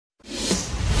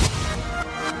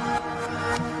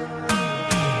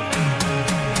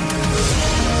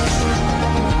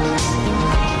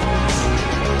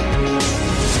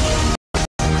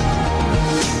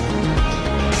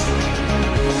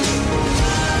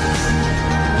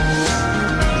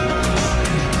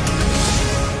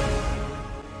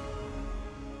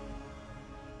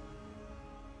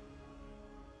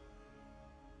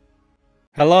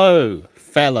Hello,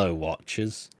 fellow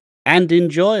watchers and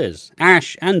enjoyers.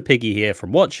 Ash and Piggy here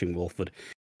from Watching Walford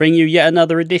bring you yet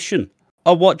another edition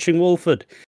of Watching Walford.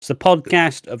 It's the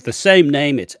podcast of the same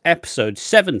name. It's episode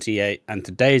 78, and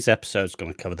today's episode is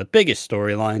going to cover the biggest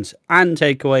storylines and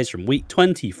takeaways from week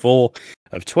 24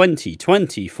 of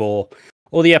 2024,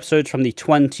 or the episodes from the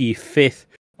 25th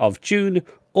of June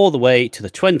all the way to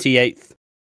the 28th,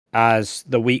 as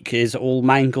the week is all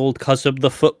mangled because of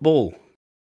the football.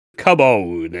 Come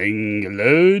on,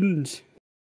 England!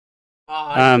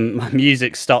 My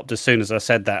music stopped as soon as I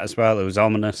said that as well. It was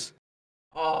ominous.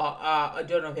 I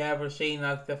don't know if you've ever seen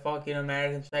like the fucking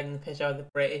Americans taking the piss out of the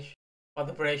British, or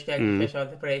the British taking the piss out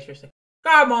of the British. It's like,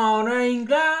 come on,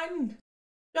 England!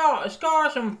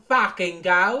 Score some fucking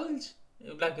goals!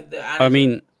 Like,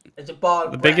 it's a ball.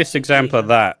 The biggest example of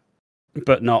that,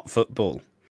 but not football,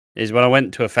 is when I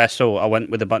went to a festival. I went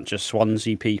with a bunch of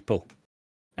Swansea people.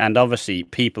 And obviously,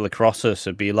 people across us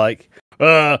would be like,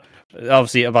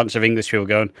 obviously a bunch of English people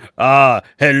going,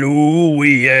 hello,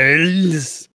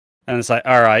 Wales. And it's like,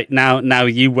 all right, now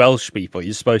you Welsh people,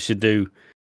 you're supposed to do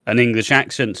an English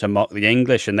accent to mock the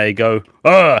English. And they go,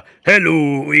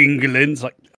 hello, England. It's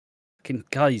like, fucking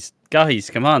guys,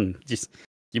 come on.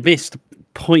 You missed the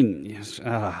point.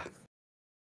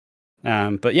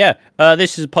 But yeah,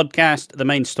 this is a podcast. The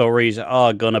main stories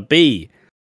are going to be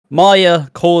Maya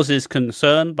causes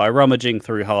concern by rummaging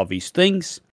through Harvey's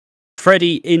things.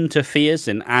 Freddie interferes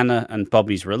in Anna and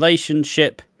Bobby's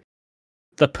relationship.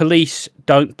 The police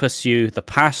don't pursue the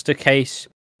pasta case,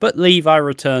 but Levi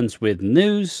returns with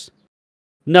news.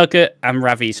 Nugget and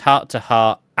Ravi's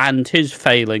heart-to-heart and his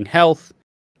failing health.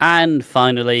 And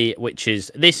finally,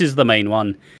 this is the main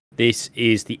one, this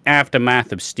is the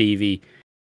aftermath of Stevie.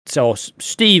 So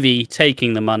Stevie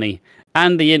taking the money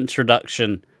and the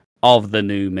introduction of the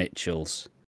new Mitchells.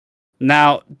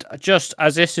 Now, just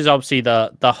as this is obviously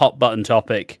the hot button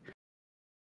topic,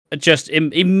 just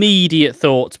immediate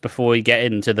thoughts before we get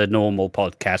into the normal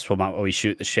podcast format where we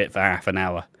shoot the shit for half an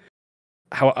hour.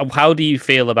 How do you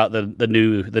feel about the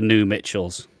new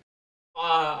Mitchells?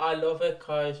 I love it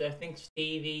because I think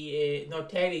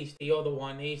Teddy's the other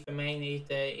one. He's the main. He's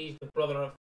the brother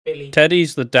of Billy.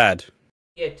 Teddy's the dad.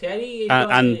 Yeah, Teddy is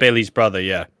and Billy's brother.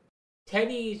 Yeah.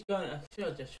 Teddy's gonna.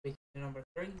 I'll just switch to number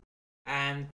 3.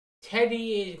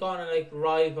 Teddy is gonna like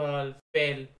rival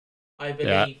Phil, I believe.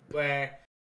 Yeah. Where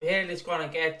Phil is gonna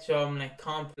get some like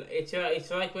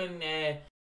It's like when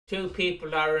two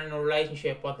people are in a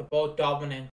relationship, but they're both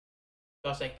dominant.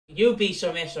 So it's like, you be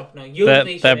submissive now.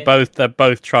 They're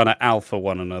both trying to alpha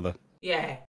one another.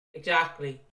 Yeah,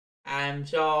 exactly.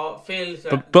 So Phil's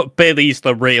but Billy's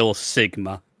the real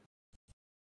Sigma.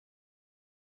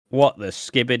 What the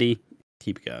skibbity?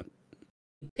 Keep going.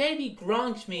 Teddy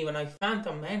gronks me when I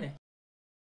Phantom Menace.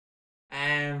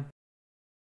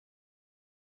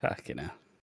 Fucking hell.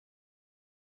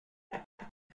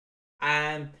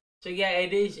 So yeah,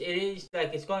 it is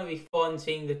like, it's going to be fun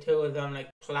seeing the two of them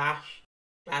like clash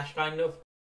kind of.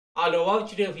 Although, what would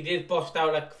you do if you did bust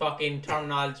out like fucking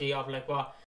terminology of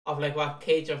what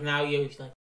kids have now used,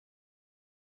 like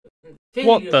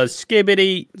what the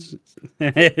skibbity?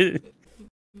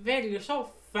 You're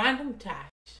so Phantom Tax.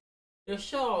 You're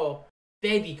so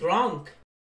Baby Gronk.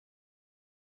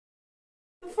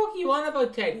 The fuck are you on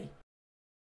about, Teddy?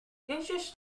 You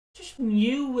just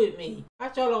mew with me.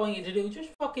 That's all I want you to do.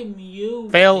 Just fucking mew.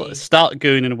 Phil, start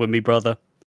gooning with me, brother.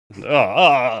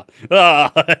 No,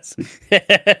 what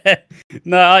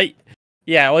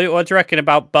do you reckon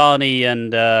about Barney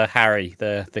and Harry,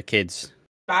 the kids?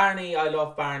 Barney, I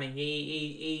love Barney.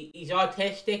 He's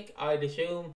autistic, I'd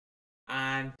assume,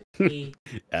 and he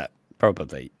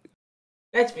probably.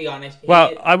 Let's be honest.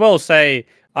 I will say,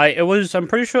 I'm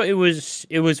pretty sure it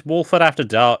was Walford After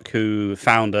Dark who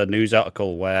found a news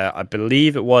article where I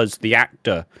believe it was the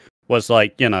actor was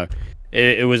like,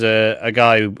 it was a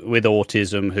guy with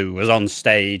autism who was on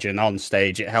stage, and on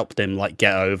stage it helped him like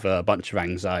get over a bunch of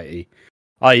anxiety.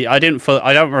 I don't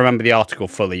remember the article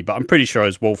fully, but I'm pretty sure it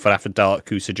was Walford After Dark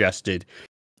who suggested,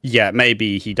 yeah,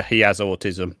 maybe he has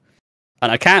autism.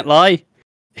 And I can't lie,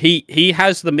 he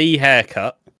has the me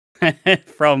haircut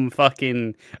from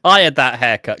fucking. I had that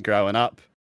haircut growing up,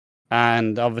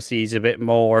 and obviously he's a bit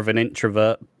more of an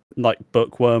introvert, like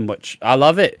bookworm, which I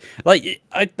love it. Like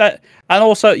and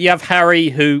also you have Harry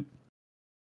who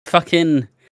fucking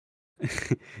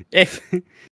if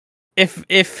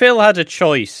Phil had a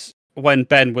choice when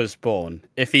Ben was born,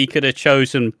 if he could have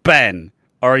chosen Ben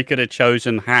or he could have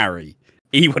chosen Harry,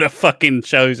 he would have fucking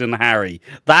chosen Harry.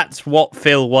 That's what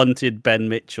Phil wanted Ben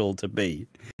Mitchell to be.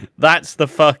 That's the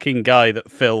fucking guy that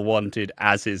Phil wanted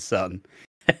as his son.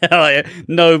 Like,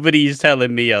 nobody's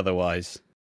telling me otherwise.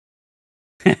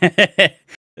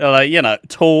 Like, you know,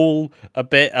 tall, a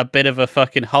bit of a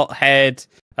fucking hothead,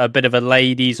 a bit of a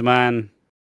ladies' man.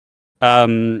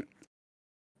 But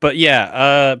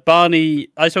yeah, Barney.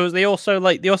 I suppose they also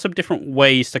have different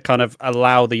ways to kind of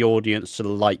allow the audience to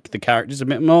like the characters a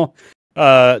bit more.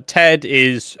 Ted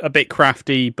is a bit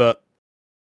crafty, but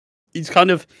he's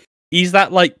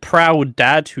that like proud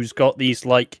dad who's got these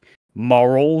like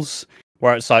morals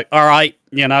where it's like, all right,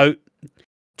 you know,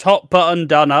 top button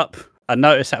done up. I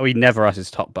notice how he never has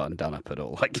his top button done up at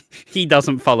all. Like, he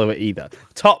doesn't follow it either.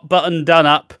 Top button done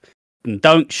up, and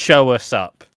don't show us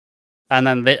up. And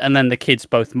then the kids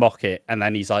both mock it. And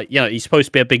then he's like, you know, he's supposed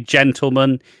to be a big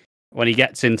gentleman. When he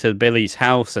gets into Billy's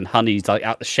house and Honey's like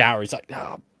out the shower, he's like,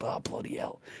 oh bloody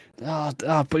hell.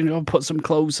 Put some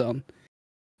clothes on.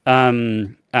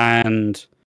 And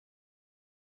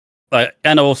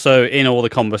also in all the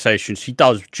conversations, he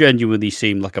does genuinely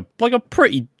seem like a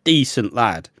pretty decent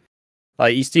lad.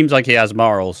 Like, he seems like he has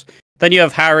morals. Then you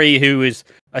have Harry, who is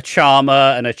a charmer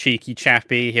and a cheeky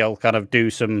chappy. He'll kind of do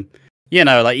some, you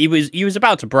know, like he was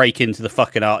about to break into the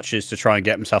fucking Archers to try and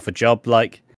get himself a job.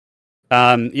 Like,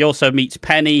 he also meets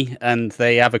Penny and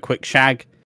they have a quick shag,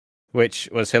 which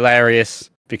was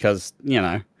hilarious because, you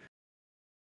know,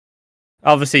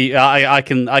 obviously I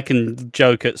can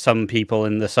joke at some people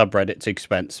in the subreddit's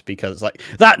expense because, like,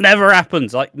 that never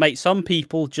happens. Like, mate, some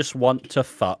people just want to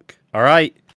fuck. All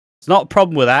right. It's not a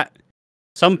problem with that.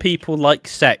 Some people like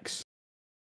sex.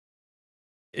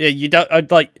 You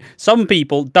don't like. Some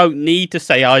people don't need to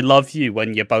say "I love you"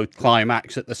 when you both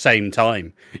climax at the same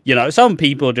time. You know, some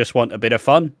people just want a bit of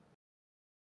fun.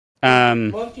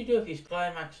 What would you do if his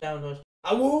climax sound was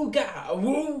 "awooga,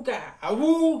 awooga,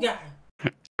 awooga"?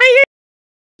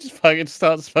 Just fucking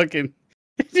starts fucking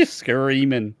just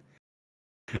screaming.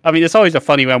 I mean, it's always a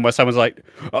funny one where someone's like,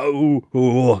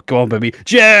 oh, go on, baby.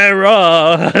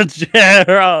 Gerard!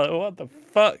 Gerard! What the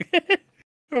fuck? What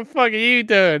the fuck are you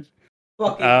doing?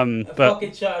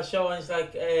 Fucking showing's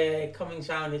like coming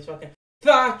sound. It's fucking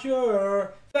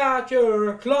Thatcher!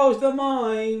 Close the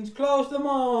mines!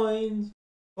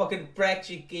 Fucking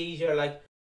Brexit geezer, like,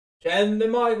 send the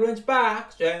migrants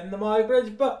back! You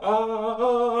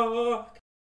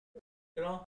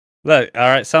know? Look, all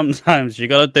right, sometimes you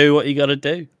gotta do what you gotta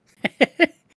do.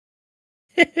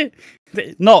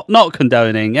 Not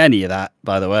condoning any of that,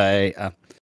 by the way.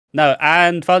 No,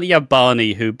 and finally you have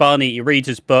Barney, he reads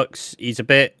his books. He's a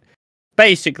bit,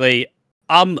 basically,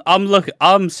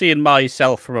 I'm seeing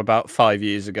myself from about 5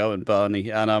 years ago in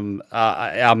Barney, and I'm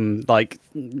like,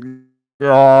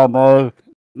 oh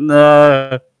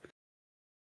no.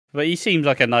 But he seems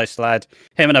like a nice lad.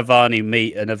 Him and Avani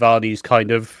meet, and Avani's kind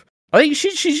of, I think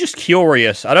she's just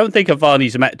curious. I don't think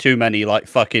Avani's met too many like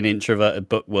fucking introverted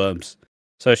bookworms.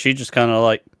 So she just kind of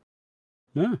like,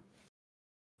 yeah,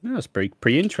 that's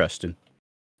pretty interesting.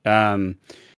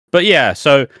 But yeah,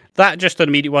 so that just an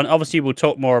immediate one. Obviously, we'll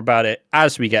talk more about it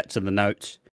as we get to the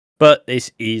notes. But this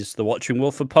is the Watching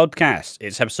Walford podcast.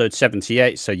 It's episode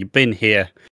 78, so you've been here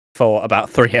for about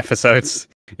 3 episodes.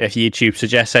 If YouTube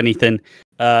suggests anything.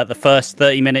 The first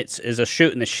 30 minutes is a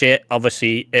shooting the shit.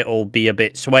 Obviously, it'll be a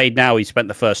bit swayed now. We spent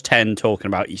the first 10 talking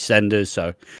about EastEnders.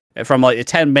 So from like the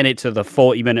 10 minutes to the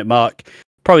 40-minute mark,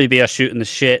 probably be a shooting the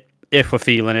shit if we're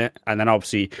feeling it. And then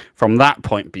obviously from that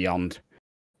point beyond,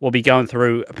 we'll be going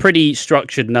through pretty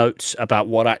structured notes about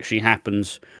what actually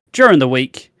happens during the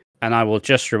week. And I will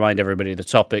just remind everybody of the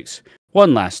topics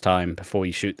one last time before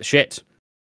you shoot the shit.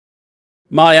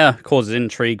 Maya causes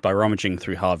intrigue by rummaging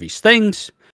through Harvey's things.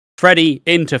 Freddie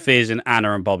interferes in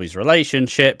Anna and Bobby's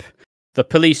relationship. The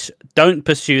police don't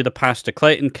pursue the Pastor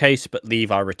Clayton case, but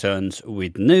Levi returns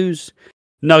with news.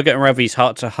 Nugget and Revy's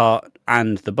heart-to-heart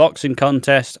and the boxing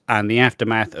contest, and the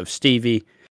aftermath of Stevie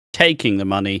taking the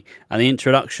money, and the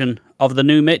introduction of the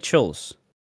new Mitchells.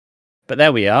 But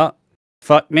there we are.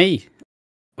 Fuck me.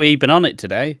 We've been on it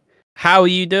today. How are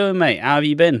you doing, mate? How have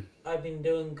you been? I've been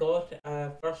doing good.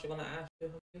 First, I'm going to ask you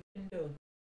how you've been doing.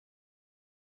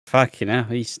 Fucking hell,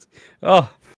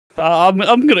 I'm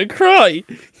gonna cry.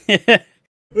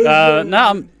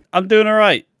 No, I'm doing all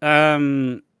right.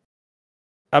 I'm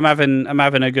having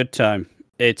a good time.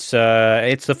 It's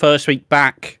the first week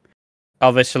back.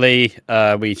 Obviously,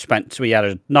 we had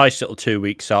a nice little 2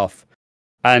 weeks off,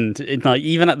 and like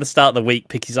even at the start of the week,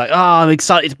 Picky's like, "Oh, I'm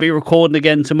excited to be recording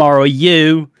again tomorrow. Are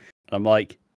you?" And I'm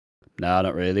like, "No,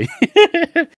 not really."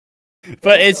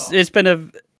 But it's been a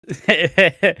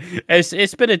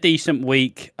it's been a decent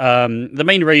week. The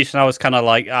main reason I was kind of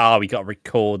like, we got to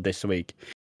record this week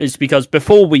is because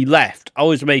before we left, I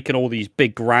was making all these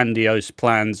big grandiose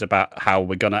plans about how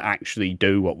we're going to actually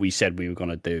do what we said we were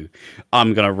going to do.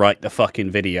 I'm going to write the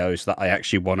fucking videos that I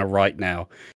actually want to write now.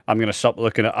 I'm going to stop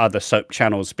looking at other soap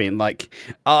channels being like,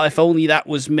 oh, if only that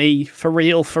was me, for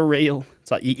real, for real.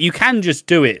 It's like, you can just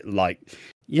do it, like,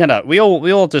 you know, we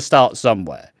all just start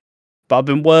somewhere. But I've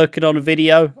been working on a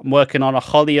video. I'm working on a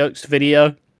Hollyoaks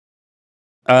video.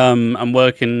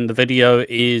 The video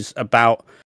is about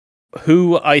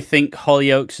who I think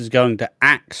Hollyoaks is going to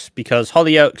axe, because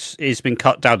Hollyoaks has been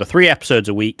cut down to 3 episodes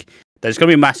a week. There's going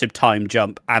to be a massive time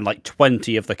jump, and like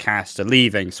 20 of the cast are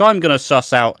leaving. So I'm going to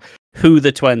suss out who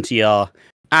the 20 are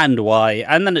and why.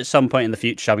 And then at some point in the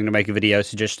future, I'm going to make a video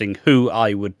suggesting who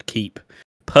I would keep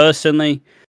personally.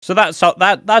 So that's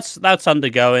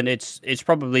undergoing. It's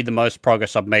probably the most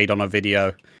progress I've made on a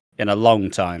video in a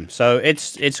long time. So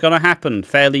it's going to happen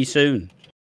fairly soon.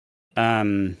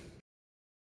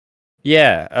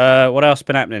 Yeah, what else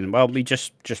been happening? Well, we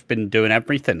just been doing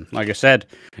everything. Like I said,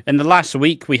 in the last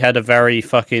week, we had a very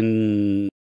fucking...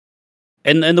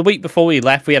 In the week before we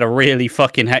left, we had a really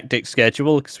fucking hectic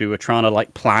schedule because we were trying to,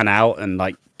 like, plan out and,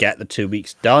 like, get the 2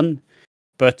 weeks done.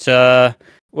 But,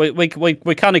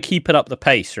 we're kind of keeping up the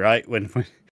pace, right? When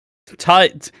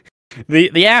tight...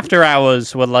 The after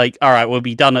hours were like, all right, we'll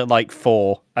be done at like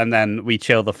 4, and then we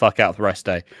chill the fuck out the rest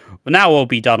of the day. But now we'll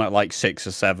be done at like 6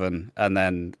 or 7, and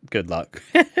then good luck.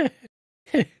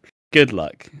 Good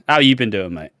luck. How you been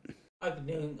doing, mate? I've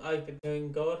been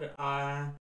doing good.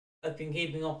 I've been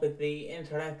keeping up with the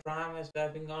internet dramas that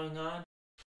have been going on.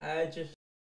 Just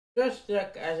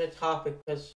like as a topic,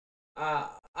 because I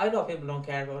know people don't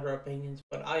care about their opinions,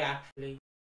 but I actually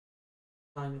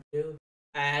kind of do.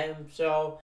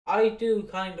 So I do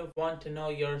kind of want to know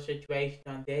your situation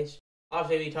on this.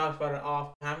 Obviously, we talked about it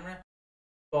off camera,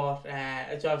 but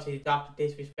it's obviously the Dr.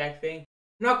 Disrespect thing.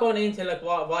 I'm not going into like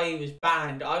why he was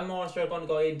banned. I'm more so going to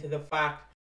go into the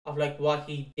fact of like what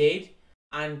he did,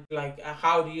 and like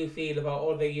how do you feel about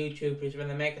other YouTubers when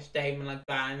they make a statement like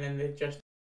that and then it's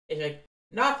like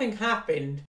nothing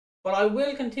happened, but I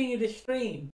will continue to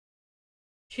stream.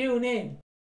 Tune in.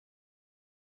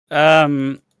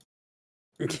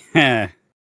 Yeah.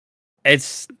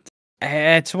 It's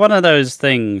one of those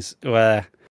things where,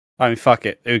 I mean, fuck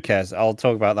it, who cares? I'll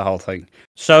talk about the whole thing.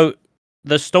 So,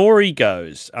 the story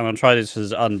goes, and I'll try this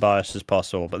as unbiased as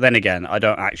possible, but then again, I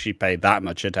don't actually pay that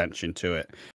much attention to it.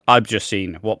 I've just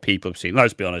seen what people have seen.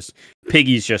 Let's be honest,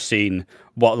 Piggy's just seen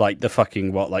what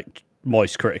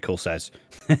Moist Critical says.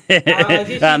 I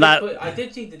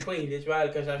did see the tweet as well,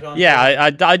 because I was on...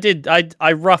 Yeah, I did.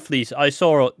 I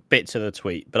saw bits of the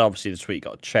tweet, but obviously the tweet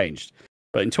got changed.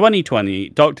 But in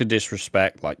 2020, Dr.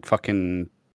 Disrespect, like fucking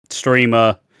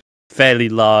streamer, fairly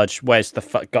large, has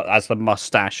the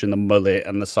mustache and the mullet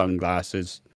and the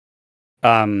sunglasses.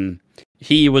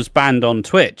 He was banned on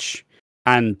Twitch,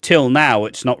 and till now,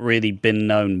 it's not really been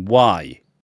known why.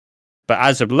 But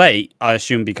as of late, I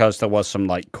assume because there was some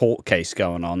like court case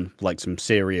going on, like some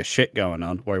serious shit going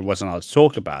on, where he wasn't allowed to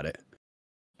talk about it.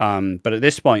 But at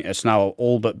this point, it's now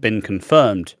all but been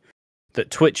confirmed that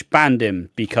Twitch banned him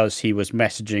because he was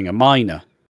messaging a minor.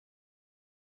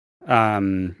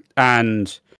 And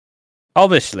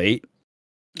obviously,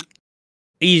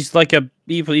 he's like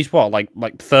he's what, like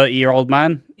 30-year-old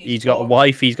man. He's got a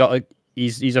wife. He's like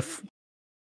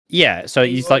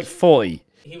 40.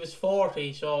 He was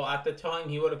 40, so at the time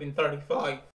he would have been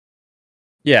 35.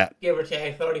 Yeah. Give or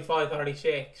take 35,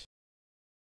 36.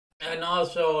 And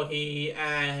also he,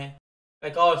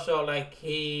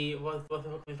 what the fuck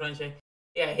was I trying to say?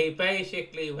 Yeah, he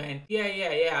basically went,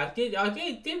 I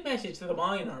did message to the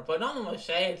minor, but none of them was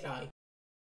said, like.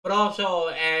 But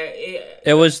also,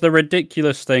 it was the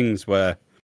ridiculous things where,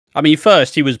 I mean,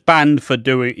 first he was banned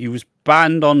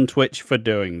on Twitch for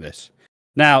doing this.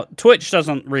 Now, Twitch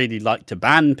doesn't really like to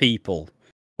ban people.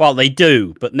 Well, they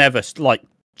do, but never, like,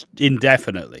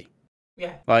 indefinitely.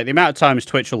 Yeah. Like, the amount of times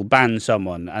Twitch will ban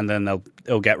someone, and then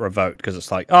they'll get revoked, because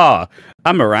it's like,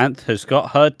 Amaranth has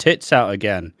got her tits out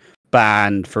again.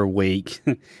 Banned for a week.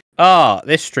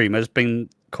 This streamer's been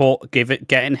caught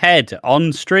getting head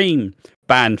on stream.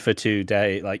 Banned for 2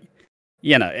 days. Like,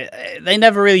 you know, they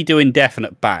never really do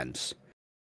indefinite bans.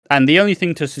 And the only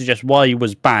thing to suggest why he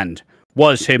was banned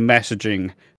was him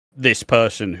messaging this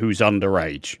person who's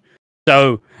underage.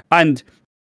 So, and,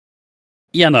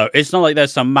 you know, it's not like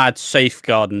there's some mad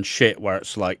safeguard and shit where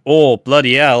it's like, oh,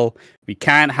 bloody hell, we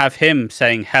can't have him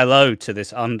saying hello to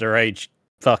this underage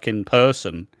fucking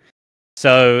person.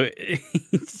 So,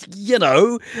 you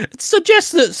know, it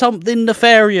suggests that something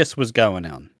nefarious was going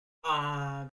on.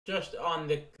 Just on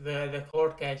the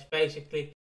court case,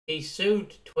 basically, he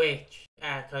sued Twitch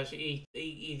because he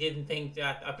didn't think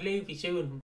that. I believe he sued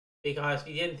him because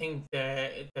he didn't think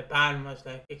the ban was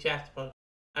like acceptable,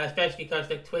 and especially because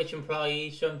like Twitch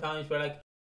employees sometimes were like,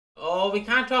 "Oh, we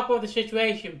can't talk about the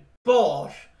situation,"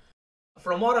 but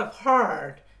from what I've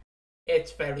heard,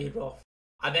 it's very rough.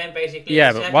 And then basically,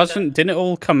 yeah, but didn't it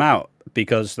all come out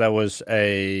because there was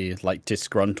a like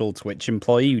disgruntled Twitch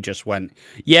employee who just went,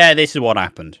 "Yeah, this is what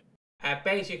happened."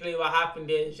 Basically, what happened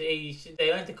is they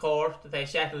went to court, they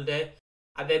settled it,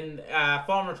 and then a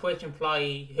former Twitch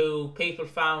employee who people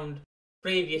found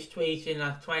previous tweets in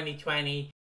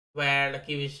 2020 where like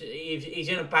he's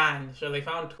in a band, so they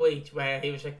found tweets where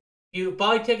he was like, "You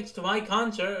buy tickets to my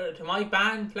concert, to my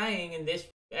band playing in this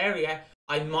area,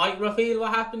 I might reveal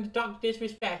what happened to Dr.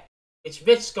 Disrespect." It's a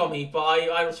bit scummy, but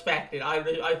I respect it.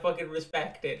 I fucking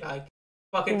respect it. Like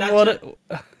fucking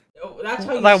that's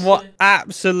how like what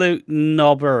absolute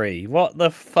knobbery. What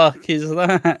the fuck is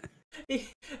that?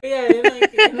 Yeah, in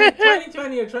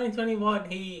 2020 or 2021,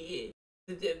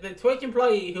 the Twitch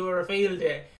employee who revealed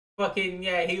it, fucking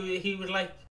yeah, he was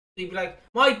like, he'd be like,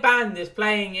 "My band is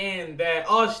playing in the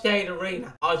Oz State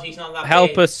Arena. Ozzy's not that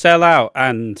Help big. us sell out,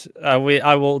 and I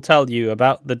will tell you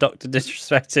about the Dr.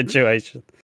 Disrespect situation."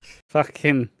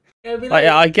 Fucking. Like,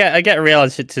 I get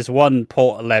realize it's just one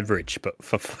port of leverage, but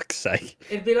for fuck's sake.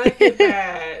 It'd be like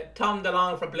if Tom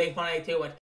DeLonge from Blink-182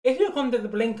 went, "If you come to the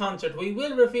Blink concert, we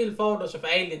will reveal photos of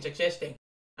aliens existing."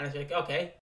 And it's like,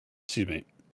 okay. Excuse me.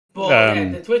 But yeah,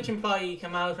 the Twitch employee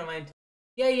came out and went,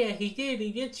 yeah, he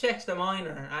did sex the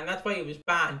minor, and that's why he was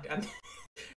banned. And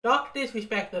Dr.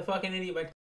 Disrespect, the fucking idiot, went,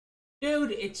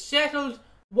 "Dude, it's settled.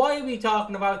 Why are we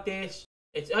talking about this?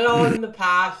 It's all in the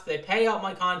past. They pay out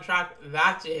my contract.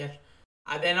 That's it."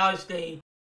 And then obviously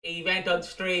he went on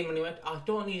stream and he went, "I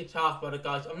don't need to talk about it,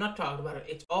 guys. I'm not talking about it.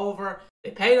 It's over.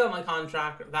 They paid out my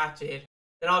contract. That's it."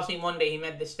 Then obviously Monday he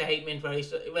made the statement where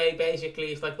he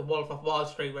basically is like the Wolf of Wall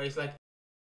Street, where he's like,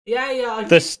 "Yeah."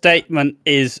 The statement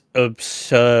is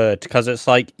absurd because it's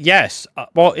like, yes,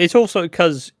 well, it's also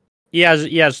because he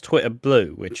has Twitter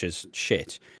Blue, which is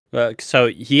shit. So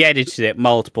he edited it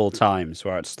multiple times,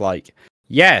 where it's like,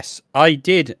 yes, I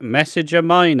did message a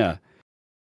minor,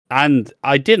 and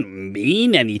I didn't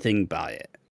mean anything by it.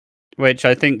 Which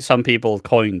I think some people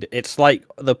coined. It's like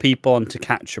the people on To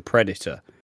Catch a Predator,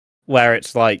 where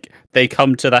it's like they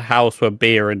come to the house with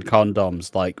beer and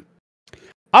condoms. Like,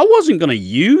 I wasn't going to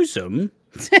use them.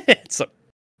 It's like,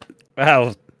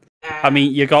 well, I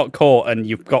mean, you got caught and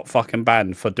you've got fucking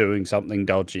banned for doing something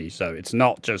dodgy. So it's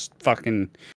not just fucking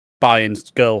buying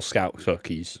Girl Scout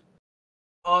cookies.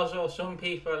 Also, some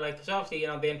people, like, because obviously,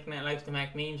 the internet likes to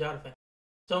make memes out of it.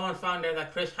 Someone found out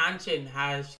that Chris Hansen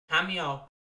has Cameo.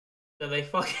 So they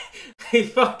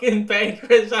fucking paid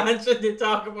Chris Hansen to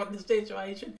talk about the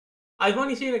situation. I've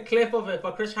only seen a clip of it,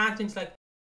 but Chris Hansen's like,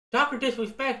 "Dr.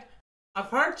 Disrespect, I've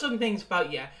heard some things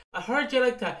about you. I heard you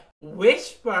like to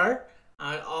whisper."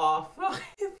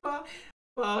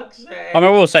 Fuck's sake. I mean, I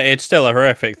will say it's still a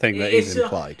horrific thing that he's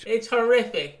implied. It's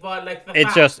horrific, but like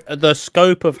just the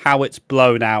scope of how it's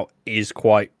blown out is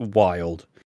quite wild.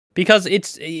 Because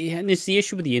it's the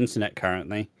issue with the internet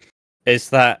currently, is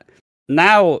that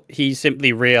now he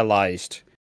simply realised.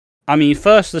 I mean,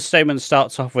 first the statement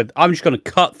starts off with, "I'm just going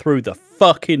to cut through the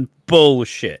fucking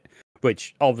bullshit,"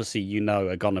 which obviously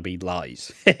are going to be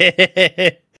lies.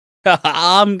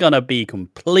 I'm going to be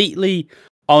completely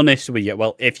honest with you.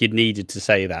 Well, if you needed to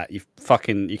say that, you're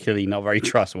clearly not very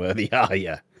trustworthy, are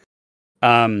you?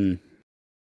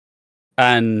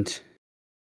 And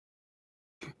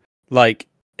like,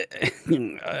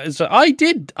 so I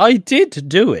did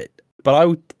do it, but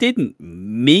I didn't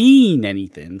mean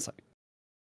anything. It's like,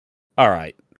 all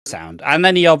right, sound. And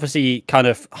then he obviously kind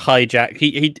of hijacked.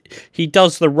 He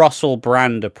does the Russell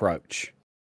Brand approach,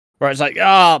 where it's like,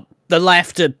 the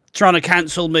left are trying to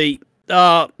cancel me.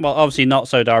 Well, obviously not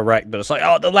so direct, but it's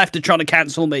like, the left are trying to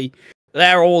cancel me.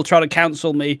 They're all trying to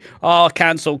cancel me.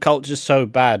 Cancel culture's so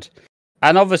bad.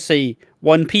 And obviously,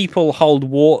 when people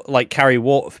carry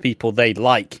water for people they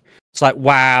like, it's like,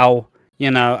 wow,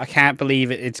 I can't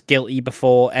believe it's guilty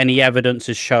before any evidence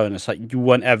is shown. It's like, you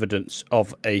want evidence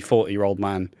of a 40-year-old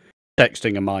man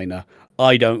texting a minor.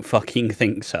 I don't fucking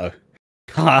think so.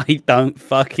 I don't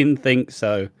fucking think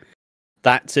so.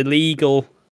 That's illegal.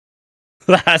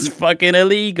 That's fucking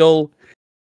illegal.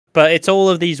 But it's all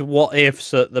of these what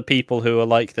ifs that the people who are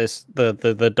like this,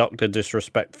 the Dr.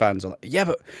 Disrespect fans are like, yeah,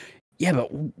 but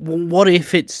what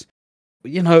if it's,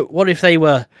 what if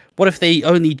they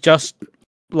only just,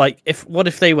 what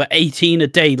if they were 18 a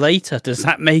day later? Does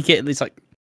that make it? It's like,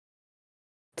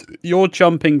 you're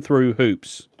jumping through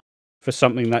hoops for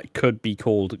something that could be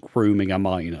called grooming a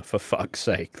minor, for fuck's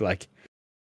sake. Like,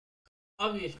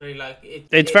 obviously, like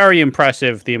it's very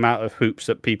impressive the amount of hoops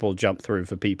that people jump through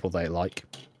for people they like.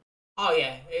 Oh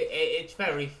yeah, it's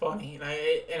very funny.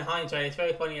 Like in hindsight, it's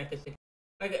very funny.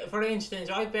 Like for instance,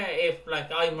 I bet if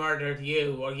like I murdered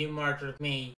you or you murdered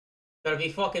me, there'd be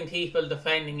fucking people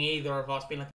defending either of us,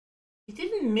 being like, "He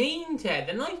didn't mean to.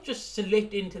 The knife just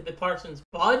slipped into the person's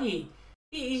body.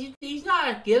 He's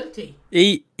not guilty."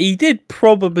 He did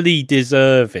probably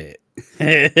deserve it.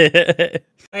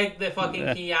 Like the fucking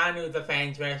Keanu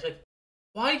defense, where it's like,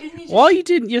 why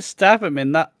didn't you stab him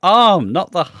in that arm,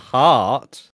 not the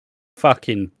heart?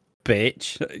 Fucking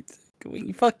bitch!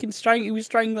 You fucking he was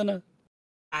strangling her.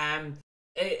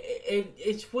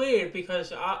 It's weird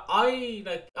because I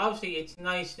like, obviously it's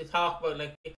nice to talk about,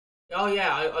 like, oh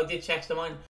yeah, I did check the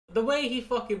mine. The way he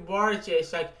fucking words it,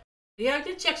 it's like, yeah, I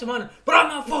did check the mine, but I'm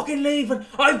not fucking leaving.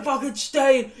 I'm fucking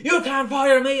staying. You can't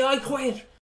fire me. I quit.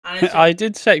 And it's like, I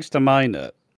did sex the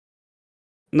minor.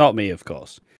 Not me, of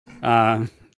course. Some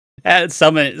of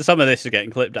this is getting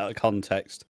clipped out of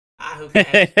context. Who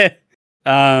cares?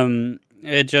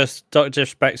 It just Dr.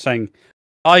 Speck saying,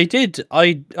 I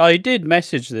did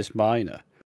message this minor,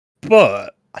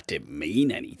 but I didn't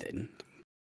mean anything.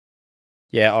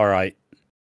 Yeah, all right.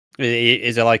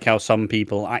 Is it like how some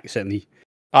people accidentally?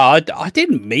 I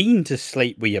didn't mean to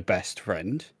sleep with your best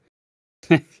friend.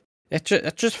 It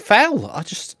just fell. I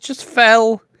just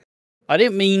fell. I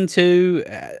didn't mean to.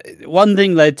 One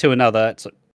thing led to another. It's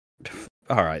like,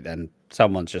 all right then.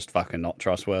 Someone's just fucking not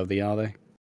trustworthy, are they?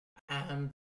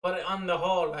 But on the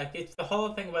whole, like, it's the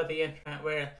whole thing about the internet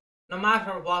where no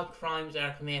matter what crimes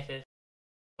are committed,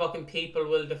 fucking people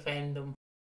will defend them.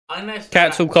 Unless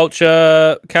cancel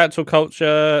culture.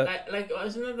 Like,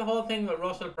 isn't it the whole thing with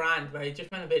Russell Brand where he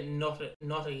just went a bit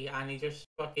nutty and he just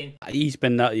fucking... He's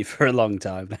been nutty for a long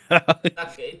time.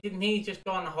 Like, didn't he just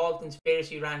go on a whole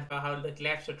conspiracy rant about how the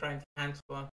lefts are trying to cancel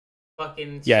him?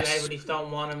 Fucking celebrities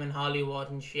don't want him in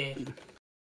Hollywood and shit.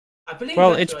 I believe.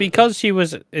 Well, it's because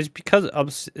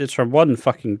it's from one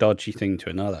fucking dodgy thing to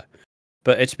another,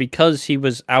 but it's because he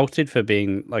was outed for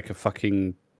being like a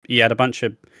fucking. He had a bunch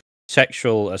of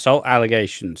sexual assault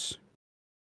allegations,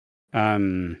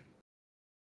 and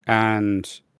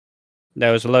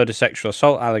there was a load of sexual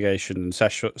assault allegations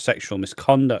and sexual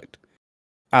misconduct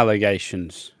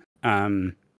allegations,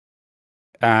 and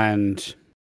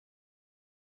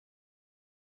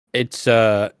it's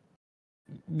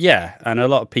yeah, and a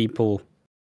lot of people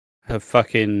have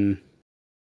fucking...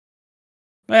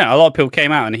 Yeah, a lot of people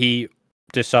came out and he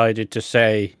decided to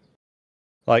say,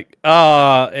 like,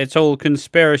 it's all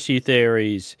conspiracy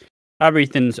theories.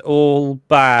 Everything's all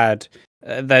bad.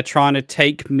 They're trying to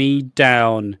take me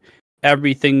down.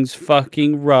 Everything's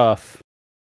fucking rough.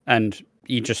 And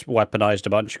he just weaponized a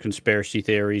bunch of conspiracy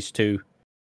theories to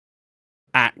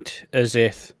act as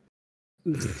if...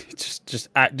 just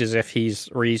act as if he's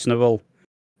reasonable.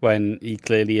 When he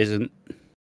clearly isn't.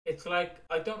 It's like,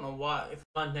 I don't know what if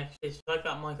context is. It's like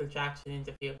that Michael Jackson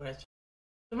interview where it's,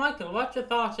 so Michael, what's your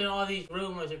thoughts on all these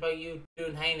rumours about you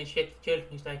doing heinous shit to children?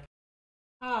 He's like,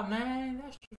 oh man,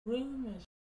 that's just rumours.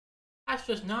 That's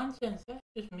just nonsense. That's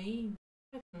just mean.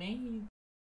 That's mean.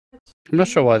 I'm not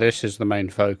sure why this is the main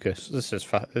focus. This is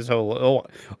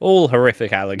all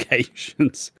horrific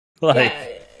allegations. Like, yeah,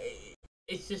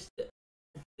 it's just,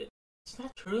 it's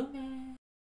not true, man.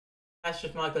 That's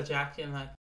just Michael Jackson, like,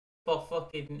 but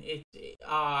fucking,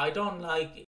 I don't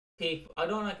like people, I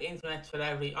don't like internet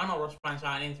celebrities. I know Russ Brand's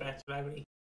not an internet celebrity,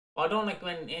 but I don't like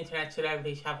when internet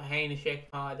celebrities have a heinous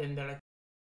shit pod and they're like,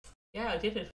 yeah, I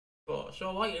did it, but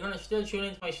so what, you're going to still tune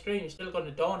into my stream, you're still going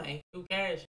to donate, who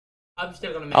cares? I'm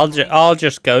still going to make I'll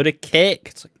just go to Kick.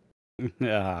 It's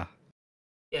like,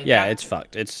 yeah, it's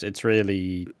fucked. It's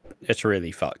really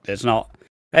fucked. It's not...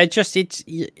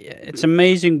 It's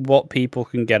amazing what people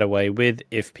can get away with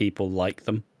if people like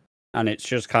them. And it's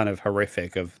just kind of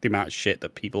horrific of the amount of shit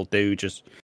that people do just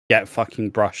get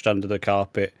fucking brushed under the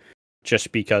carpet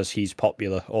just because he's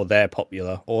popular or they're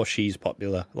popular or she's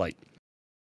popular. Like,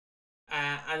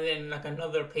 and then like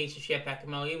another piece of shit that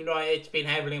came out, even though it's been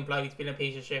heavily implied it's been a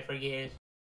piece of shit for years.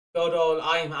 Good old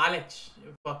I'm Alex.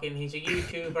 Fucking, he's a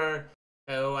YouTuber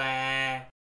who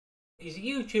he's a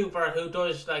YouTuber who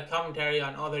does like commentary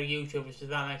on other YouTubers. Does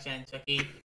that make sense? Like he,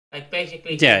 like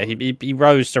basically. Yeah, he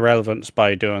rose to relevance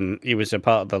by doing. He was a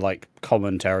part of the like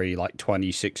commentary, like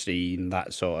 2016,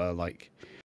 that sort of like.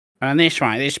 And this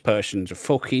person's a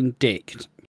fucking dick.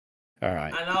 All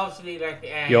right. And obviously, like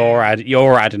you're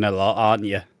adding a lot, aren't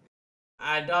you?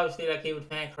 And obviously, like he would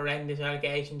make horrendous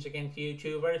allegations against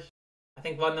YouTubers. I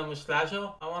think one of them was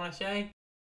Slazo, I want to say.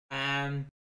 And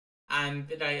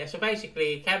And like, so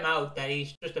basically, it came out that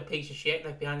he's just a piece of shit.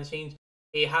 Like behind the scenes,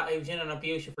 he was in an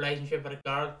abusive relationship with a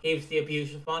girl. He was the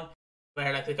abusive one,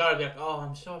 where like the girl would be like, "Oh,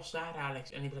 I'm so sad,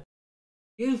 Alex," and he'd be like,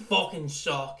 "You fucking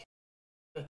suck.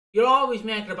 Like, you're always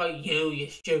making it about you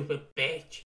stupid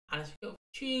bitch." And it's like, oh,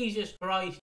 Jesus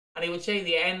Christ. And he would say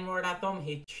the N-word at them.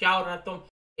 He'd shout at them.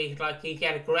 He'd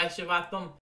get aggressive at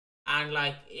them. And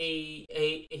like he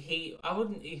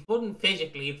wouldn't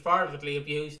physically, he'd verbally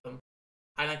abuse them.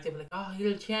 And like they'd be like, "Oh,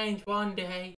 he'll change one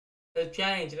day. He'll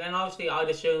change." And then obviously I'd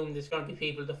assume there's gonna be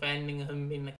people defending him,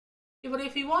 being like, "Yeah, but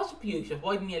if he was abusive,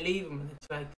 why didn't you leave him?" And it's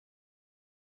like,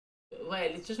 well,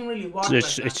 it doesn't really work like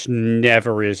that. It's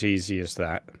never as easy as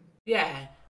that. Yeah.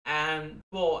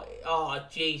 But oh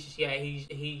Jesus, yeah,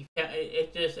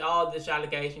 it's just all this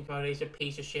allegation for he's a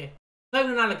piece of shit. Not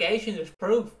even an allegation, there's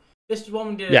proof. This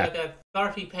woman did like a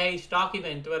 30-page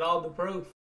document with all the proof.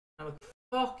 I'm like,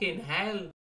 fucking hell.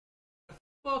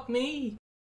 Fuck me.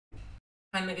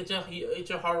 And like it's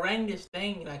a horrendous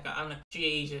thing. Like I'm like,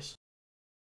 Jesus.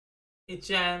 It's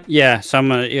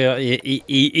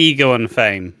ego and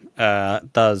fame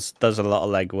does a lot of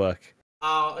legwork.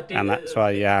 And that's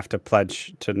why you have to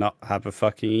pledge to not have a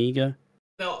fucking ego.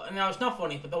 No, it's not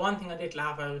funny, but the one thing I did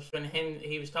laugh at was when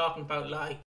he was talking about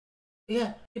like,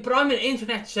 yeah, but I'm an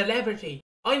internet celebrity.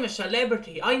 I'm a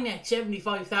celebrity. I make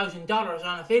 $75,000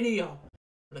 on a video.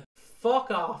 I'm like, fuck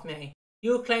off, mate.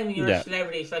 You claiming you're a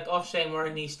celebrity, it's like us saying we're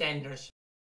in EastEnders.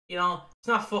 You know, it's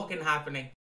not fucking happening.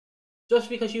 Just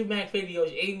because you make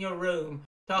videos in your room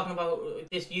talking about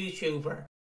this YouTuber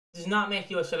does not make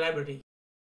you a celebrity.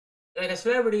 Like, a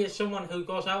celebrity is someone who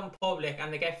goes out in public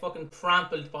and they get fucking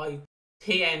trampled by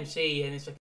TMC, and it's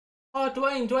like, "Oh,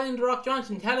 Dwayne The Rock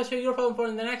Johnson, tell us who you're voting for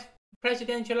in the next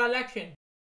presidential election."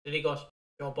 And he goes,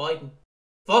 "Joe Biden."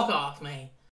 Fuck off,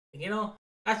 mate. You know,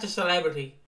 that's a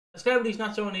celebrity. A celebrity's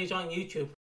not someone who's on YouTube.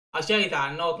 I say that,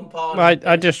 and no comparison.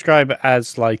 I describe it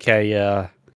as like a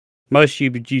most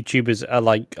YouTubers are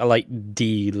like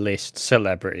D-list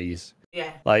celebrities.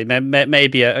 Yeah. Like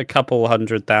maybe a couple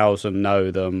 100,000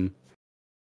 know them.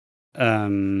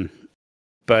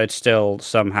 But it's still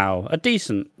somehow a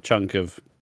decent chunk of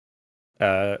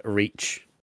reach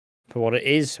for what it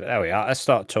is. There we are. I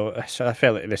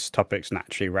feel like this topic's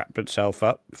naturally wrapped itself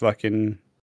up. Fucking.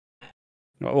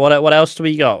 What else do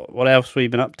we got? What else have we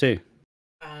been up to?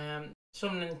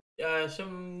 Some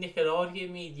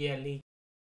Nickelodeon media leaked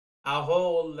a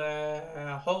whole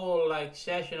like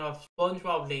session of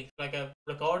SpongeBob leaks, like a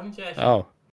recording session. Oh.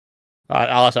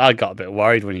 I got a bit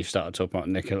worried when you started talking about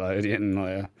Nickelodeon.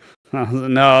 Like,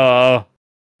 no,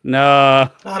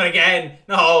 not again.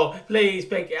 No, please,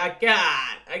 Piggy. I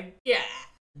can't.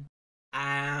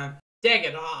 Take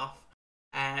it off.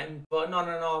 But no.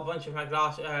 A bunch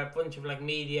of like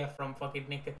media from fucking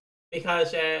Nickelodeon,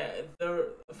 because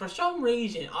for some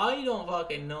reason I don't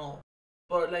fucking know,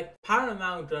 but like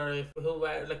Paramount or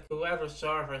whoever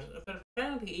servers, they're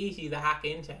apparently easy to hack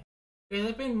into.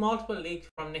 There's been multiple leaks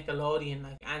from Nickelodeon,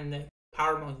 like, and the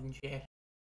Paramount and shit.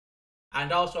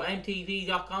 And also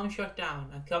MTV.com shut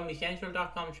down and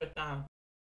ComedyCentral.com shut down.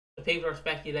 So people are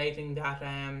speculating that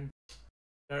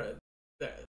the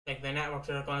networks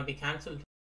are going to be cancelled.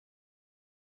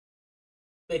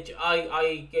 Which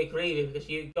I agree with, because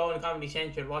you go on Comedy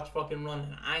Central, watch fucking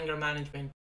Running, Anger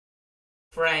Management,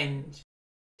 Friends,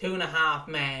 2.5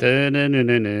 Men.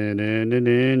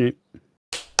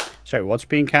 Sorry, what's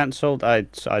being cancelled? I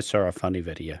saw a funny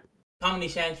video. Comedy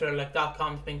Central, like,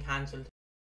 .com's been cancelled.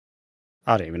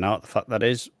 I don't even know what the fuck that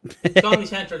is.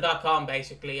 ComedyCentral.com,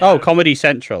 basically. Oh, Comedy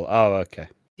Central. Oh, okay.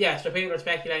 Yeah, so people are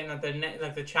speculating that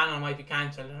the channel might be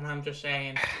cancelled, and I'm just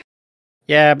saying.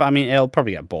 Yeah, but I mean, it'll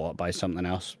probably get bought by something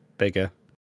else bigger.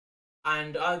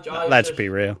 And let's be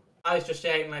real. I was just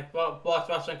saying, like,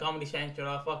 what's on Comedy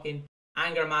Central? Fucking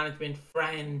Anger Management,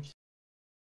 Friends,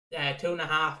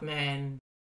 2.5 Men,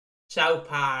 South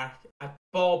Park,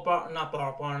 Bo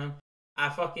Burnham,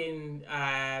 fucking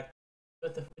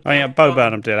Bo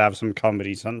Burnham did have some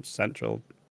Comedy Central.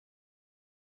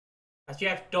 A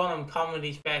Jeff Dunham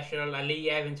comedy special, a Lee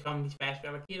Evans comedy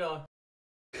special. Like, you know,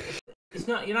 it's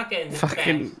not, you're not getting the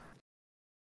fucking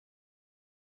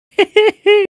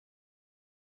best.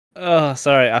 Oh,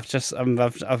 sorry.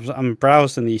 I'm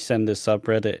browsing the EastEnders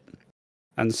subreddit,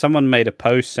 and someone made a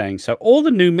post saying, "So all the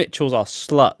new Mitchells are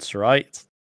sluts, right?"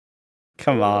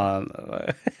 Come on.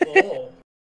 Oh.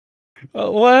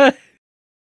 What?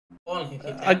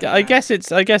 I guess it's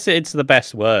the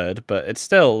best word, but it's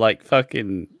still like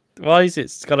fucking. Why is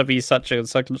it gotta be such a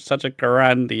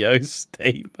grandiose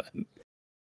statement?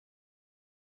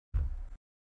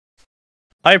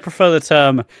 I prefer the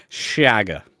term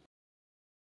shagger.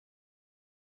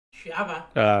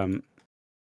 Shabba.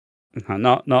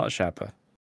 Not Shabba.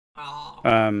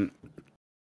 Oh.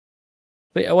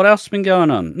 But yeah, what else has been going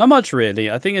on? Not much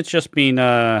really. I think it's just been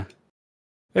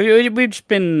we've just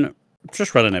been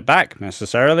running it back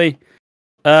necessarily.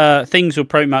 Things will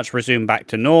pretty much resume back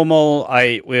to normal.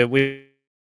 We've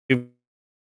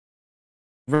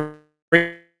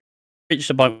reached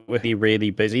a point where we're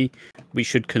really busy. We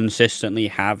should consistently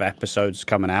have episodes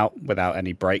coming out without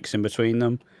any breaks in between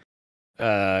them.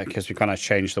 Because we kind of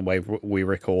changed the way we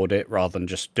record it. Rather than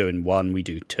just doing one, we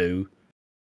do two.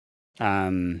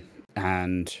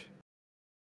 And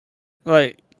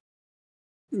like,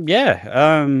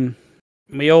 yeah,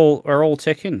 we're all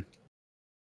ticking.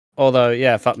 Although,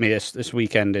 yeah, fuck me, this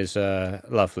weekend is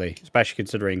lovely, especially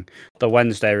considering the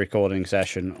Wednesday recording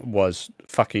session was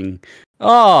fucking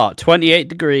 28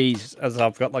 degrees, as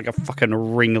I've got like a fucking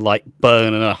ring light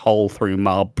burning a hole through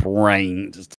my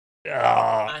brain. Just,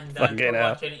 and we're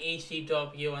watching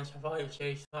ECW and Survivor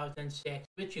Series 2006,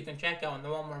 which you can check out on the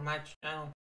Rumours match channel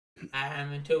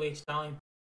in 2 weeks' time.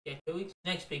 Yeah, 2 weeks?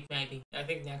 Next week, maybe. I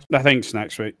think it's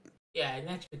next week. Yeah,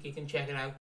 next week you can check it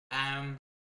out.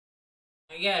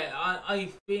 Yeah,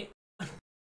 I've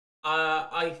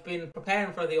been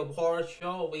preparing for the awards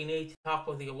show. We need to talk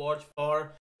about the awards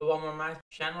for the Rumours match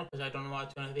channel because I don't know what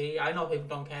it's going to be. I know people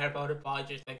don't care about it, but I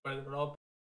just like bring it up.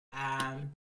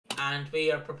 And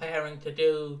we are preparing to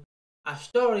do a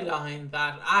storyline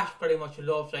that Ash pretty much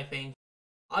loves, I think.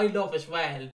 I love as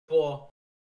well, but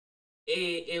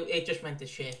it just went to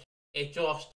shit.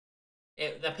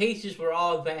 The pieces were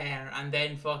all there, and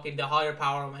then fucking the higher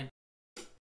power went,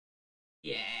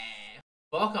 yeah,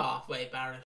 fuck off, Wade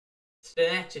Barrett. It's the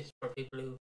Nexus for people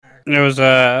who are... It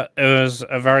was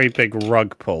a very big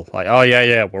rug pull. Like, oh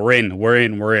yeah, we're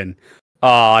in. Oh,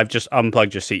 I've just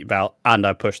unplugged your seatbelt and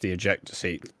I pushed the ejector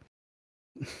seat.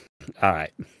 All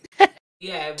right.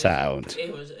 Yeah,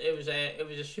 it was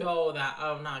a show that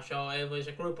not a show. It was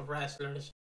a group of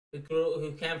wrestlers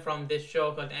who came from this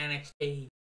show called NXT,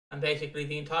 and basically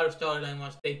the entire storyline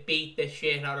was they beat the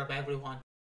shit out of everyone.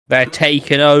 They're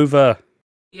taking over.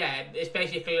 Yeah, it's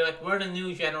basically like we're the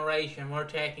new generation. We're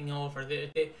taking over.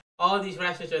 All these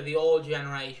wrestlers are the old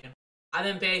generation, and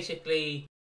then basically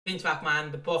Vince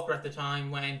McMahon, the booker at the time,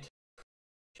 went,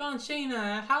 John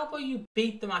Cena, how about you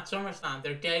beat them at SummerSlam,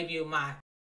 their debut match?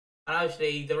 And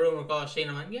obviously the rumour goes,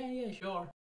 Cena went, yeah, sure.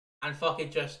 And fuck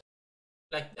it, just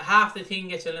like half the team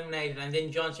gets eliminated, and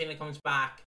then John Cena comes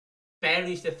back,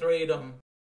 buries the three of them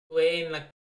within like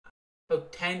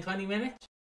about 10-20 minutes,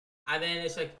 and then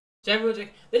it's like, so everyone's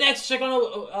like, the next are gonna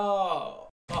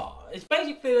it's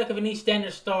basically like if an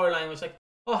EastEnders storyline was like,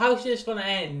 oh, how's this gonna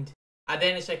end? And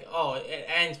then it's like, oh, it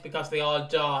ends because they all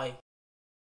die.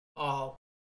 Oh.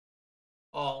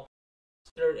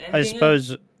 Is there anything I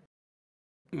suppose.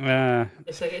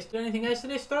 It's like, is there anything else to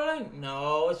this storyline?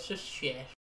 No, it's just shit.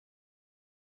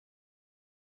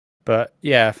 But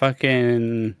yeah,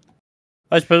 fucking.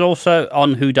 I suppose also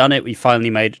on Whodunit, we finally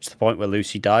made it to the point where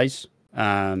Lucy dies.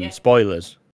 Yeah.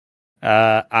 Spoilers.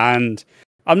 And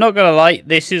I'm not gonna lie,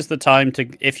 this is the time to.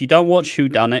 If you don't watch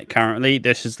Whodunit currently,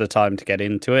 this is the time to get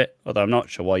into it. Although I'm not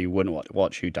sure why you wouldn't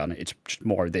watch Whodunit. It's just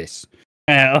more of this.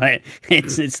 Like,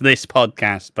 it's this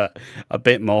podcast, but a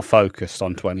bit more focused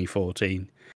on 2014.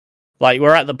 Like,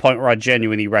 we're at the point where I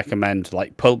genuinely recommend,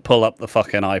 like, pull up the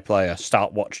fucking iPlayer,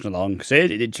 start watching along, because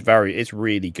it's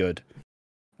really good.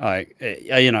 Like,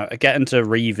 getting to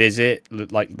revisit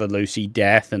like the Lucy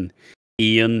death and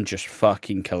Ian just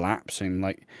fucking collapsing,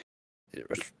 like,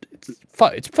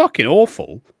 it's fucking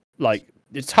awful. Like,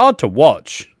 it's hard to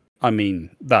watch. I mean,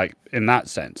 like, in that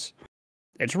sense,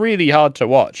 it's really hard to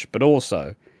watch, but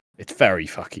also it's very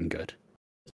fucking good.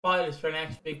 Spoilers for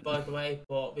next week, by the way,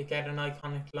 but we get an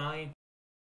iconic line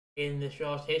in the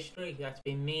show's history that's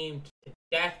been memed to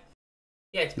death.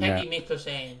 Yeah, it's Peggy Mitchell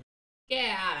saying,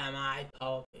 "Get out of my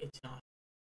pub." It's not,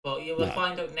 but you will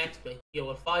find out next week. You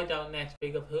will find out next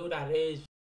week of who that is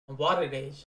and what it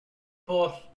is.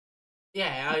 But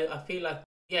yeah, I feel like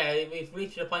we've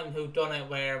reached a point in Whodunit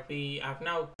where we have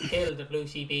now killed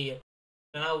Lucy Beale.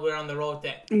 So now we're on the road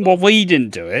there. Well, we didn't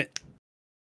do it.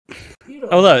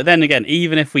 Although, then again,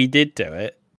 even if we did do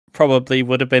it, probably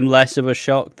would have been less of a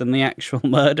shock than the actual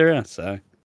murderer. So,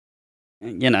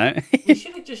 you know, we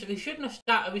shouldn't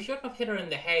have hit her in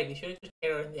the head. We should have just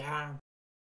hit her in the arm.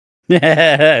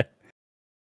 Yeah.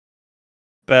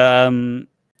 But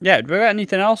yeah, do we have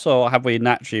anything else, or have we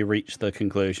naturally reached the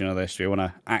conclusion of this? Do we want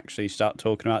to actually start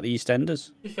talking about the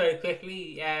EastEnders? Just very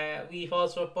quickly, we've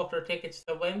also booked our tickets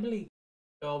to Wembley.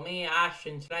 So me, Ash,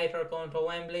 and Slater are going to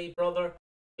Wembley, brother.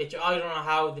 Which I don't know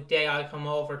how the day I come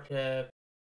over to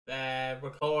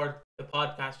record the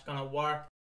podcast is going to work.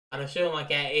 And as soon as I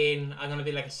get in, I'm gonna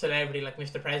be like a celebrity, like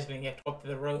Mr. President. You have to go up to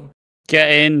the room,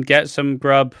 Get in, get some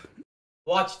grub.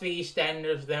 watch the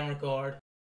EastEnders, then record.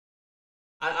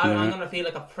 I'm gonna feel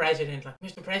like a president, like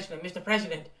Mr. President, Mr.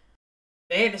 President.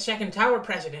 They're the second tower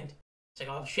president. It's like,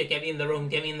 oh shit, get me in the room,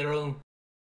 get me in the room.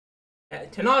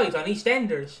 Tonight on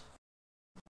EastEnders,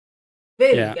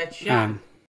 Bill gets shot.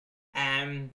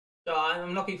 So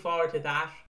I'm looking forward to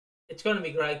that. It's gonna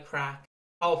be great crack.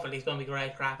 Hopefully, it's gonna be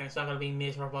great crack, and it's not gonna be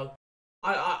miserable.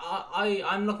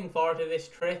 I'm looking forward to this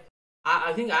trip.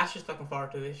 I think Ash is looking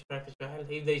forward to this trip as well.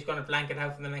 He's gonna blank it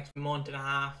out for the next month and a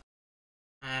half.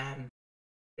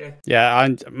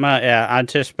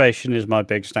 Anticipation is my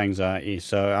biggest anxiety,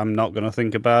 so I'm not gonna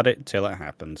think about it till it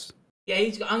happens. Yeah,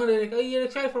 I'm gonna like, oh, you're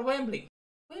excited for Wembley?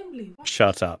 Wembley? What?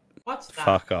 Shut up. What's that?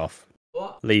 Fuck off.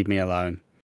 What? Leave me alone.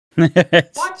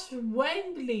 What's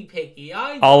Wembley, Piggy?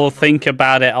 I'll think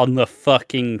about it on the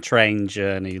fucking train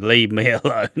journey. Leave me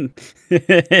alone.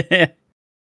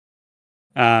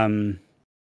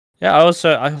 Yeah, I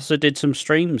also did some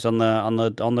streams on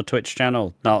the Twitch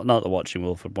channel. Not the Watching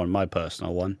Walford one, my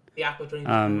personal one. The AquaDreams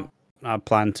channel. I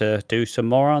plan to do some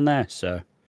more on there. So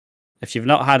if you've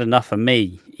not had enough of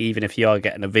me, even if you are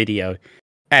getting a video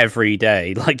every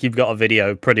day, like you've got a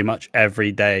video pretty much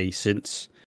every day since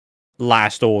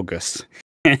last August,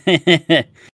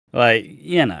 like,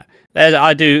 you know,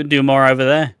 I do more over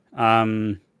there.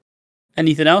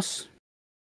 Anything else?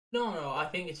 No, I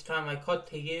think it's time I cut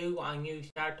to you and you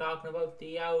start talking about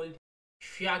the old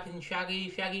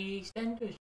shaggy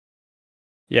EastEnders.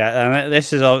 Yeah, and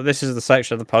this is the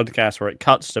section of the podcast where it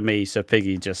cuts to me, so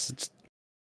Piggy just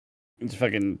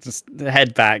fucking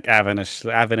head back having a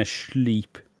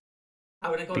sleep.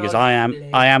 Because I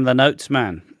am the notes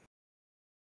man.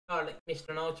 Oh, like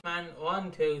Mr. Notes Man.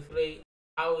 1, 2, 3.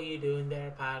 How are you doing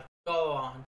there, pal? Go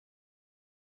on.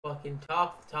 Fucking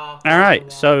talk. All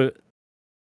right, so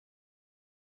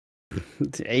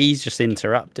he's just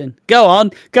interrupting. Go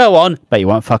on. But you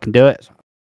won't fucking do it.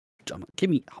 I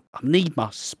need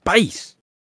my space.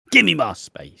 Give me my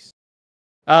space.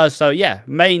 So yeah,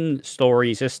 main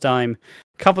stories this time.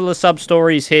 Couple of sub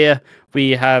stories here.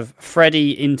 We have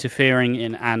Freddie interfering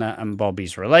in Anna and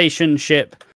Bobby's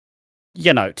relationship.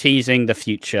 You know, teasing the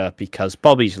future because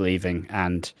Bobby's leaving,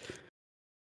 and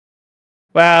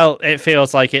well, it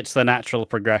feels like it's the natural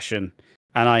progression.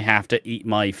 And I have to eat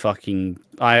my fucking...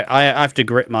 I have to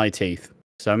grit my teeth.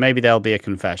 So maybe there'll be a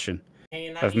confession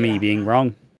of me being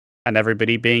wrong and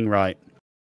everybody being right.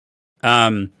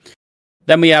 Then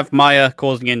we have Maya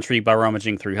causing intrigue by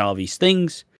rummaging through Harvey's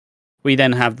things. We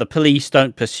then have the police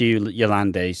don't pursue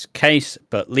Yolande's case,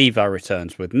 but Levi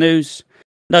returns with news.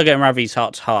 Nugget and Ravi's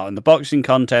heart-to-heart in the boxing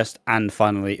contest. And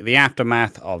finally, the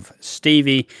aftermath of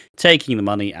Stevie taking the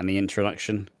money and the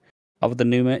introduction of the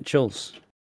new Mitchells.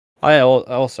 I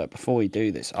also, before we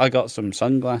do this, I got some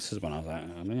sunglasses when I was out.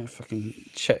 I'm gonna fucking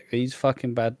check these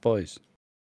fucking bad boys.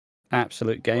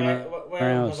 Absolute gamer.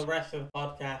 Where for the rest of the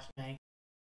podcast, mate?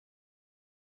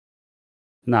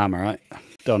 Nah, I'm alright.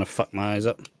 Don't want to fuck my eyes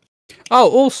up.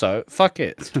 Oh, also, fuck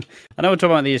it. I know we're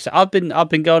talking about these. I've been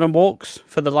going on walks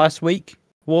for the last week.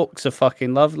 Walks are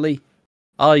fucking lovely.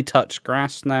 I touch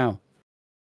grass now.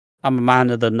 I'm a man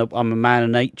of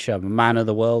nature. I'm a man of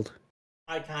the world.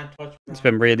 I can't touch grass. It's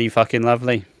been really fucking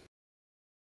lovely.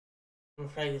 I'm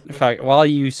afraid In fact, while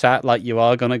you sat like you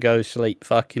are gonna go sleep,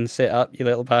 fucking sit up, you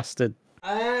little bastard.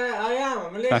 I am.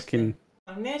 I'm listening. Fucking.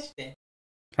 I'm listening.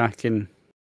 Fucking.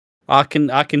 I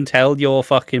can tell your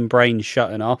fucking brain's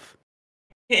shutting off.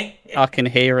 I can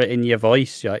hear it in your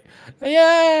voice. You're like,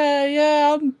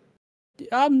 yeah,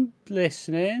 I'm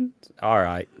listening. All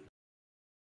right.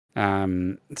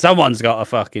 Someone's got to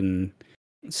fucking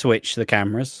switch the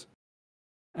cameras.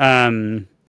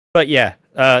 But yeah,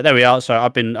 there we are. So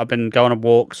I've been going on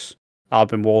walks. I've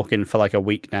been walking for like a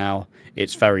week now.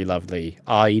 It's very lovely.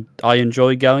 I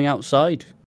enjoy going outside.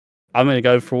 I'm going to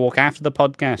go for a walk after the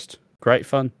podcast. Great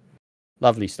fun.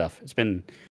 Lovely stuff. It's been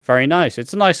very nice.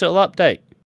 It's a nice little update.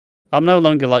 I'm no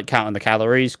longer like counting the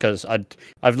calories because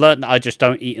I've learned that I just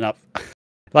don't eat enough.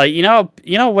 Like, you know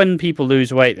when people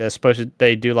lose weight,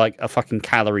 they do like a fucking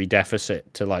calorie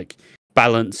deficit to like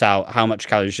balance out how much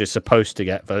calories you're supposed to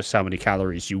get versus how many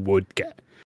calories you would get.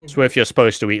 So if you're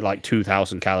supposed to eat like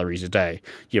 2,000 calories a day,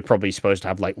 you're probably supposed to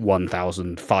have like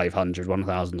 1,500,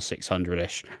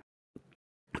 1,600-ish.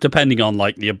 Depending on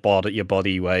like your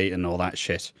body weight and all that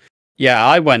shit. Yeah,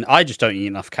 I just don't eat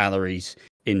enough calories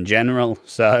in general,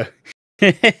 so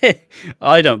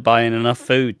I don't buy in enough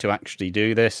food to actually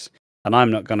do this, and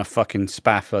I'm not gonna fucking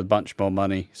spaff a bunch more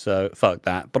money, so fuck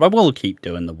that. But I will keep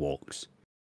doing the walks.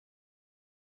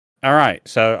 All right,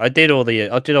 so I did all the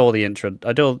intro.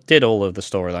 Did all of the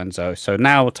storylines though. So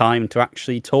now time to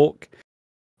actually talk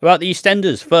about the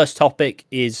EastEnders. First topic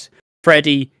is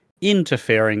Freddie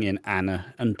interfering in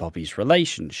Anna and Bobby's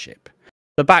relationship.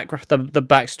 The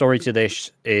backstory to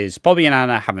this is Bobby and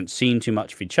Anna haven't seen too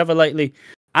much of each other lately,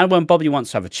 and when Bobby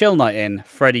wants to have a chill night in,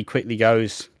 Freddie quickly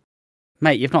goes,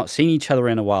 "Mate, you've not seen each other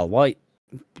in a while. Why?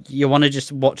 You want to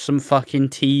just watch some fucking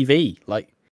TV?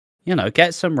 Like, you know,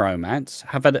 get some romance,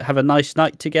 have a nice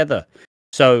night together."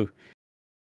 So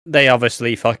they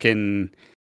obviously fucking.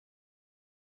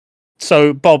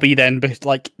 So Bobby then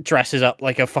like dresses up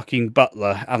like a fucking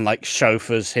butler and like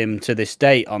chauffeurs him to this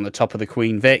date on the top of the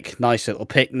Queen Vic. Nice little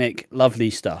picnic,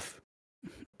 lovely stuff.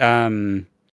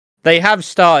 They have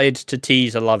started to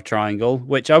tease a love triangle,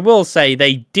 which I will say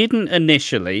they didn't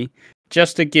initially.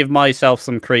 Just to give myself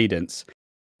some credence,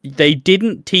 they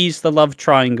didn't tease the love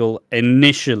triangle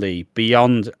initially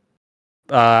beyond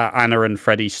Anna and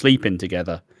Freddie sleeping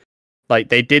together. Like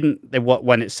they didn't.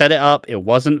 When it set it up, it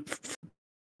wasn't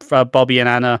for Bobby and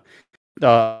Anna.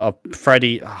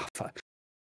 Freddie. Oh,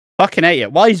 fucking hate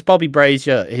it. Why is Bobby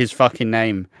Brazier his fucking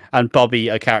name and Bobby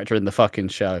a character in the fucking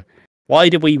show? Why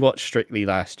did we watch Strictly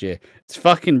last year? It's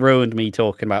fucking ruined me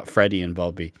talking about Freddie and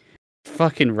Bobby.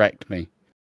 Fucking wrecked me.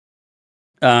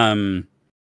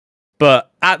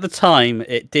 But at the time,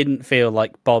 it didn't feel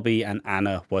like Bobby and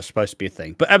Anna were supposed to be a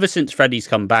thing. But ever since Freddie's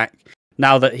come back,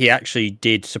 now that he actually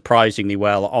did surprisingly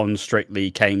well on Strictly,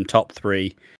 came top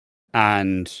 3,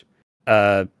 and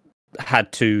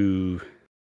had to,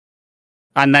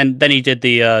 and then he did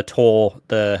the tour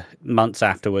the months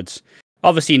afterwards.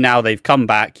 Obviously, now they've come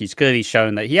back. He's clearly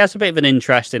shown that he has a bit of an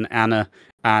interest in Anna,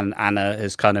 and Anna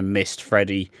has kind of missed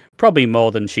Freddie probably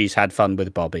more than she's had fun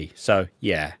with Bobby. So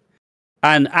yeah.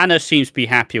 And Anna seems to be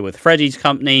happier with Freddie's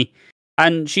company,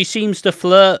 and she seems to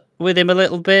flirt with him a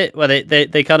little bit, where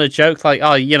they kind of joke like,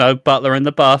 "Oh, you know, Butler and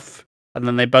the Buff," and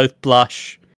then they both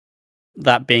blush,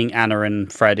 that being Anna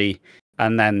and Freddie,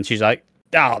 and then she's like,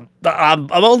 "Oh,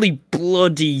 I'm only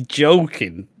bloody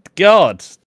joking, God."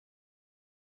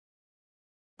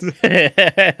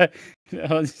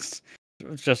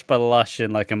 Just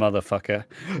blushing like a motherfucker.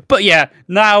 But yeah,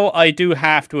 now I do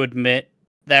have to admit,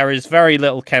 there is very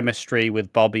little chemistry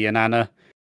with Bobby and Anna,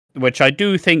 which I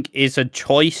do think is a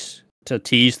choice to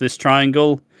tease this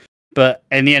triangle. But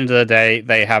in the end of the day,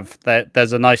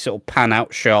 there's a nice little pan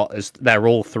out shot as they're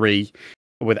all three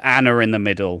with Anna in the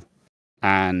middle,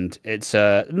 and it's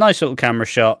a nice little camera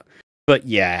shot. But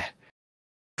yeah,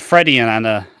 Freddie and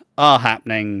Anna are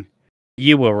happening.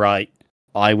 You were right.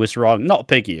 I was wrong. Not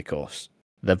Piggy, of course.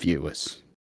 The viewers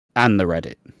and the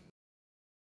Reddit.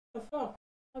 The fuck?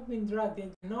 I've been dragged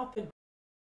into nothing.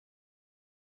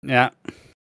 Yeah.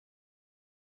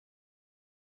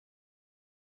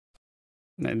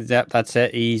 Yep, that's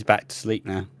it. He's back to sleep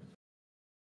now.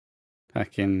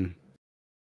 Fucking.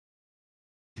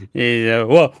 Yeah,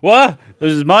 what?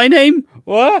 This is my name?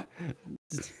 What?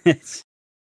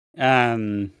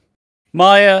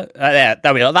 Maya. Yeah,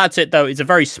 there we go. That's it, though. It's a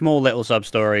very small little sub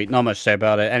story. Not much to say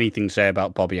about it. Anything to say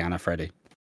about Bobby, Anna, Freddie?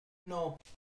 No.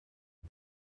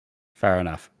 Fair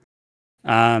enough.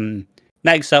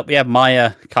 Next up, we have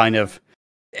Maya kind of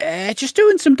just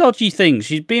doing some dodgy things.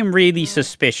 She's being really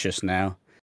suspicious now,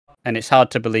 and it's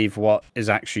hard to believe what is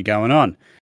actually going on.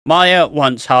 Maya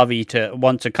wants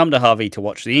to come to Harvey to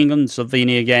watch the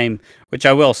England-Slovenia game, which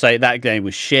I will say, that game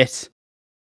was shit.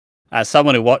 As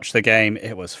someone who watched the game,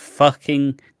 it was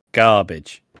fucking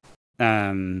garbage.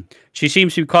 She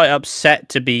seems to be quite upset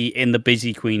to be in the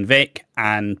busy Queen Vic,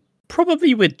 and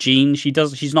probably with Jean.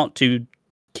 She's not too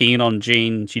keen on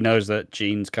Jean. She knows that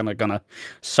Jean's kind of gonna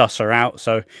suss her out,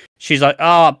 so she's like,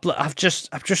 "Oh, I've just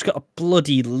got to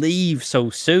bloody leave so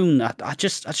soon. I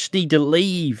just need to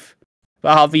leave."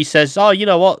 But Harvey says, "Oh, you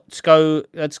know what?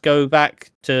 Let's go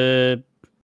back to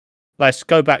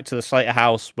the Slater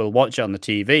house. We'll watch it on the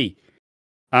TV."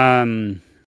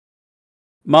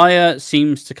 Maya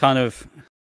tries to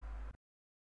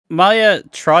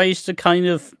kind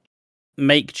of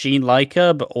make Jean like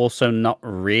her, but also not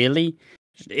really.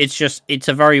 It's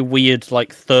a very weird,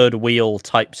 like, third wheel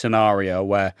type scenario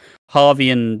where Harvey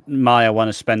and Maya want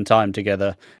to spend time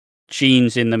together.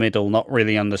 Jean's in the middle, not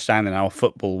really understanding how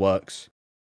football works.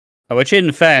 Which,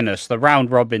 in fairness, the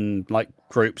round robin like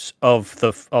groups of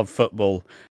football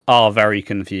are very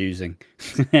confusing.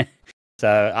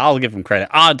 So I'll give them credit.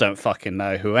 I don't fucking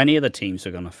know who any of the teams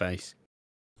are going to face.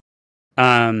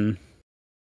 But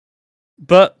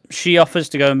she offers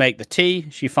to go make the tea.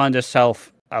 She finds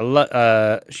herself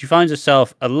alone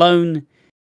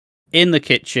in the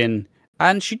kitchen,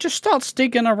 and she just starts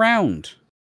digging around.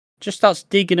 just starts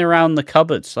digging around the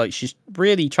cupboards, like she's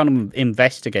really trying to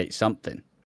investigate something.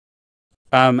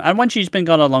 And when she's been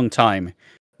gone a long time,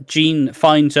 Jean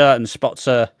finds her and spots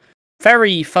her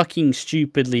very fucking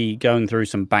stupidly going through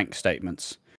some bank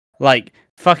statements. Like,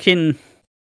 fucking...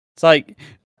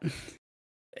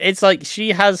 It's like she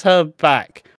has her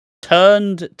back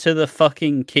turned to the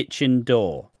fucking kitchen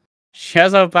door. She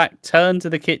has her back turned to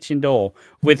the kitchen door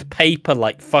with paper,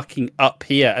 like, fucking up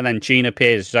here, and then Jean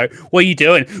appears. So, what are you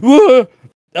doing? Whoa!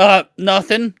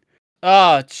 Nothing.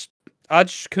 I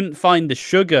just couldn't find the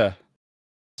sugar.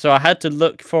 So I had to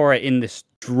look for it in this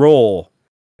drawer.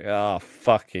 Oh,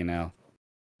 fucking hell.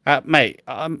 Mate,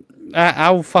 how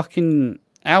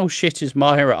shit is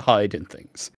Maya at hiding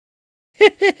things?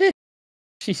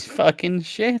 She's fucking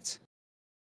shit.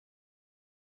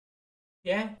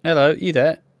 Yeah. Hello, you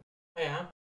there? I am.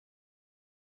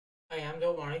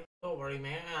 Don't worry,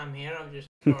 mate. I'm here. I'm just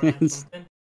sorting out something.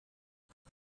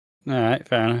 All right,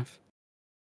 fair enough.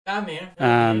 I'm here.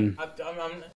 I'm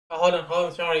hold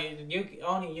on. Sorry,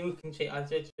 only you can see. I'll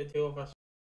switch the two of us.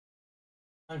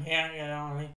 I'm here.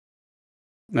 Yeah, only.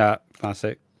 No,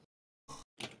 classic.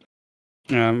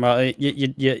 Well,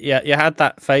 you had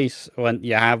that face when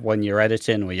you're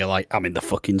editing, where you're like, I'm in the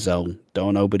fucking zone.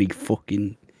 Don't nobody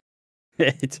fucking.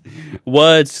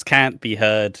 Words can't be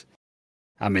heard.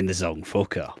 I'm in the zone.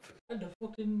 Fuck up. What the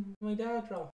fucking my dad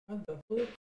dropped? What the fuck?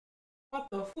 What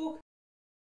the fuck?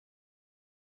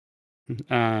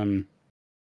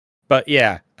 But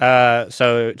yeah,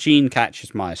 so Jean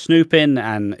catches Maya snooping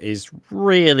and is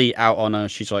really out on her.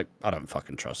 She's like, I don't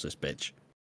fucking trust this bitch.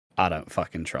 I don't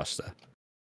fucking trust her.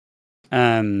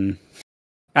 And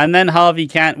then Harvey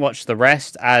can't watch the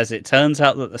rest, as it turns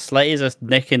out that the Slaters are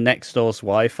nicking next door's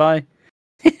Wi-Fi.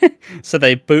 So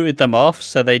they booted them off,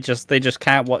 so they just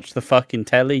can't watch the fucking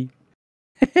telly.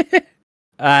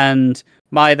 And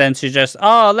Maya then suggests,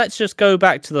 let's just go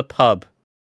back to the pub.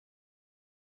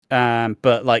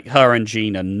 But like her and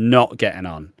Jean are not getting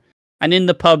on. And in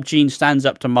the pub, Jean stands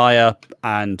up to Maya,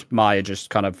 and Maya just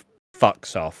kind of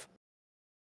fucks off.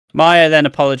 Maya then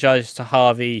apologizes to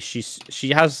Harvey. She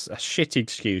has a shit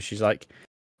excuse. She's like,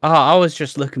 I was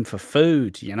just looking for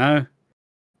food, you know?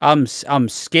 I'm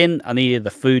skint. I needed the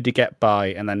food to get by.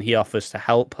 And then he offers to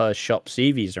help her shop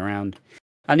CVs around.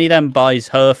 And he then buys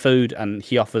her food, and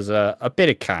he offers a bit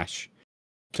of cash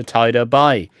to tide her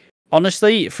by.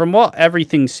 Honestly, from what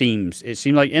everything seems, it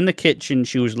seemed like in the kitchen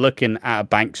she was looking at a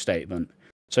bank statement.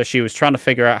 So she was trying to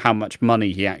figure out how much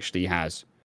money he actually has.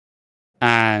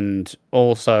 And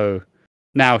also,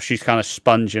 now she's kind of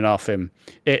sponging off him.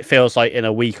 It feels like in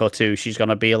a week or two, she's going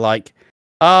to be like,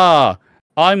 I'm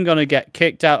going to get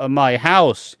kicked out of my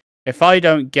house if I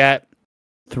don't get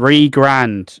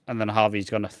 $3,000. And then Harvey's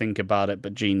going to think about it,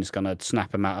 but Jean's going to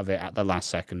snap him out of it at the last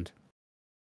second.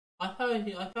 I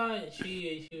thought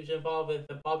she was involved with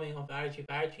the bombing of Archie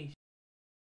Barchie's,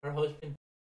 her husband.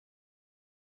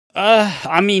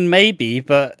 I mean, maybe,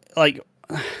 but like,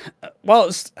 well,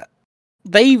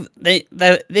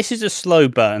 this is a slow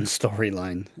burn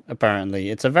storyline.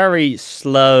 Apparently, it's a very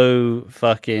slow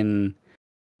fucking.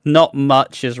 Not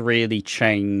much has really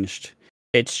changed.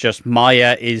 It's just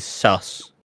Maya is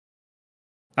sus,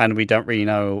 and we don't really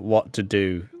know what to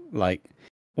do. Like,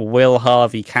 will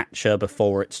Harvey catch her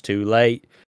before it's too late?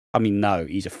 I mean, no,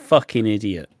 he's a fucking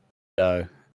idiot. So,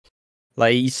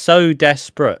 like, he's so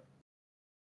desperate.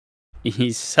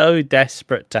 He's so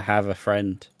desperate to have a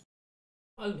friend.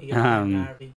 I'll be your friend,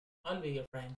 Harvey. I'll be your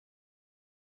friend.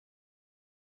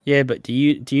 Yeah, but do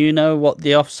you know what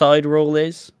the offside rule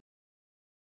is?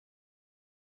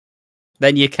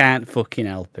 Then you can't fucking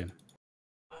help him.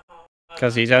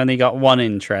 Because he's only got one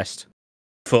interest.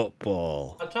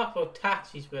 Football. I'll talk about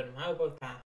taxis with him. How about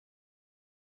that?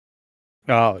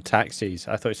 Oh, taxis.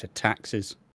 I thought you said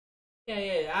taxes.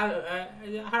 Yeah.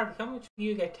 Harvey, how much do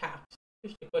you get taxed?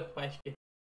 Just a quick question.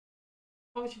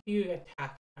 How much do you get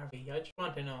taxed, Harvey? I just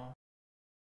want to know.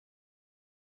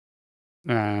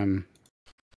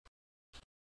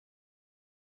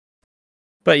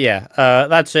 But yeah,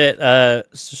 that's it.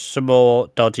 Some more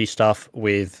dodgy stuff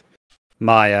with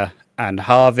Maya and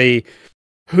Harvey.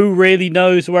 Who really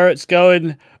knows where it's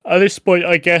going? At this point,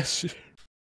 I guess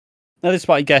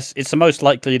it's the most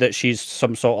likely that she's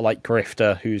some sort of like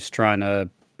grifter who's trying to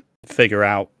figure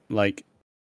out, like,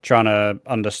 trying to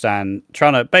understand,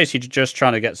 basically just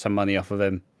trying to get some money off of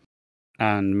him,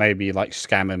 and maybe like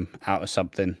scam him out of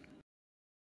something.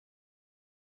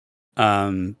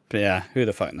 But yeah, who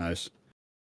the fuck knows?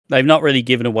 They've not really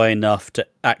given away enough to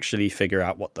actually figure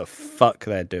out what the fuck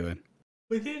they're doing.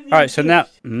 Alright, so now...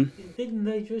 Didn't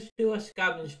they just do a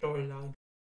scamming storyline?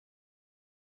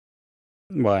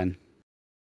 When?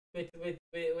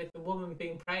 with the woman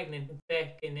being pregnant and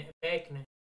faking it.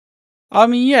 I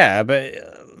mean, yeah, but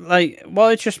like, well,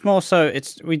 it's just more so.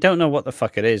 We don't know what the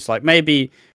fuck it is. Like,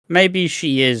 maybe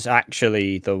she is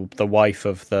actually the wife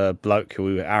of the bloke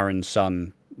who Aaron's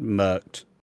son murked.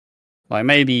 Like,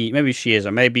 maybe she is,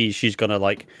 or maybe she's gonna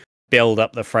like build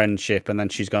up the friendship and then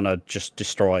she's gonna just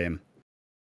destroy him.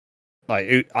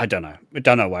 Like, I don't know. I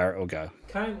don't know where it will go.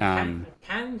 Can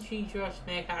she just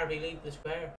make Harvey leave the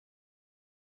square?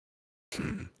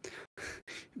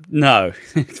 No,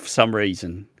 for some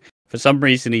reason. For some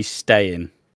reason, he's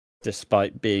staying,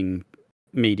 despite being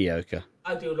mediocre.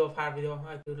 I do love Harvey though.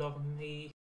 I do love him.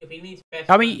 If he needs best.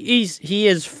 I mean, he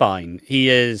is fine. He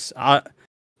is.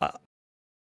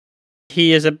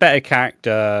 He is a better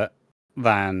character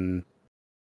than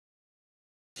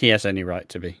he has any right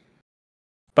to be.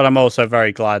 But I'm also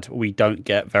very glad we don't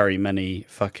get very many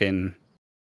fucking.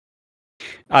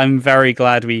 I'm very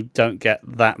glad we don't get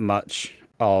that much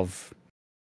of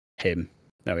him.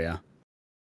 There we are.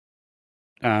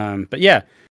 But yeah,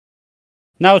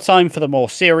 now time for the more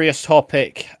serious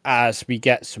topic as we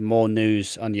get some more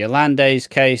news on Yolande's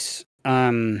case.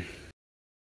 And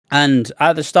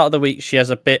at the start of the week, she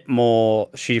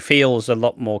feels a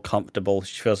lot more comfortable.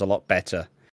 She feels a lot better.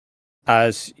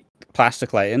 As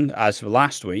Plastic Leighton, as of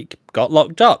last week, got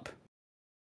locked up.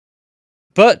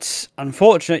 But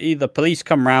unfortunately, the police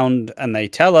come round and they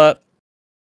tell her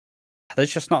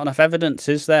there's just not enough evidence,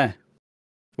 is there?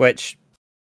 Which,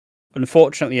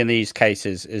 unfortunately, in these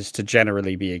cases, is to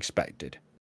generally be expected.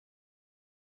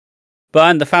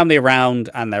 But the family around,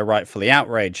 and they're rightfully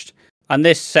outraged. And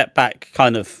this setback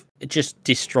it just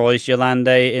destroys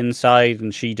Yolande inside,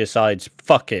 and she decides,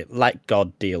 fuck it, let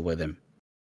God deal with him.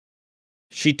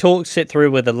 She talks it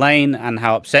through with Elaine and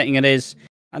how upsetting it is.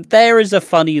 And there is a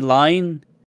funny line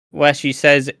where she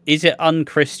says, is it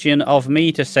unchristian of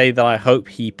me to say that I hope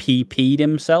he PP'd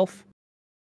himself?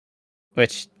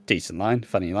 Which, decent line,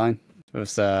 funny line. It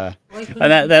was, and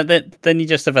then you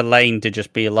just have Elaine to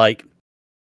just be like,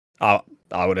 oh,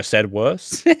 I would have said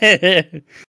worse.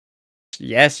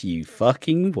 Yes, you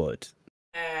fucking would.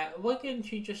 Why couldn't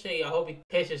she just say, I hope he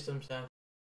pisses himself?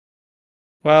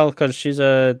 Well, because she's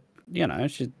a,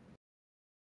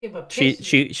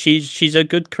 she's a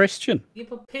good Christian. Yeah,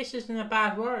 but piss isn't a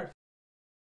bad word.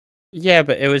 Yeah,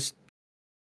 but it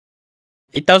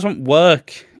doesn't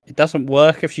work. It doesn't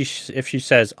work if she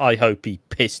says, I hope he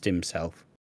pissed himself.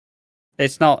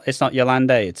 It's not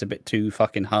Yolande. It's a bit too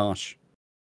fucking harsh.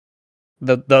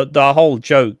 The whole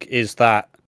joke is that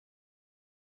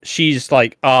she's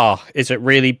like, is it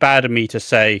really bad of me to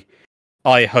say,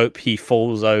 I hope he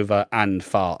falls over and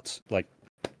farts? Like,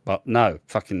 but no,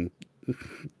 fucking,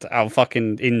 how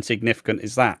fucking insignificant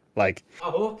is that? Like, I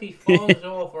hope he falls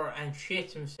over and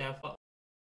shits himself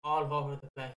all over the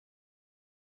place.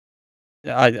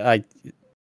 You're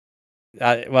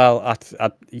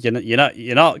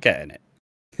not getting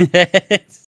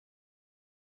it.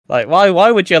 Like,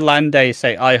 why would Yolande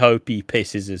say, I hope he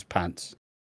pisses his pants?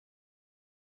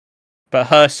 But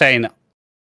her saying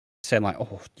like,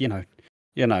 oh,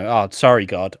 oh, sorry,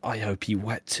 God, I hope he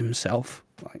wets himself.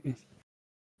 Like,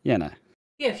 Yeah,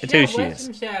 if she wets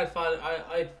himself,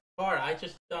 I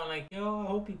just don't like, I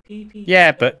hope he pee-peed.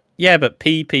 Yeah, but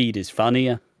pee-peed is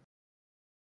funnier.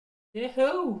 Yeah,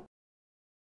 who?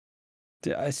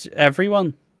 It's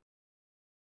everyone.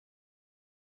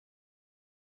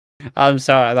 I'm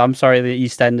sorry, the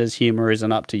EastEnders humour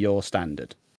isn't up to your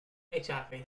standard.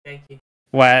 Exactly, thank you.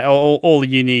 Where all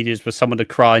you need is for someone to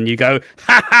cry and you go,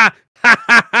 ha ha ha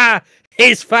ha ha,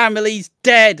 his family's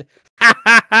dead, ha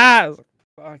ha ha.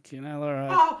 Fucking hell, alright.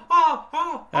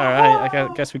 Alright,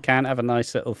 I guess we can have a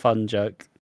nice little fun joke.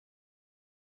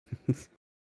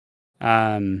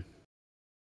 But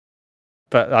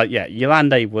yeah,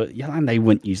 Yolande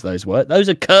wouldn't use those words. Those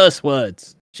are curse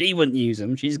words. She wouldn't use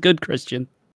them. She's a good Christian.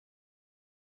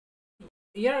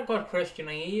 You're a good Christian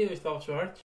and you use those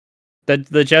words.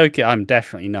 The joke, I'm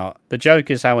definitely not. The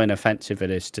joke is how inoffensive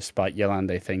it is, despite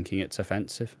Yolande thinking it's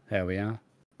offensive. Here we are.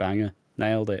 Banger.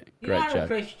 Nailed it. Great joke. You're a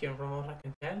Christian from what I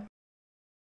can tell.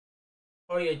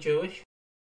 Or you're Jewish.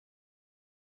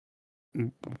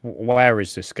 Where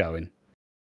is this going?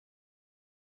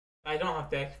 I don't have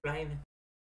to explain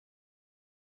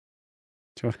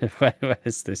it.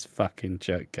 Where's this fucking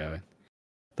joke going?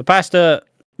 The pastor,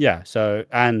 yeah, so,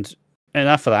 and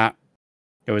enough of that.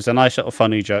 It was a nice little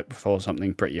funny joke before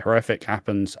something pretty horrific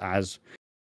happens as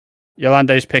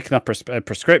Yolande's picking up a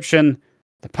prescription.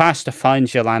 The pastor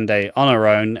finds Yolande on her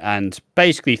own and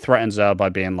basically threatens her by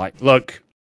being like, look,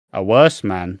 a worse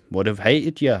man would have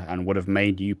hated you and would have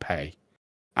made you pay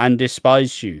and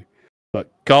despised you.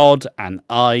 but God and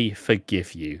I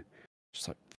forgive you. Just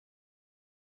like,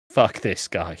 fuck this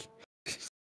guy.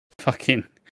 Fucking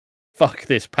fuck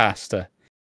this pastor.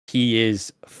 He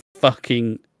is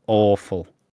fucking awful.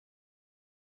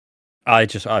 I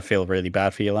feel really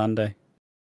bad for Yolande.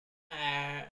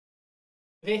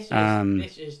 This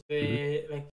is the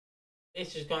like.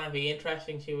 This is gonna be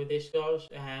interesting to see where this goes.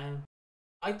 I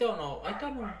don't know.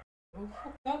 Oh,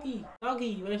 fuck, doggy,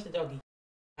 where's the doggy?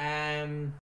 I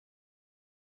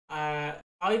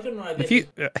don't know.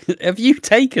 Have you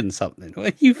taken something?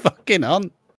 What are you fucking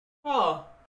on? Oh,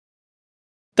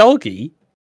 doggy.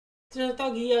 there's a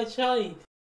doggy outside.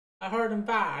 I heard him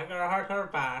bark, or I heard her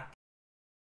bark.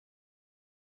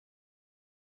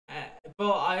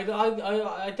 But I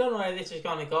don't know where this is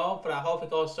gonna go. But I hope it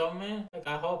goes somewhere. Like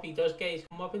I hope he does get his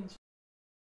comeuppance.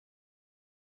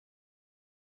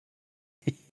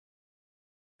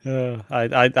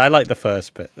 I like the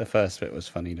first bit. The first bit was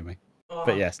funny to me. Oh.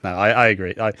 But yes, no, I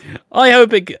agree. I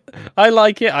hope it. I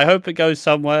like it. I hope it goes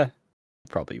somewhere.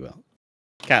 Probably will.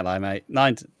 Can't lie, mate.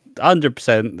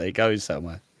 100% it goes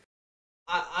somewhere.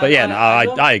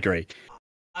 I agree.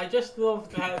 I just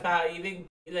love that you think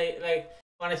like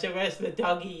when I said where's the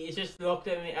doggy, you just looked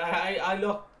at me. I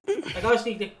look like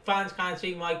obviously the fans can't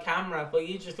see my camera, but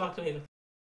you just looked at me like,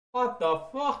 what the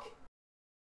fuck?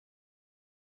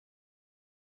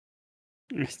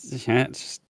 Yeah,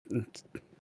 it's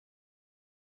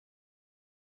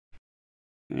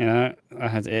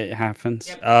it happens.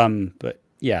 Yep. But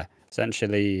yeah,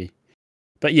 essentially,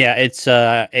 but yeah,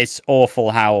 it's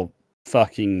awful how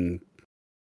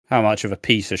much of a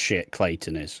piece of shit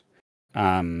Clayton is.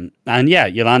 And yeah,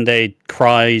 Yolande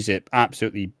cries. It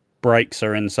absolutely breaks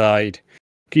her inside.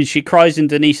 She cries in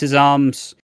Denise's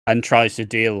arms and tries to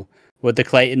deal with the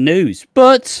Clayton news,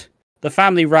 but the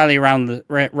family rally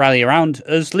around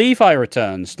as Levi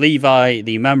returns. Levi,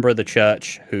 the member of the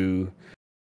church who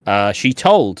she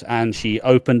told and she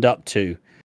opened up to,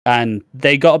 and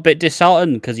they got a bit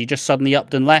disheartened because he just suddenly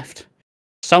upped and left.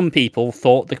 Some people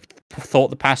thought the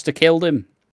pastor killed him.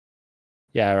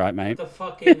 Yeah, right, mate. The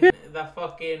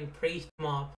fucking priest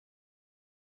mob.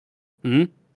 Hmm.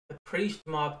 The priest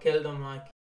mob killed him, like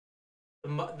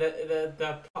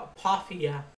the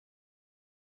Pafia.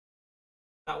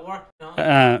 That worked, no?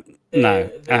 No.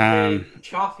 The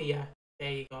Chafia.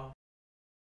 There you go.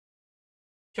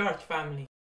 Church family.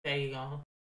 There you go.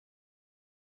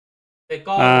 The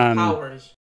God of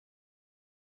powers.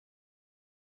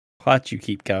 Why'd you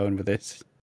keep going with this?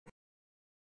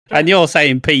 And you're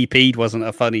saying PP'd wasn't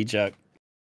a funny joke.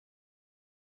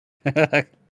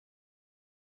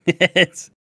 It's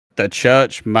the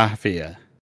church mafia,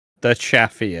 the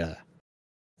chaffia,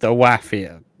 the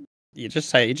waffia. You're just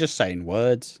saying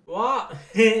words. What?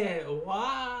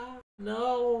 What?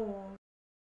 No.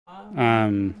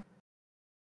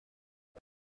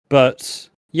 But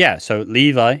yeah, so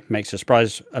Levi makes a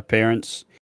surprise appearance.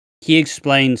 He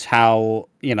explains how,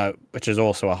 which is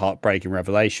also a heartbreaking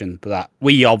revelation, but that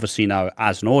we obviously know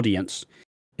as an audience,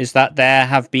 is that there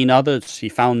have been others. He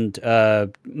found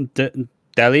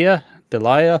Delia.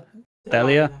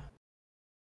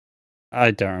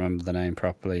 I don't remember the name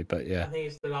properly, but yeah. I think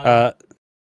it's Delia.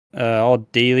 Or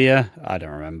Delia. I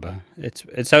don't remember.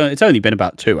 It's only been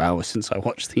about 2 hours since I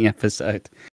watched the episode.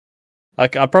 I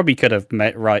probably could have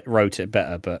wrote it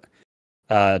better, but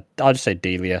I'll just say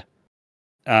Delia.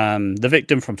 The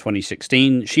victim from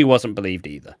 2016, she wasn't believed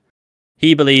either.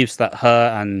 He believes that her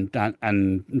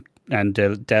and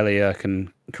Delia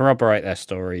can corroborate their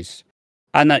stories,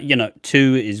 and that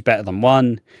 2 is better than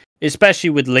 1, especially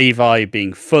with Levi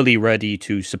being fully ready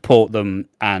to support them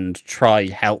and try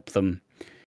help them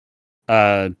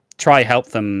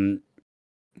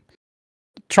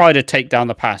try to take down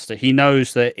the pastor. He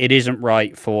knows that it isn't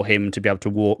right for him to be able to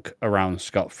walk around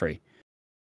scot-free,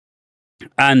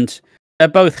 and they're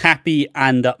both happy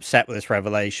and upset with this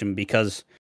revelation because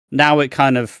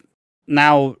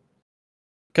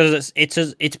because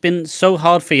it's been so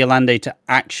hard for Yolande to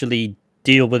actually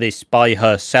deal with this by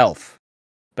herself,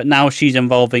 but now she's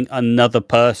involving another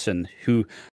person who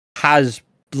has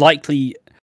likely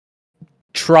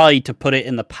tried to put it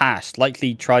in the past,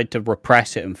 likely tried to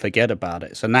repress it and forget about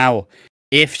it. So now,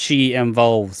 if she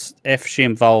involves Delia,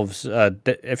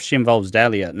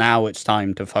 now it's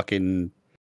time to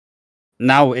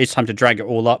drag it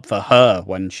all up for her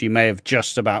when she may have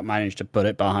just about managed to put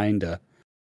it behind her.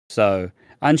 So,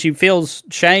 and she feels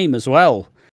shame as well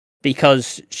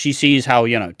because she sees how,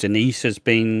 Denise has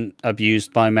been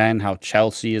abused by men, how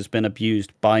Chelsea has been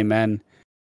abused by men.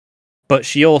 But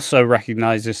she also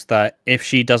recognizes that if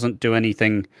she doesn't do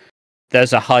anything,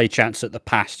 there's a high chance that the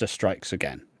pastor strikes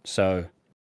again. So,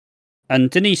 And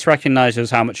Denise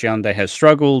recognizes how much Yolande has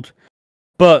struggled,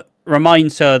 but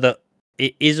reminds her that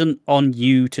it isn't on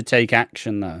you to take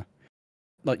action, though.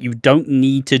 Like, you don't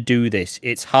need to do this.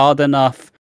 It's hard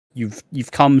enough.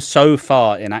 You've come so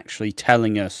far in actually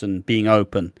telling us and being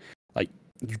open. Like,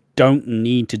 you don't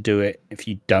need to do it if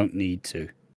you don't need to.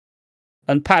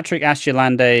 And Patrick asks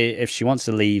Yolande if she wants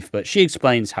to leave, but she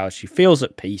explains how she feels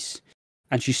at peace.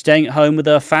 And she's staying at home with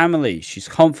her family. She's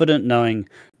confident knowing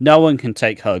no one can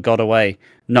take her God away,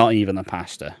 not even the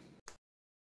pastor.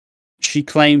 She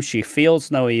claims she feels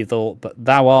no evil, but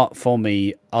thou art for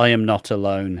me, I am not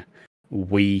alone.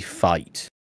 We fight.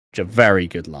 Which is a very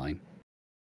good line.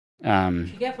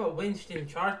 She gave a Winston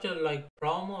Churchill like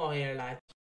promo here, lads.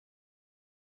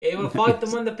 We will fight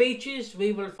them on the beaches.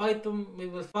 We will fight them. We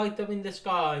will fight them in the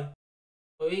sky.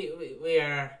 We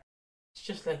are. It's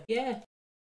just like, yeah,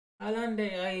 Yolande,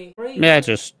 I agree. Yeah,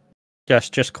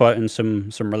 just quoting some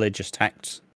religious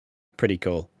texts. Pretty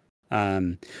cool.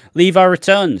 Levi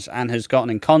returns and has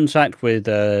gotten in contact with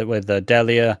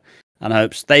Delia and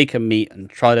hopes they can meet and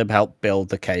try to help build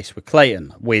the case with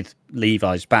Clayton with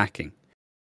Levi's backing.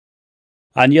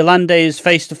 And Yolande is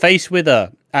face to face with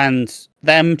her, and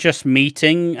them just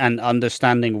meeting and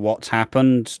understanding what's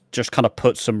happened just kind of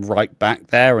puts them right back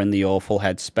there in the awful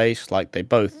headspace. Like, they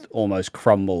both almost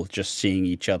crumble just seeing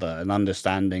each other and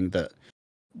understanding that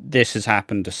this has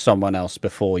happened to someone else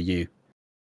before you.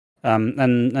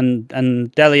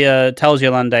 And Delia tells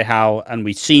Yolande how, and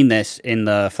we've seen this in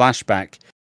the flashback,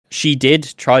 she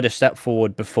did try to step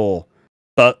forward before,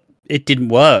 but it didn't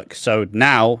work. So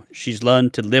now she's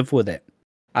learned to live with it,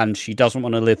 and she doesn't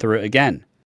want to live through it again.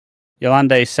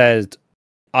 Yolande said,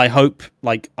 I hoped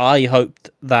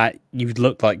that you'd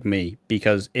look like me,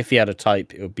 because if he had a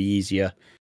type, it would be easier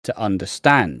to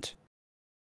understand.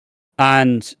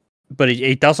 But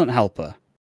it doesn't help her.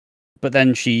 But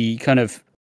then she kind of,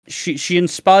 she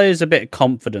inspires a bit of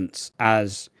confidence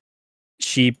as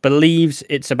she believes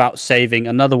it's about saving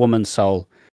another woman's soul,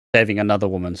 saving another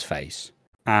woman's face.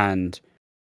 And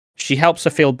she helps her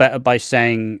feel better by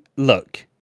saying, look,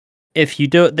 if you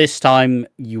do it this time,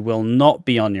 you will not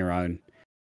be on your own,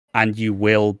 and you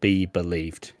will be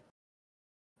believed.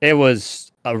 It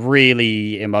was a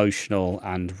really emotional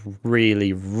and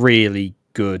really, really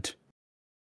good.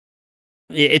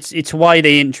 It's why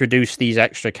they introduced these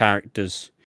extra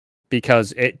characters,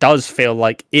 because it does feel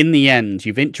like, in the end,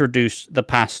 you've introduced the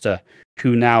pastor,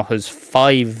 who now has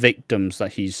 5 victims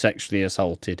that he's sexually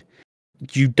assaulted.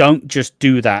 You don't just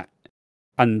do that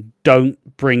and don't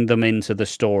bring them into the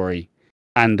story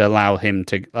and allow him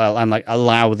to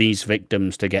allow these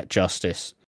victims to get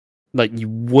justice. Like, you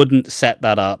wouldn't set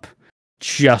that up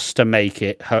just to make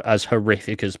it as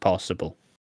horrific as possible.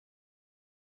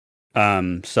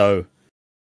 So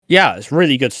yeah, it's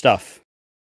really good stuff.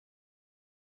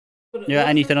 But Yeah,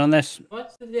 anything on this?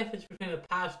 What's the difference between a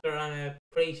pastor and a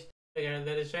priest? They're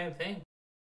the same thing.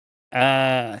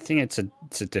 I think it's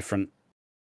a different.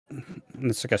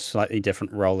 It's like a slightly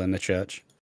different role in the church.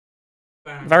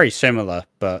 Very similar,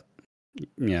 but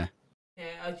yeah. Yeah,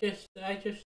 I just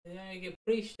get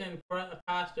priests and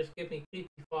pastors give me creepy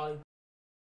vibes.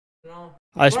 No.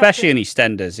 Especially in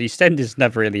EastEnders. EastEnders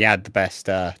never really had the best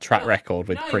track record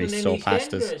with priests or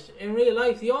pastors. In real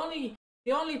life, the only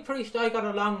priest I got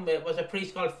along with was a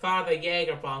priest called Father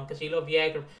Jagerbomb, because he loved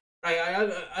Jaeger.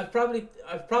 I've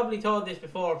probably told this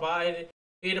before, but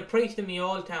we had a priest in my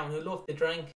old town who loved to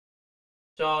drink.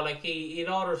 So like he'd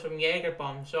order some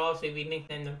Jagerbomb, so obviously we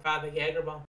nicknamed him Father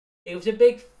Jagerbomb. He was a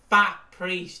big fat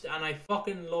priest, and I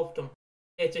fucking loved him.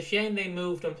 It's a shame they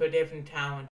moved him to a different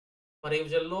town, but he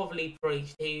was a lovely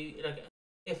priest.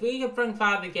 If we could bring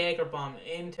Father Jagerbomb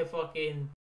into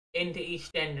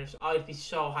EastEnders, I'd be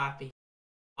so happy.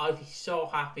 I'd be so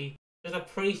happy. There's a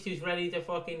priest who's ready to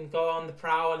fucking go on the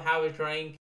prowl and have a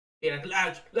drink. Be like,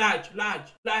 lads.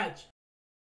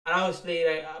 And obviously,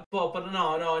 but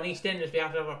no, in EastEnders we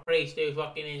have to have a priest who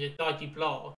fucking is a dodgy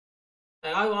bloke.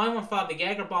 Like, I want Father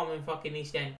Jagerbomb in fucking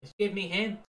EastEnders. Give me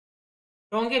him.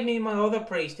 Don't give me my other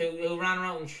priest who ran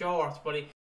around in shorts, but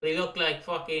he looked like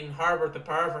fucking Herbert the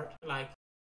Pervert. Like,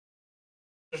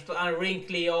 just a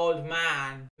wrinkly old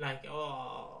man. Like,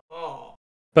 oh.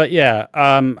 But yeah,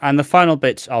 and the final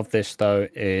bits of this though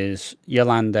is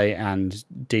Yolande and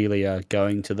Delia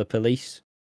going to the police,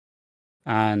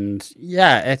 and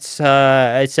yeah, it's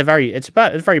a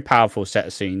very powerful set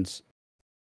of scenes,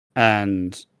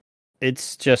 and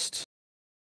it's just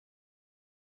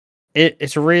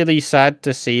it's really sad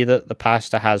to see that the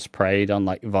pastor has preyed on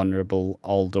like vulnerable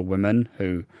older women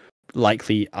who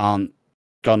likely aren't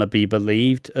gonna be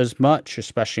believed as much,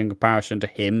 especially in comparison to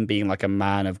him being like a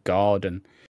man of God and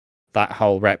that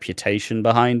whole reputation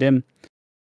behind him.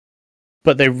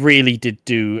 But they really did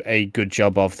do a good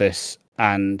job of this,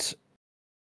 and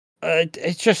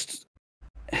it's just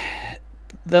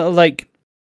like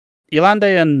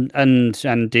Yolande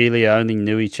and Delia only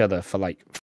knew each other for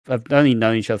have only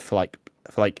known each other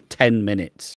for 10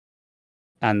 minutes,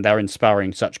 and they're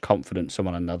inspiring such confidence in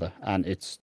one another, and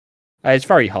it's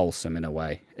very wholesome in a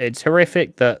way. It's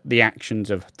horrific that the actions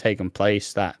have taken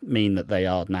place that mean that they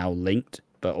are now linked,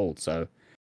 but also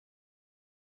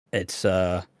it's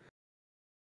a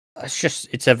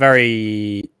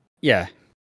very, yeah,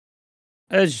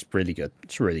 it's just really good.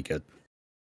 It's really good.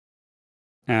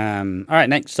 All right,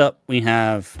 next up we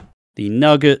have the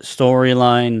Nugget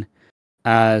storyline,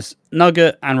 as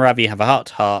Nugget and Ravi have a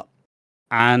heart-to-heart,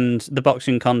 and the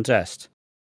boxing contest.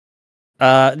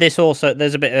 There's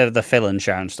a bit of the Phil and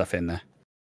Sharon stuff in there.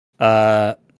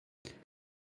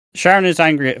 Sharon is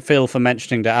angry at Phil for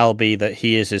mentioning to Albie that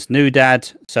he is his new dad,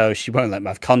 so she won't let him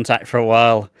have contact for a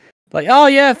while. Like, oh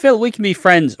yeah, Phil, we can be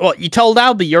friends. What, you told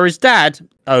Albie you're his dad?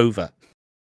 Over.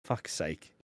 Fuck's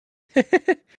sake.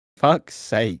 Fuck's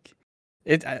sake.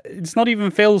 It's not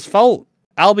even Phil's fault.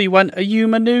 Albie went, are you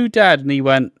my new dad? And he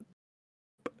went,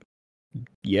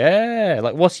 yeah.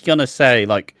 Like, what's he gonna say?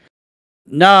 Like,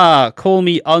 nah, call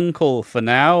me uncle for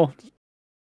now.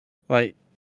 Like,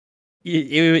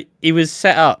 he was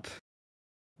set up.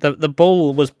 The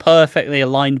ball was perfectly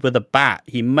aligned with a bat.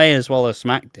 He may as well have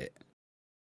smacked it.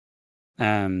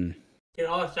 You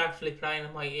know, it's actually playing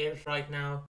in my ears right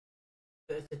now.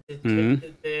 The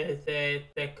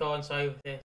coincide with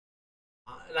this.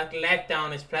 Like,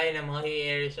 Letdown is playing in my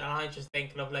ears, and I'm just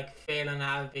thinking of, like, Phil and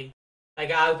Albie. Like,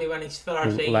 Albie when he's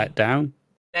 13. Letdown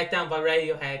by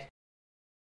Radiohead.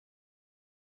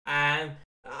 And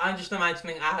I'm just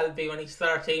imagining Albie when he's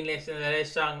 13 listening to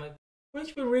this song, like,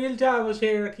 wish my real dad was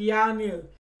here at Keanu.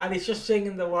 And he's just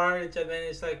singing the words, and then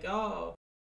it's like, oh,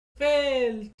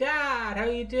 Phil, Dad, how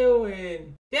you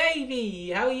doing? Davey,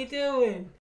 how you doing?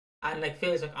 And, like,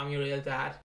 Phil's like, I'm your real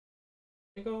dad.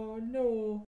 Like, oh,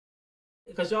 no.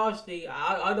 Because obviously,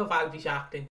 I love Albie's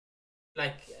acting.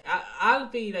 Like,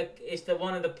 Albie, like, is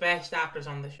one of the best actors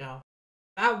on the show.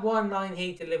 That one line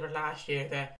he delivered last year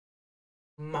there,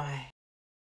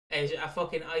 is a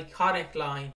fucking iconic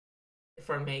line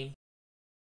for me.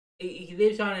 He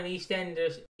lives on in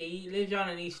EastEnders. He lives on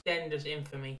in EastEnders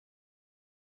infamy.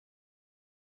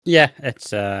 Yeah,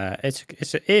 it's a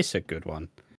good one.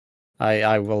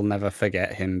 I will never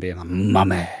forget him being like,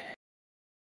 mummy.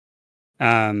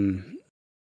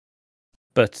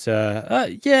 But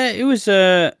yeah, it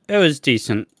was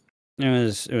decent. It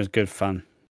was good fun.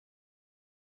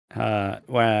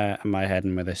 Where am I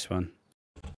heading with this one?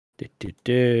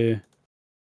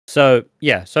 So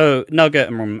Nugget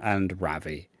and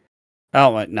Ravi.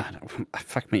 Oh wait, no,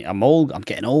 fuck me. I'm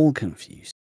getting all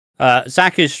confused.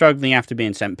 Zach is struggling after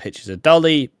being sent pictures of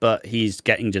Dolly, but he's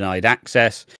getting denied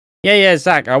access. Yeah,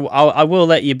 Zach, I will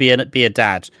let you be a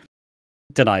dad.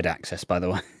 Denied access, by the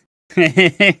way.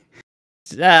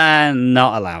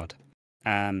 Not allowed.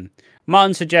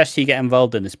 Martin suggests he get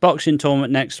involved in this boxing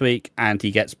tournament next week, and he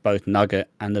gets both Nugget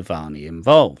and Ivani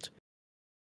involved.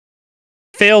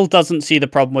 Phil doesn't see the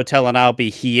problem with telling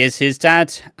Albie he is his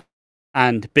dad,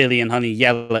 and Billy and Honey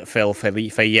yell at Phil for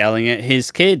yelling at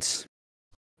his kids.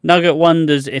 Nugget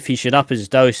wonders if he should up his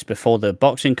dose before the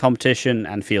boxing competition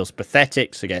and feels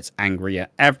pathetic, so gets angry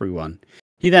at everyone.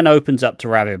 He then opens up to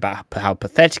Ravi about how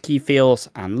pathetic he feels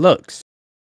and looks.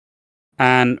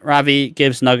 And Ravi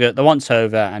gives Nugget the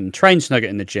once-over and trains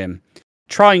Nugget in the gym,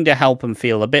 trying to help him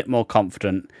feel a bit more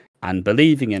confident and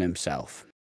believing in himself.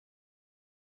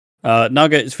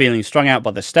 Nugget is feeling strung out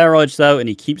by the steroids, though, and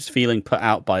he keeps feeling put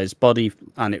out by his body,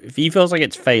 and he feels like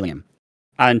it's failing him.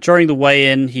 And during the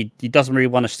weigh-in, he doesn't really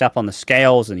want to step on the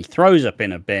scales, and he throws up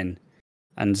in a bin,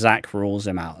 and Zach rules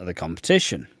him out of the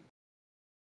competition.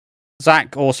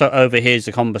 Zach also overhears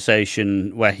the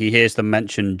conversation where he hears them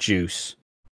mention juice,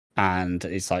 and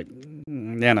it's like,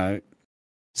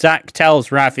 Zach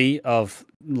tells Ravi of,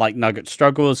 like, Nugget's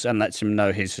struggles and lets him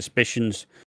know his suspicions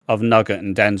of Nugget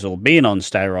and Denzel being on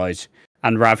steroids,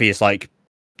 and Ravi is like,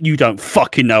 you don't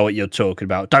fucking know what you're talking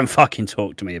about. Don't fucking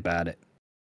talk to me about it,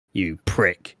 you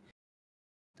prick.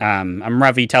 And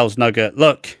Ravi tells Nugget,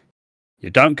 look, you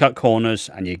don't cut corners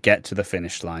and you get to the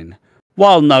finish line,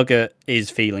 while Nugget is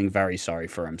feeling very sorry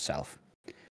for himself.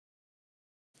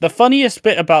 The funniest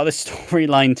bit about this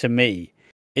storyline to me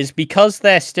is because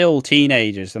they're still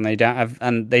teenagers and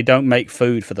they don't make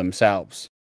food for themselves.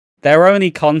 Their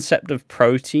only concept of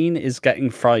protein is getting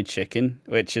fried chicken,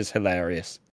 which is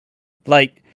hilarious.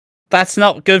 Like, that's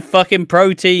not good fucking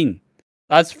protein.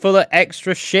 That's full of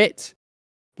extra shit.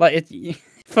 Like,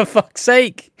 For fuck's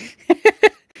sake.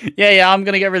 Yeah, I'm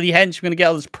going to get really hench. I'm going to get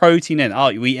all this protein in. Oh,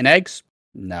 you eating eggs?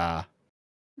 Nah.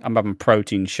 I'm having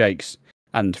protein shakes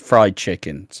and fried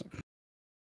chicken.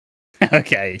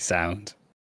 Okay, sound.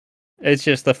 It's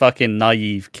just the fucking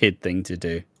naive kid thing to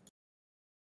do.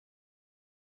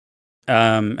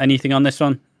 Anything on this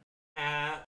one?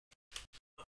 I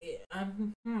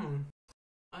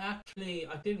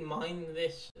didn't mind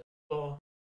this, but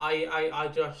I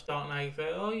just don't like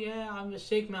it. Oh yeah, I'm a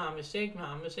Sigma.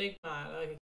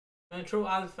 Like, I'm a true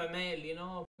alpha male, you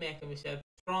know, making myself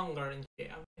stronger and shit.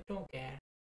 I don't care.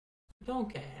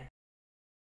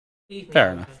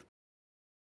 Fair enough.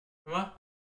 What?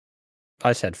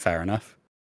 I said fair enough.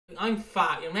 I'm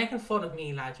fat. You're making fun of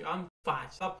me, lad. I'm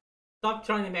fat. Stop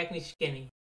trying to make me skinny.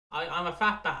 I'm a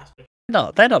fat bastard.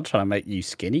 No, they're not trying to make you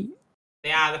skinny.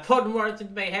 They're putting words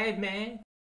into my head, man.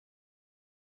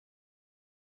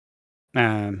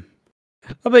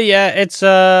 But yeah, it's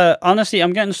honestly,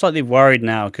 I'm getting slightly worried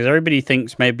now because everybody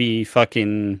thinks maybe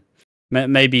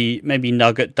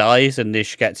Nugget dies and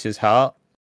Nish gets his heart,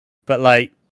 but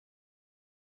like,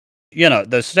 you know,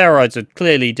 the steroids are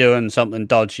clearly doing something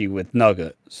dodgy with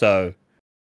Nugget, so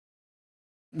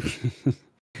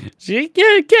you're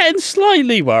getting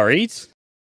slightly worried.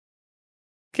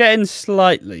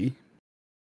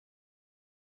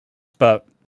 But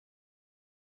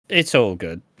it's all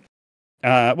good.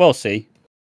 We'll see.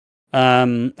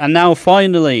 And now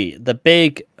finally, the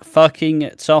big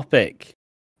fucking topic.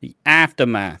 The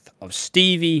aftermath of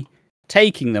Stevie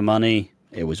taking the money.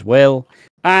 It was Will.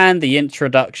 And the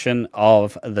introduction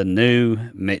of the new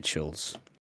Mitchells.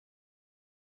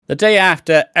 The day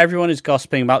after, everyone is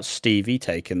gossiping about Stevie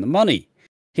taking the money.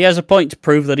 He has a point to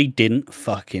prove that he didn't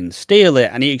fucking steal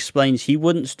it, and he explains he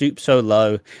wouldn't stoop so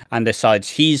low, and decides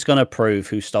he's gonna prove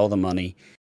who stole the money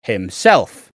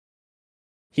himself.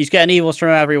 He's getting evils from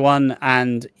everyone,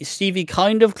 and Stevie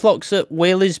kind of clocks that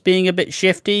Will is being a bit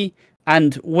shifty,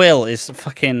 and Will is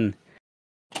fucking...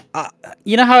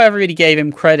 you know how everybody gave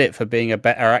him credit for being a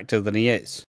better actor than he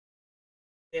is?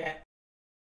 Yeah.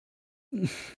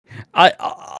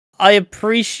 I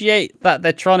appreciate that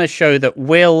they're trying to show that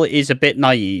Will is a bit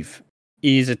naive.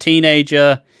 He's a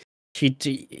teenager.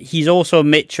 He's also a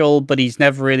Mitchell, but he's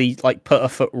never really like put a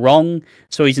foot wrong,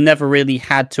 so he's never really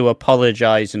had to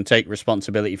apologize and take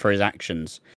responsibility for his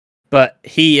actions. But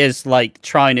he is like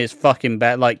trying his fucking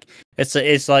best. Like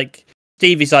it's like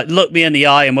Stevie's like, look me in the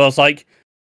eye, and Will's like,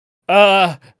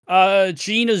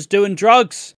 Gina's doing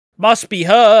drugs. Must be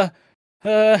her.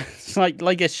 It's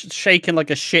like it's shaking like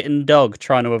a shitting dog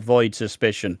trying to avoid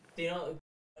suspicion. You know,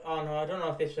 oh no, I don't know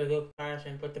if this is a good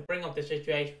comparison, but to bring up the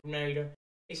situation from earlier,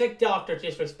 it's like Doctor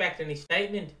disrespecting his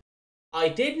statement. I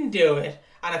didn't do it,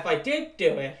 and if I did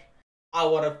do it, I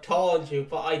would have told you,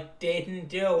 but I didn't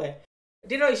do it.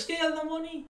 Did I steal the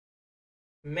money?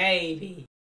 Maybe,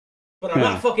 but I'm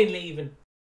not fucking leaving.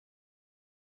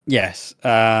 Yes,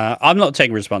 I'm not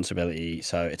taking responsibility,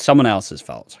 so it's someone else's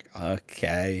fault.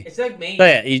 Okay. It's like me.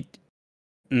 But yeah,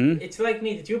 It's like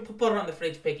me. Did you put butter on the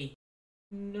fridge, Piggy?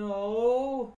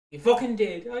 No. You fucking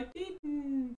did. I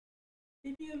didn't.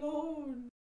 Leave me alone.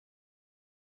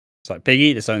 It's like,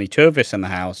 Piggy, there's only two of us in the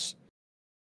house,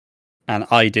 and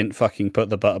I didn't fucking put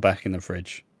the butter back in the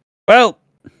fridge. Well,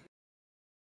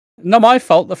 not my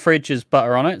fault the fridge has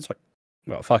butter on it. It's like,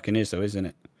 well, it fucking is though,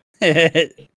 isn't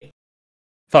it?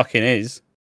 Fucking is.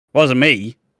 Wasn't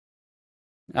me.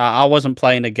 I wasn't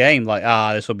playing a game like,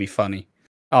 this will be funny.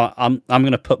 I'm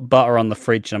gonna put butter on the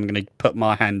fridge and I'm gonna put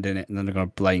my hand in it and then I'm gonna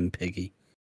blame Piggy.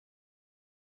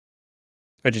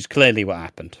 Which is clearly what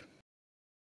happened.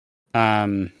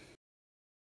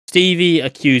 Stevie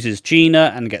accuses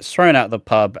Gina and gets thrown out of the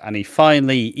pub, and he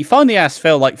finally asks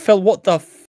Phil, like, Phil, what the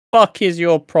fuck is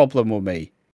your problem with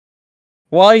me?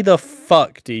 Why the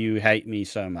fuck do you hate me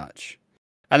so much?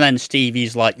 And then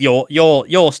Stevie's like,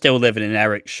 you're still living in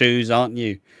Eric's shoes, aren't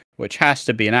you? Which has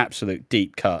to be an absolute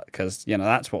deep cut, because, you know,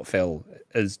 that's what Phil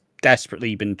has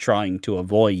desperately been trying to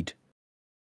avoid.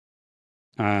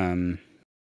 And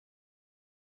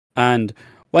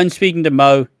when speaking to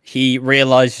Mo, he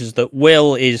realizes that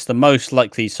Will is the most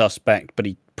likely suspect, but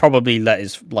he probably let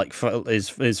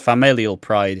his familial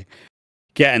pride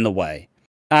get in the way.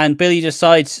 And Billy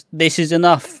decides this is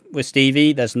enough with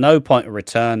Stevie. There's no point of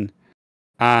return.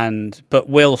 But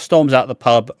Will storms out the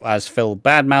pub as Phil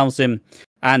badmouths him,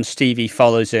 and Stevie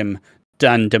follows him,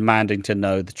 demanding to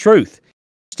know the truth.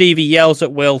 Stevie yells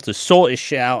at Will to sort his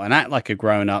shit out and act like a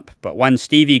grown-up, but when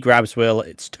Stevie grabs Will,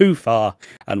 it's too far,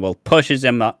 and Will pushes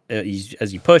him up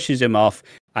as he pushes him off,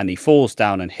 and he falls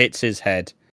down and hits his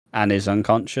head and is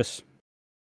unconscious.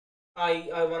 I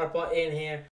want to put in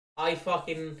here, I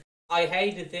I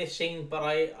hated this scene, but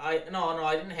no,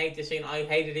 I didn't hate the scene. I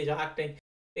hated his acting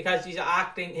because his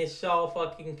acting is so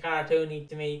fucking cartoony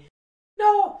to me.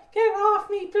 No, get off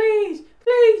me, please,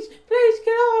 please, please,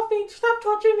 get off me! Stop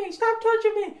touching me! Stop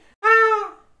touching me!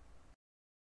 Ah!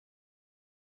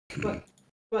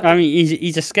 But I mean,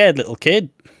 he's a scared little kid.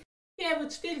 yeah,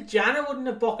 but still, Janet wouldn't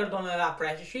have buckled under that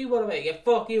pressure. She would have been, you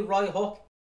fuck you, right hook.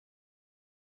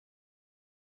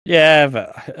 Yeah,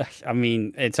 but I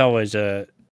mean, it's always a.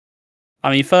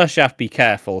 I mean, first you have to be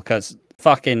careful because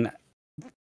fucking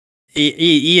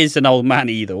he is an old man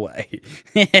either way,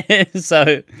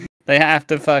 so they have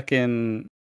to fucking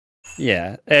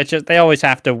it's just they always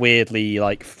have to weirdly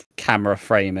like camera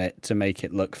frame it to make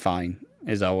it look fine.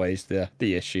 Is always the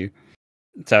issue.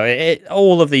 So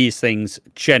all of these things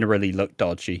generally look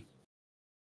dodgy.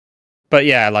 But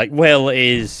yeah, like Will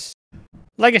is.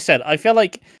 Like I said, I feel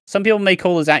like some people may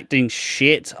call his acting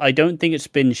shit. I don't think it's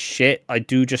been shit. I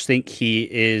do just think he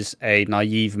is a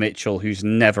naive Mitchell who's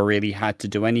never really had to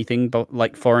do anything but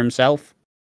like for himself.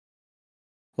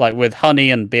 Like with Honey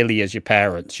and Billy as your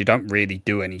parents, you don't really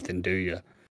do anything, do you?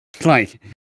 Like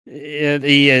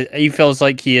he feels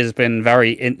like he has been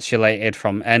very insulated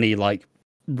from any like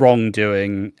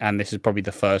wrongdoing, and this is probably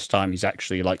the first time he's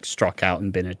actually like struck out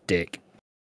and been a dick.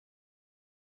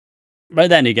 But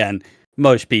then again,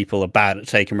 most people are bad at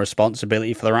taking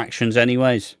responsibility for their actions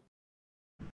anyways.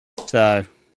 So,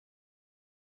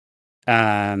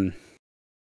 but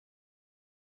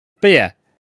yeah,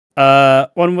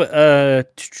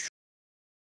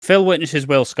 Phil witnesses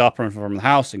Will scarpering from the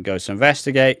house and goes to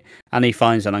investigate, and he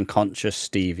finds an unconscious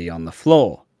Stevie on the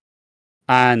floor.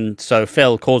 And so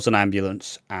Phil calls an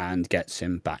ambulance and gets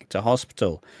him back to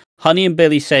hospital. Honey and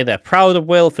Billy say they're proud of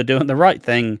Will for doing the right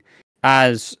thing,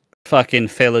 as fucking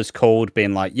Phil is called,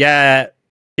 being like, yeah,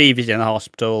 Stevie's in the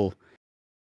hospital.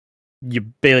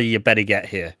 Billy, you better get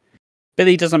here.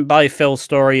 Billy doesn't buy Phil's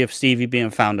story of Stevie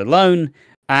being found alone,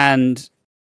 and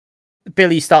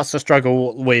Billy starts to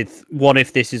struggle with, what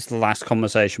if this is the last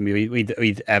conversation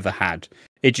we've ever had?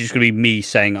 It's just going to be me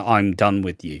saying, I'm done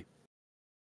with you.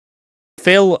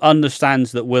 Phil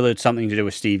understands that Will had something to do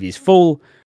with Stevie's fall,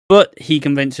 but he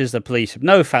convinces the police of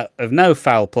no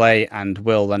foul play, and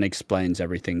Will then explains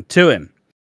everything to him.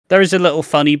 There is a little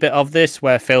funny bit of this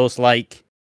where Phil's like,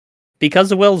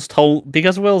 because Will's told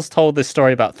this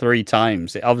story about 3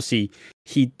 times, it obviously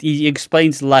he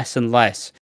explains less and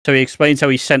less. So he explains how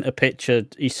he sent a picture.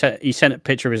 He sent a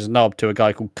picture of his knob to a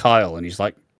guy called Kyle, and he's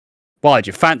like, "Why, did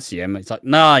you fancy him?" It's like,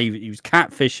 "Nah, he was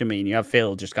catfishing me." And you have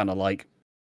Phil just kind of like,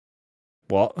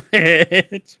 "What?"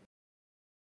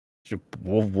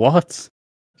 What?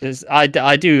 Just I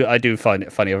do find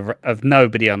it funny of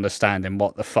nobody understanding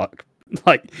what the fuck.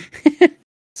 Like,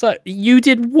 so you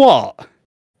did what?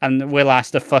 And Will has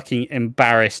to fucking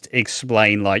embarrassed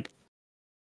explain like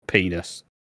penis.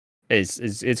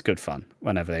 It's good fun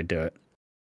whenever they do it.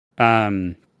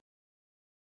 And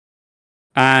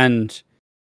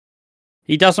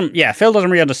he doesn't. Yeah, Phil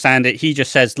doesn't really understand it. He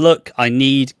just says, "Look, I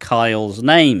need Kyle's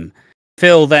name."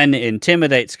 Phil then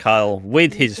intimidates Kyle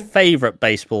with his favorite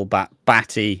baseball bat,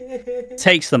 Batty,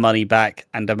 takes the money back,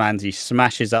 and demands he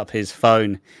smashes up his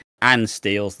phone and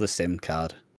steals the SIM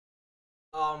card.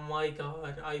 Oh my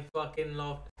god, I fucking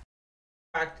loved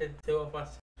the 2 of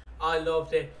us. I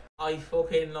loved it. I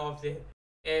fucking loved it.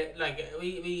 Like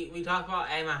we talk about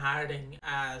Emma Harding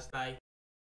as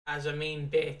a mean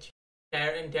bitch.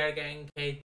 They're interrogating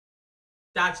kids.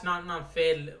 That's not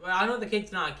Phil. Well, I know the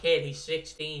kid's not a kid. He's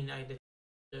 16, I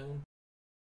assume,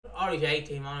 or he's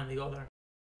 18. One or the other.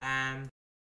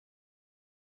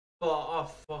 But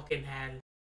oh fucking hell,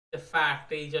 the fact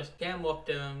that he just came up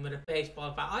to him with a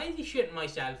baseball bat. I'd be shitting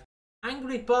myself.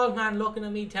 Angry bald man looking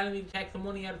at me, telling me to take the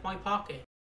money out of my pocket.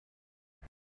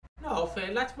 No,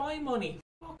 Phil, that's my money.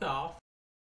 Fuck off.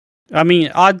 I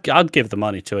mean, I'd give the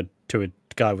money to a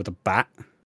guy with a bat.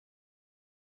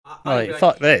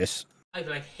 Fuck this. I'd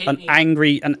be like,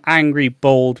 an angry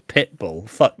bald pit bull.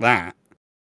 Fuck that.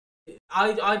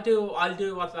 I'll do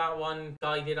what that one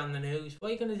guy did on the news. What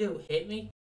are you gonna do? Hit me?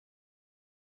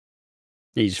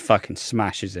 He just fucking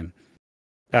smashes him.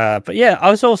 But yeah,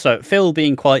 I was also Phil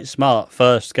being quite smart.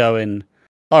 First going,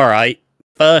 all right.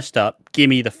 First up, give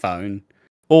me the phone.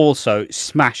 Also,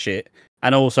 smash it,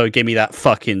 and also give me that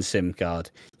fucking SIM card.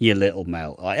 You little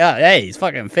melt. Like, hey, he's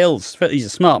fucking Phil's. He's a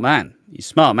smart man. He's a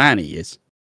smart man. He is.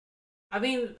 I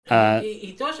mean,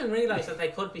 he doesn't realise that they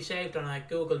could be saved on a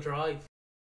Google Drive.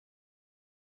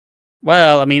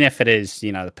 Well, I mean, if it is,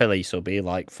 the police will be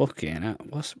like, fucking,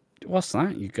 what's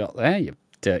that you got there, you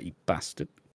dirty bastard?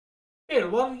 Phil,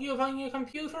 what have you on your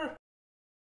computer?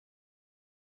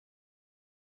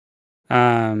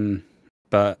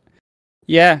 But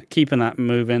Yeah, keeping that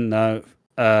moving though.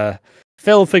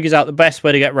 Phil figures out the best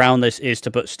way to get around this is to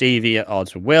put Stevie at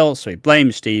odds with Will, so he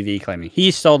blames Stevie, claiming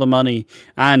he stole the money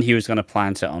and he was going to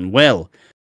plant it on Will.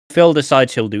 Phil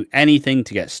decides he'll do anything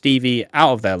to get Stevie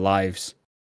out of their lives,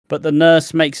 but the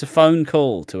nurse makes a phone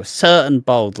call to a certain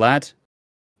bold lad,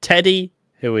 Teddy,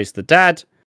 who is the dad,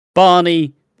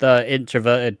 Barney, the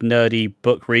introverted, nerdy,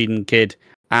 book-reading kid,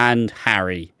 and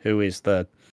Harry, who is the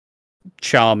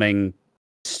charming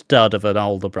stud of an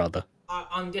older brother.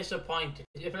 I'm disappointed.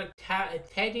 If like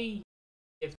Teddy,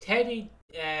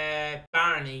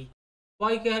 Barney,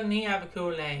 why couldn't he have a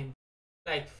cool name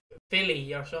like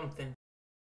Philly or something?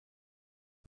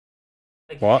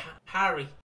 Like What? Harry.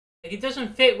 Like it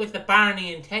doesn't fit with the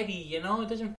Barney and Teddy. You know, it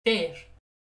doesn't fit.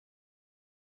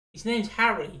 His name's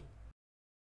Harry. It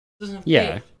doesn't fit.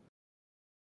 Yeah.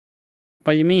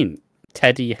 What do you mean?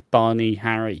 Teddy, Barney,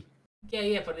 Harry.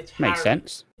 Yeah, but it's Makes Harry.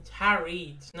 sense. It's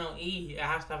Harry. It's no E. It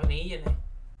has to have an E in it.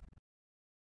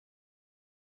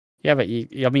 Yeah, but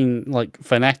I mean, like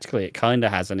phonetically, it kind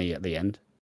of has an E at the end.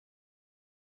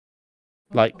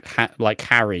 Like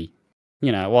Harry.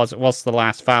 You know, what's the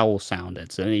last vowel sound?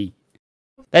 It's an E.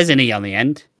 There's an E on the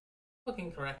end.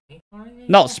 Fucking correct me.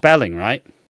 Not spelling, right?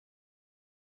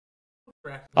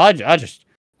 Correct. I just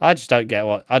don't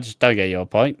get your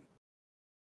point.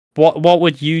 What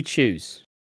would you choose?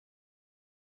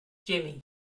 Jimmy.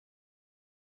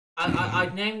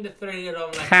 I'd name the three of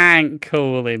them like... Can't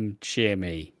call him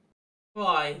Jimmy.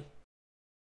 Why?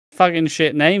 Fucking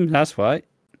shit name, that's why.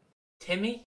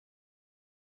 Timmy?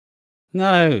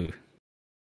 No.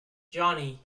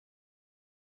 Johnny?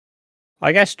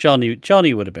 I guess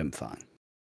Johnny would have been fine.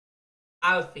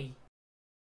 Alfie?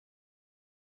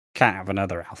 Can't have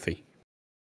another Alfie.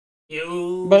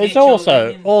 You But it's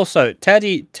also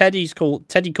Teddy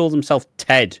calls himself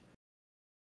Ted.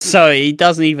 So he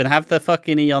doesn't even have the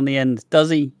fucking E on the end,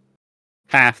 does he?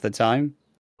 Half the time.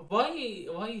 Why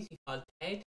is he called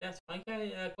Ted? That's my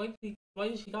guy. Why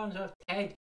does he call himself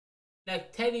Ted?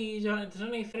 Like Teddy, there's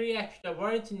only 3 extra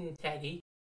words in Teddy.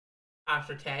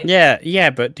 After Ted. Yeah,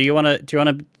 but do you want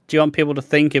people to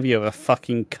think of you as a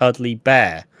fucking cuddly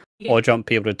bear, or do you want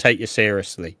people to take you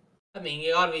seriously? I mean,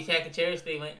 you ought to be taken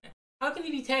seriously. How can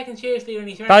he be taken seriously when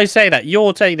he's? I say that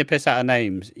you're taking the piss out of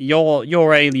names.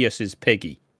 Your alias is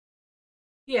Piggy.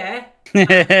 Yeah. Your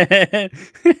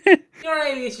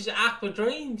alias is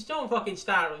AquaDreams. Don't fucking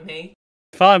start with me.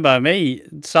 Fine by me.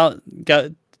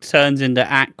 Turns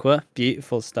into Aqua.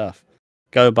 Beautiful stuff.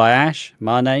 Go by Ash.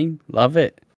 My name. Love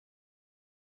it.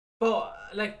 But,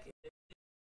 like,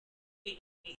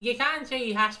 you can't say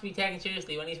he has to be taken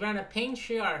seriously when he's wearing a pink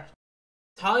shirt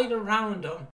tied around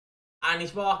him and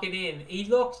he's walking in. He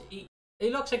looks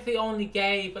like the only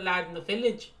gay lad in the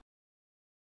village.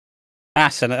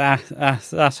 That's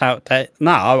how.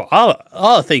 No,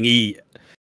 I think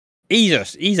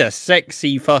he's a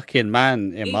sexy fucking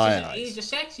man in my eyes. He's a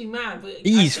sexy man, but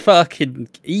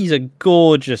he's a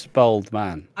gorgeous bold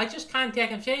man. I just can't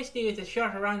take him seriously with the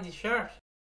shirt around his shirt.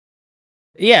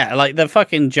 Yeah, like the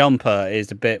fucking jumper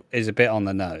is a bit on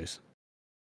the nose.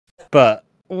 But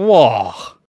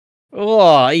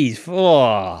he's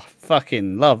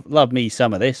fucking love me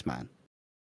some of this, man.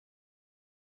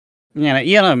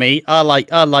 You know me. I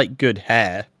like good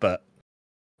hair, but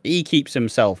he keeps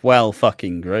himself well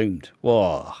fucking groomed.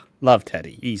 Whoa, love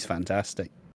Teddy. He's fantastic.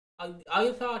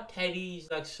 I thought Teddy's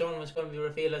like son was going to be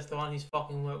revealed as the one who's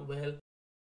fucking with Will.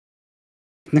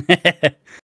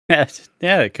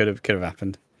 Yeah, it could have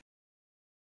happened.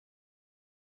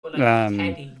 But like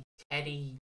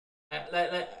Teddy,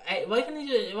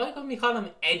 why can't we call him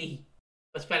Eddie?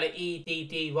 But spell it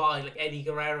EDDY like Eddie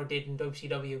Guerrero did in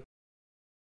WCW.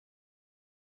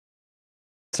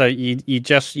 So you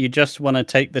just want to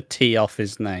take the T off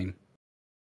his name?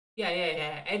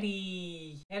 Yeah.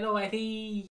 Eddie. Hello,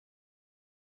 Eddie.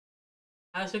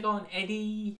 How's it going,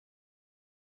 Eddie?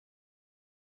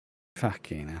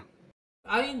 Fucking hell.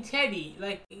 I mean, Teddy,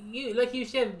 like you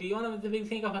said, would be one of the big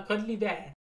thing of a cuddly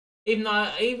bear. Even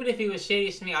if he was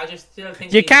serious to me, I just still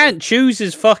think you can't choose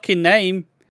his fucking name.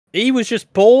 He was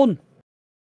just born.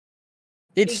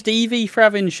 It's Stevie for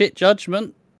having shit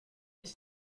judgment,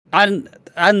 and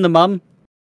the mum.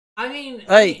 I mean,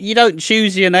 you don't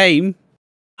choose your name.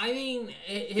 I mean,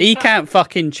 he can't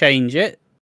fucking change it.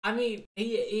 I mean,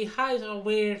 he has a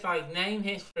weird like name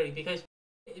history because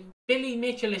Billy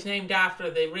Mitchell is named after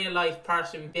the real life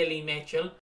person Billy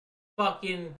Mitchell.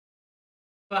 Fucking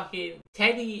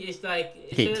Teddy is like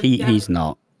he's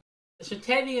not. So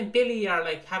Teddy and Billy are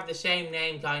like have the same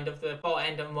name kind of, the both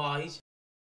end in Y's.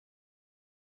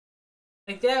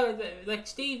 Like like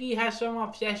Stevie has some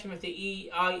obsession with the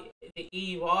EY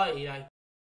like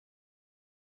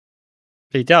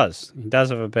He does. He does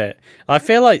have a bit. I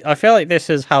feel like this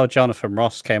is how Jonathan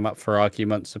Ross came up for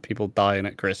arguments of people dying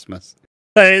at Christmas.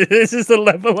 This is the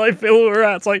level I feel we're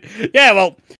at. It's like, yeah,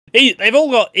 well, they've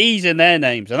all got E's in their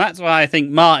names, and that's why I think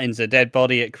Martin's a dead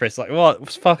body at Chris. Like,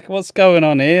 what's going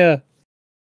on here?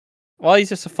 Why is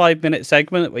this a 5-minute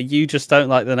segment where you just don't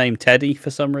like the name Teddy for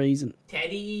some reason?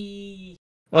 Teddy.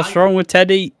 What's wrong with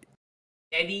Teddy?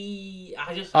 Teddy.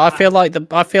 I feel like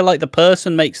the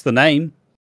person makes the name.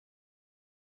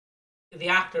 The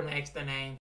actor makes the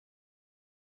name.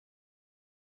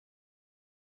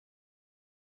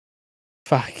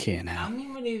 Fucking hell. I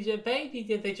mean, when he was a baby,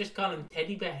 did they just call him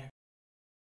Teddy Bear?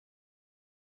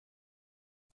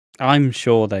 I'm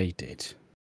sure they did.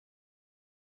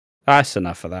 That's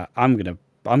enough of that. I'm gonna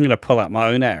pull out my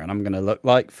own hair and I'm gonna look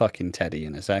like fucking Teddy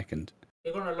in a second.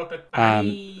 You're gonna look like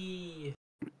Barney.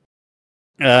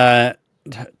 I'm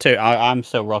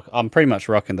pretty much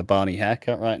rocking the Barney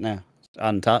haircut right now,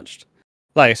 untouched.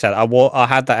 Like I said, I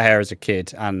had that hair as a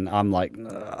kid, and I'm like,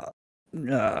 oh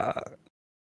no.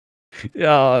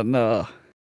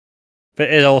 But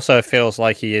it also feels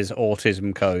like he is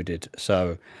autism coded,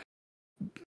 so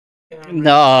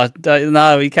no,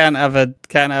 we can't have a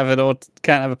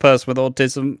person with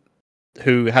autism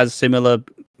who has similar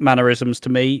mannerisms to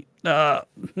me. No.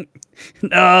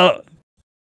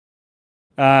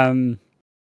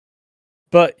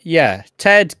 But yeah,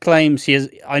 Ted claims he is.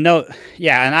 I know.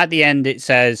 Yeah, and at the end it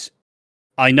says,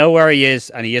 "I know where he is,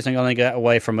 and he isn't going to get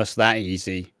away from us that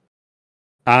easy."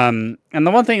 And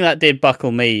the one thing that did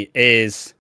buckle me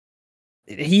is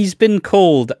he's been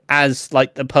called as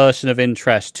like the person of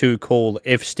interest to call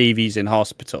if Stevie's in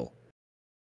hospital,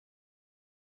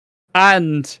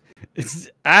 and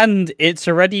it's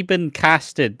already been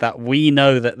casted that we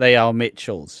know that they are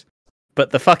Mitchells.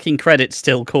 But the fucking credits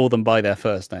still call them by their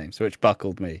first names, which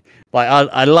buckled me. Like,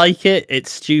 I like it.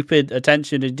 It's stupid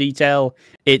attention to detail.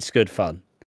 It's good fun.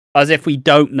 As if we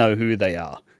don't know who they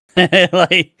are.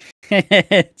 Like,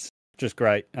 it's just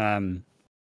great.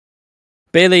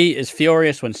 Billy is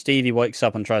furious when Stevie wakes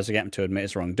up and tries to get him to admit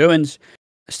his wrongdoings.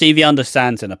 Stevie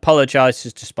understands and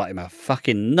apologizes despite him having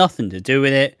fucking nothing to do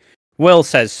with it. Will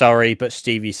says sorry, but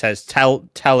Stevie says tell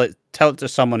it to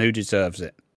someone who deserves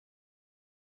it.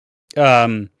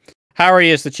 Harry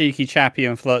is the cheeky chappy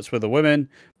and flirts with the women.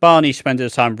 Barney spends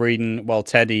his time reading, while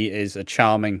Teddy is a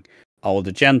charming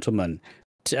older gentleman.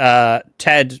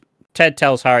 Ted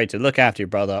tells Harry to look after your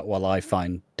brother while I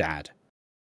find Dad.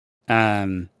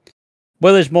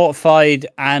 Will is mortified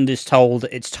and is told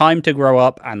it's time to grow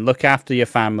up and look after your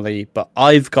family, but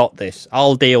I've got this.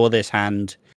 I'll deal with this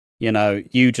hand. You know,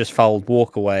 you just fold,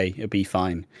 walk away, it'll be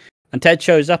fine. And Ted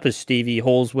shows up as Stevie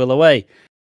hauls Will away.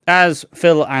 As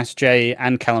Phil asks Jay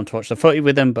and Callum to watch the footy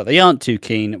with him, but they aren't too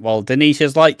keen, while Denise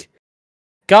is like,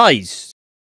 guys,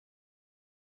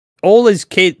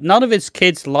 none of his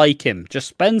kids like him. Just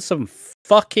spend some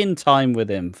fucking time with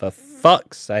him, for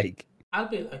fuck's sake. I'll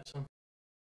be like some.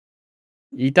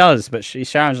 He does, but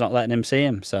Sharon's not letting him see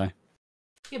him, so.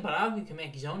 Yeah, but Alvin can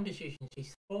make his own decisions.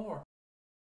 He's 4.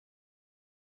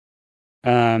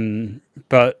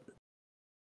 But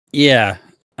yeah,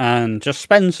 and just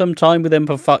spend some time with him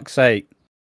for fuck's sake.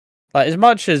 Like, as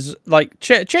much as like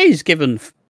Phil's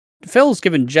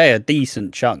given Jay a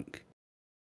decent chunk,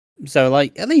 so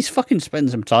like at least fucking spend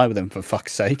some time with him for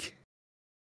fuck's sake.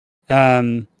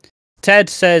 Ted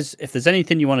says, if there's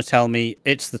anything you want to tell me,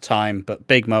 it's the time, but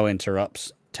Big Mo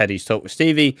interrupts Teddy's talk with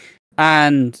Stevie,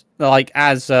 and like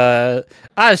as Ted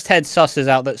susses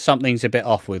out that something's a bit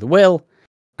off with Will,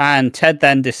 and Ted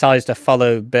then decides to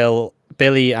follow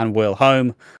Billy and Will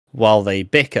home while they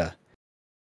bicker.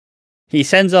 He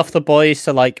sends off the boys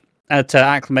to to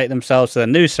acclimate themselves to their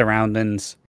new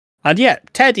surroundings, and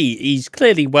yet Teddy, he's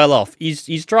clearly well off.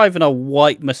 He's driving a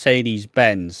white Mercedes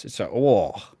Benz. It's like,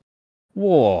 whoa.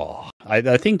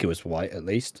 I think it was white, at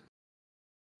least.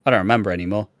 I don't remember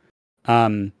anymore.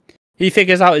 He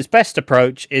figures out his best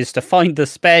approach is to find the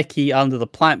spare key under the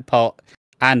plant pot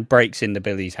and breaks into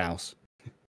Billy's house.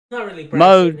 Not really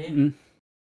breaking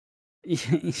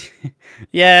in.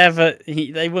 Yeah, but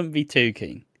they wouldn't be too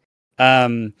keen.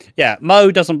 Yeah,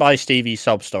 Mo doesn't buy Stevie's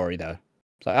sob story, though.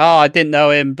 It's like, I didn't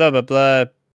know him, blah, blah, blah.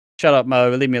 Shut up,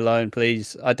 Mo. Leave me alone,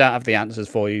 please. I don't have the answers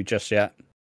for you just yet.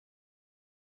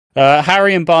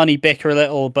 Harry and Barney bicker a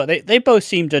little, but they both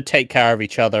seem to take care of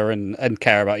each other and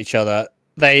care about each other.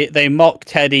 They mock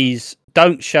Teddy's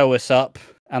 "don't show us up"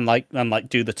 and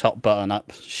do the top button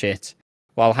up shit,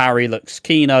 while Harry looks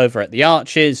keen over at the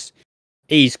Arches.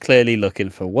 He's clearly looking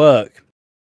for work.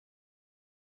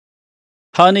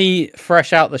 Honey,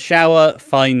 fresh out the shower,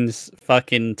 finds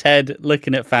fucking Ted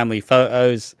looking at family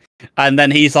photos And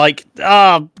then he's like,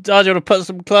 "Ah, oh, do you want to put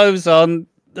some clothes on?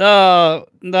 Oh,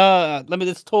 no, let me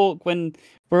just talk when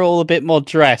we're all a bit more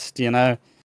dressed, you know,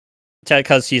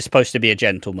 because he's supposed to be a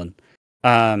gentleman."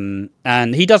 And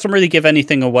he doesn't really give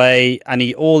anything away, and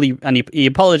he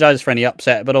apologizes for any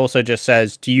upset, but also just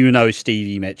says, "Do you know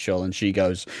Stevie Mitchell?" And she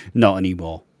goes, "Not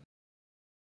anymore."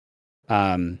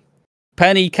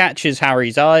 Penny catches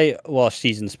Harry's eye while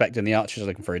she's inspecting the archers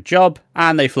looking for a job,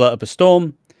 and they flirt up a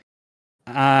storm.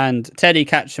 And Teddy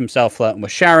catches himself flirting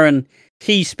with Sharon.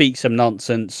 He speaks some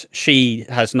nonsense. She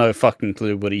has no fucking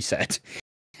clue what he said.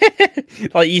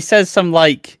 Like he says some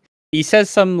like it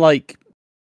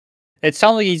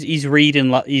sounds like he's reading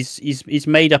like he's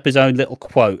made up his own little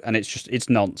quote, and it's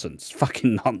nonsense,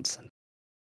 fucking nonsense.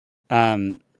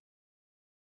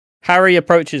 Harry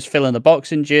approaches Phil in the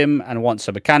boxing gym and wants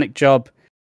a mechanic job.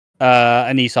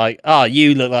 And he's like, "Oh,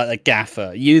 you look like the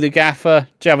gaffer. You the gaffer?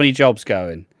 Do you have any jobs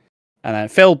going?" And then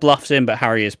Phil bluffs him, but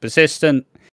Harry is persistent.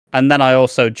 And then I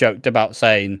also joked about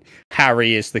saying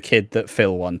Harry is the kid that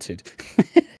Phil wanted.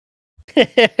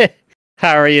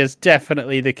 Harry is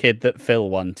definitely the kid that Phil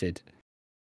wanted.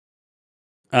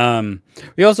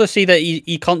 We also see that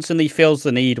he constantly feels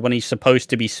the need when he's supposed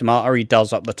to be smarter. He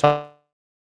does up the top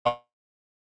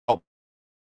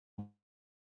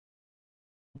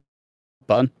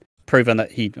button, proving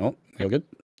that he. Oh, you're good.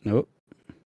 No, all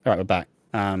right, we're back.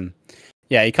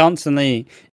 Yeah, he constantly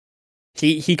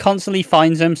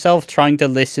finds himself trying to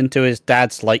listen to his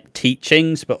dad's like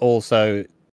teachings, but also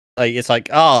like it's like,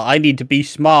 oh, I need to be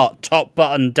smart, top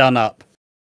button done up.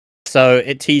 So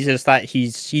it teases that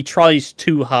he tries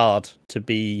too hard to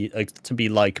be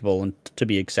likable and to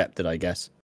be accepted, I guess.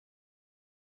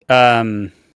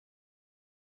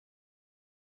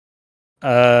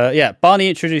 Yeah, Barney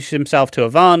introduces himself to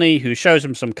Avani, who shows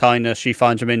him some kindness. She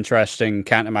finds him interesting.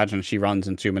 Can't imagine she runs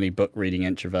in too many book-reading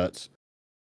introverts.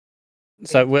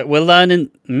 So we're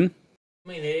learning. I mean,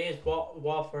 it is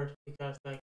Walford because,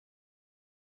 like,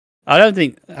 I don't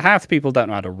think half the people don't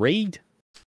know how to read.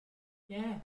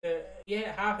 Yeah,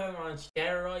 half of them are on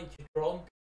steroids, drunk,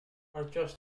 or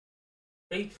just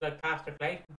read like Pastor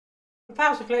Clayton. But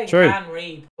Pastor Clayton can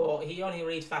read, but he only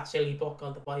reads that silly book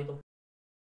called the Bible.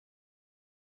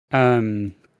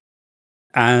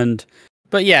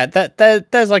 But yeah,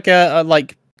 there's like a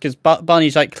like because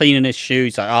Barney's like cleaning his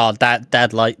shoes, like, oh,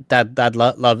 dad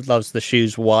loves the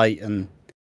shoes white, and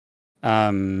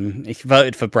he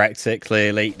voted for Brexit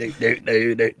clearly.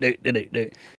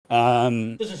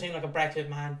 Doesn't seem like a Brexit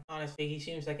man, honestly. He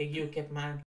seems like a UKIP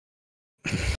man.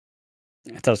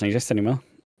 It doesn't exist anymore.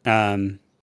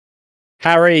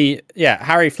 Harry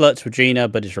flirts with Gina,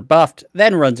 but is rebuffed.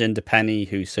 Then runs into Penny,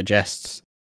 who suggests,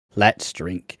 "Let's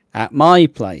drink at my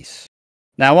place."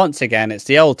 Now, once again, it's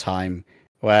the old time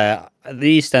where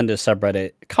the EastEnders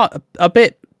subreddit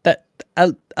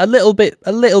a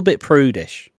little bit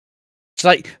prudish. It's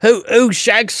like, who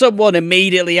shags someone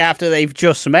immediately after they've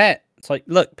just met? It's like,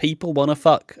 look, people want to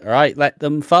fuck. All right, let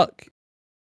them fuck.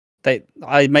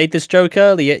 I made this joke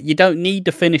earlier. You don't need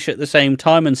to finish at the same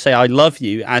time and say "I love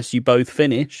you" as you both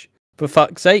finish. For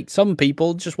fuck's sake, some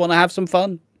people just want to have some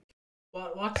fun.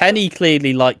 Penny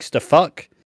clearly likes to fuck.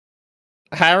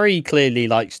 Harry clearly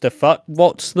likes to fuck.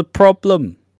 What's the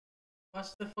problem?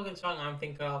 What's the fucking song I'm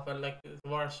thinking of? Like the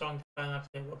worst song to find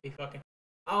actually would be fucking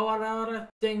 "Awarora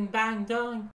ding bang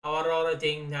dong, awarora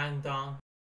ding dang dong."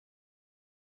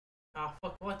 Ah,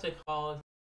 fuck, what's it called?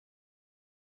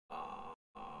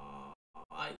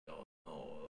 I don't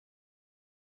know.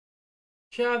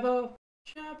 Shabu,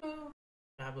 shabu,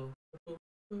 shabu.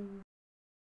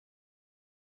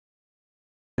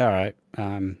 All right.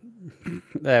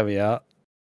 There we are.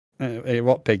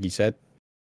 What Piggy said.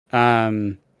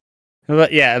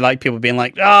 But yeah, like people being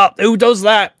like, "Ah, who does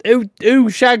that? Who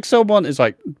shags someone?" It's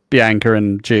like Bianca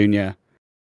and Junior,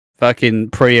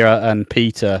 fucking Priya and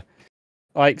Peter.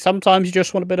 Like sometimes you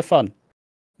just want a bit of fun.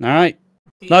 All right,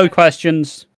 no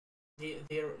questions. Do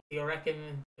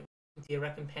you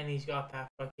reckon Penny's got that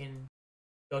fucking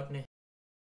goodness?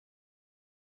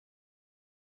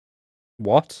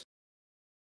 What?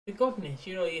 The goodness,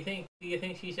 you know. Do you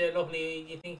think she's a lovely?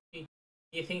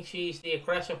 You think she's the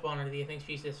aggressive one, or do you think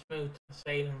she's the smooth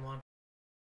sailing one?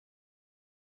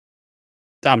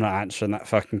 I'm not answering that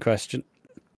fucking question.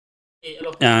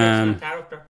 Look, the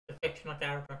fictional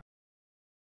character.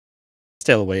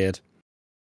 Still weird.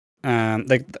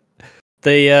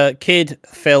 The kid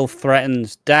Phil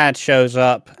threatens. Dad shows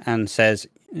up and says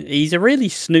he's a really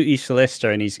snooty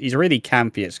solicitor, and he's really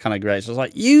campy. It's kind of great. So it's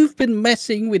like, "You've been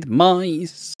messing with my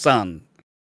son.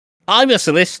 I'm a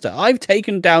solicitor. I've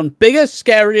taken down bigger,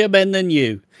 scarier men than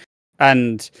you."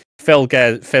 And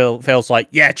Phil's like,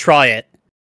 "Yeah, try it.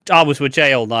 I was with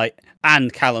Jay all night,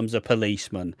 and Callum's a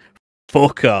policeman.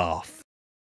 Fuck off.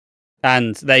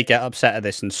 And they get upset at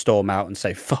this and storm out and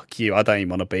say, fuck you, I don't even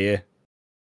want to be here.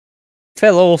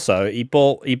 Phil also, he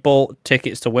bought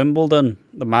tickets to Wimbledon,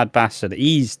 the mad bastard.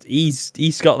 He's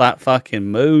got that fucking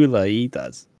moolah, he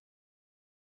does.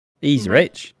 He's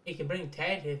rich. He can bring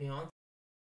Ted if he wants.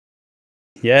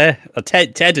 Yeah,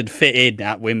 Ted would fit in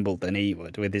at Wimbledon, he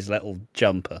would, with his little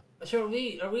jumper. So are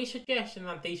we suggesting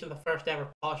that these are the first ever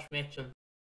posh Mitchell?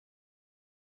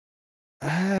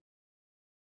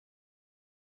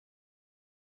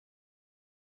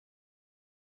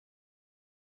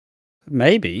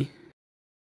 Maybe.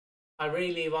 I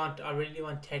really want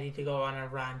Teddy to go on a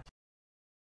rant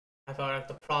about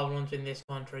the problems in this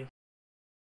country.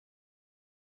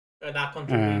 Or that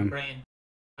country being Britain.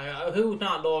 Who would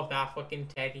not love that fucking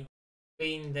Teddy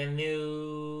being the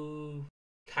new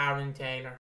Karen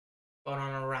Taylor going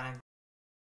on a rant?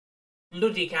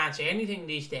 Bloody can't say anything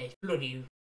these days. Bloody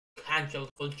cancel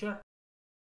culture.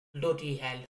 Bloody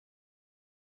hell.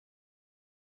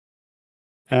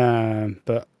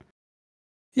 But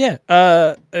yeah,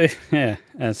 yeah.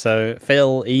 And so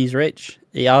Phil, he's rich.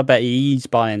 I bet he's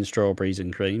buying strawberries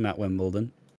and cream at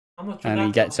Wimbledon. How much? And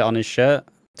he gets it on his shirt.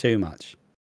 Too much.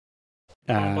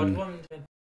 No.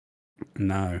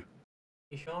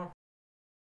 You sure?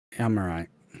 I'm alright.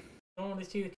 You don't want to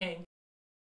see the king?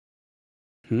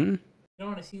 You don't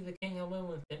want to see the king of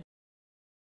Wimbledon?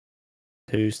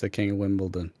 Who's the king of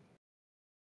Wimbledon?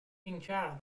 King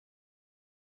Charles.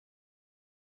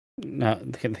 No,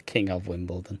 the king of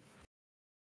Wimbledon.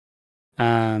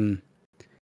 There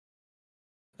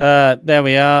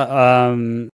we are.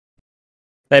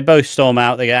 They both storm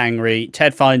out. They get angry.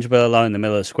 Ted finds Will alone in the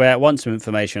middle of the square, wants some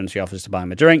information, she offers to buy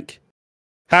him a drink.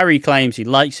 Harry claims he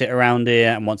likes it around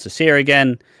here and wants to see her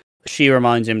again. She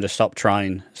reminds him to stop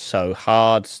trying so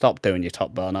hard. Stop doing your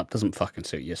top button up. Doesn't fucking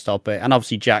suit you. Stop it. And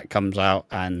obviously Jack comes out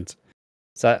and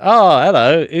it's like, oh,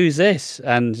 hello, who's this?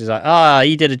 And she's like,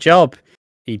 he did a job.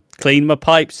 He cleaned my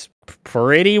pipes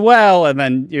pretty well. And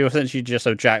then you essentially just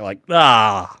have Jack like,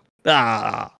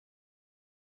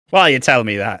 why you tell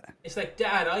me that? It's like,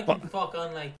 Dad, I can fuck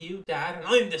on like you, Dad, and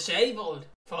I'm disabled.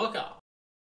 Fuck off.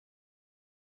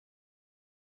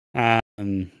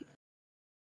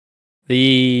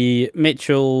 The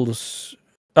Mitchells.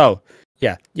 Oh,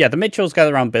 yeah. The Mitchells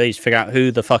gather around Billy to figure out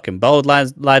who the fucking bold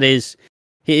lad is.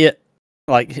 He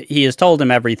has told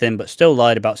him everything, but still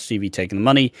lied about Stevie taking the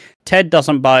money. Ted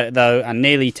doesn't buy it though, and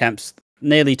nearly tempts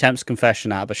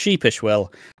confession out of a sheepish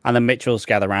Will, and the Mitchells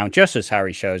gather around just as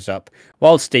Harry shows up,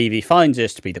 while Stevie finds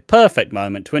this to be the perfect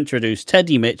moment to introduce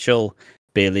Teddy Mitchell,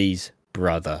 Billy's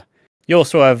brother. You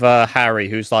also have Harry,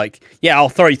 who's like, yeah, I'll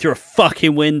throw you through a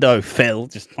fucking window, Phil.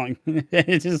 Just like,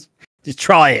 just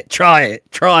try it, try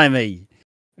me.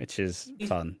 Which is He's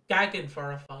fun. Gagging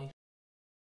for a fight.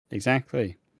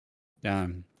 Exactly.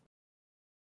 And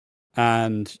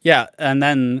yeah, and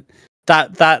then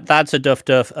that's a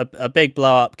duff. A big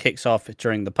blow up kicks off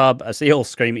during the pub as they all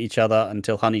scream at each other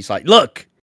until Honey's like, look,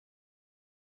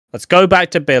 let's go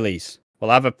back to Billy's.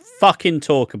 We'll have a fucking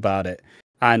talk about it.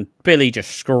 And Billy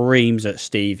just screams at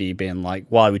Stevie, being like,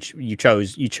 why would you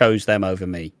chose them over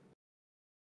me?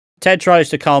 Ted tries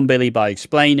to calm Billy by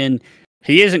explaining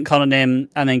he isn't conning him,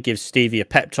 and then gives Stevie a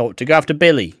pep talk to go after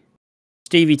Billy.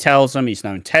 Stevie tells him he's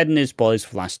known Ted and his boys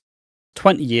for the last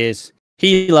 20 years.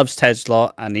 He loves Ted's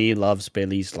lot, and he loves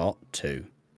Billy's lot too.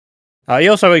 He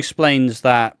also explains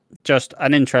that, just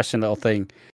an interesting little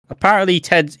thing, apparently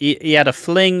he had a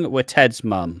fling with Ted's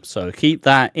mum, so keep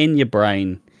that in your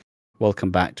brain. We'll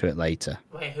come back to it later.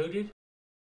 Wait, who did?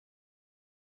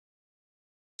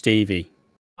 Stevie.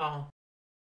 Oh.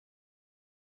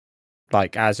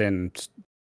 Like, as in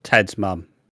Ted's mum.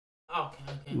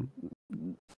 Okay.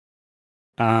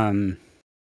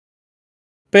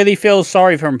 Billy feels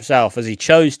sorry for himself as he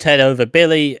chose Ted over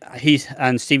Billy.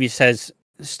 Billy says,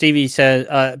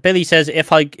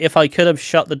 if I could have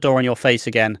shut the door in your face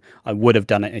again, I would have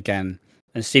done it again.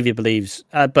 And Stevie believes,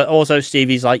 but also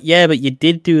Stevie's like, yeah, but you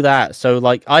did do that. So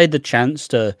like, I had the chance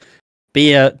to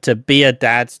be a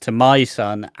dad to my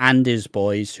son and his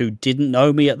boys who didn't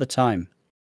know me at the time.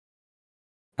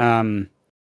 And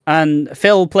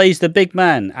Phil plays the big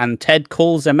man, and Ted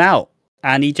calls him out.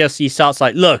 And he starts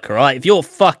like, look, all right, if you're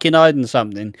fucking hiding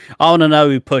something, I want to know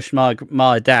who pushed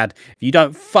my dad. If you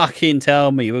don't fucking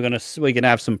tell me, we're gonna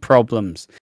have some problems.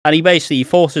 And he basically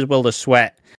forces Will to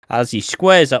sweat as he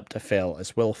squares up to Phil,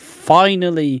 as Will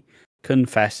finally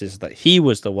confesses that he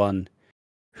was the one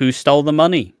who stole the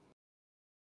money.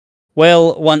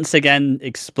 Will once again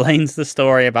explains the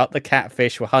story about the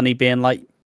catfish with Honey being like,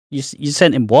 you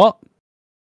sent him what?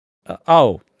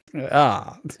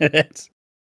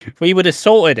 We would have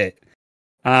sorted it.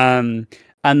 And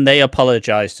they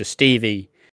apologize to Stevie.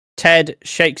 Ted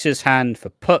shakes Will's hand for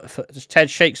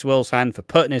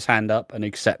putting his hand up and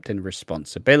accepting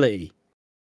responsibility.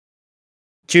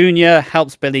 Junior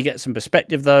helps Billy get some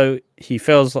perspective, though. He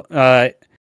feels the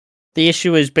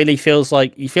issue is Billy feels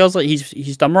like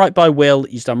he's done right by Will,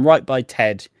 he's done right by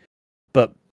Ted,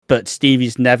 but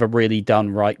Stevie's never really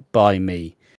done right by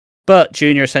me. But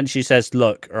Junior essentially says,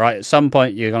 look, all right, at some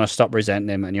point you're going to stop resenting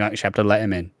him and you actually have to let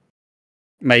him in.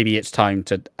 Maybe it's time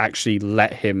to actually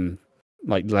let him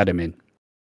in.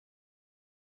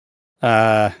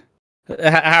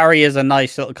 Harry has a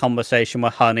nice little conversation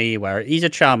with Honey where he's a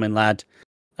charming lad.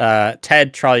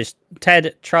 Ted tries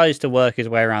to work his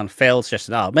way around Phil. Just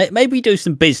maybe do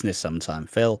some business sometime,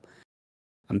 Phil.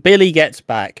 And Billy gets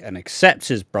back and accepts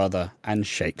his brother and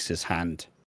shakes his hand.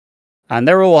 And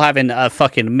they're all having a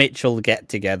fucking Mitchell get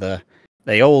together.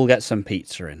 They all get some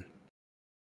pizza in.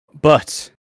 But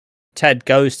Ted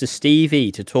goes to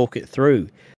Stevie to talk it through.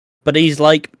 But he's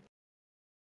like,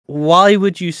 why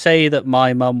would you say that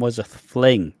my mum was a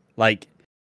fling? Like,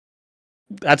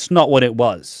 that's not what it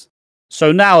was.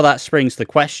 So now that springs the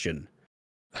question,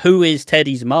 who is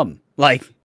Teddy's mum? Like,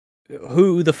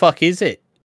 who the fuck is it?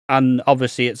 And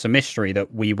obviously it's a mystery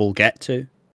that we will get to.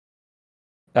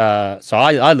 So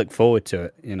I look forward to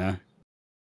it, you know.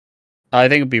 I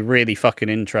think it'd be really fucking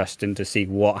interesting to see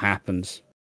what happens.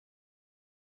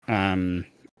 And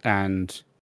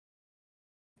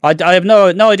I have no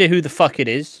idea who the fuck it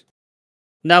is.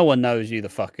 No one knows who the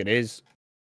fuck it is.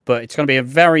 But it's going to be a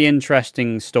very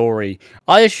interesting story.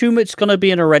 I assume it's going to be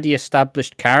an already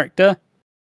established character,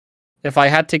 if I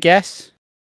had to guess.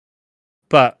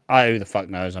 But who the fuck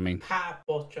knows? I mean, Pat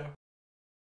Butcher.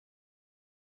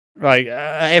 Right,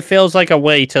 it feels like a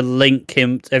way to link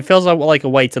him. It feels like a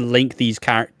way to link these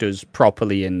characters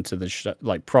properly into the show,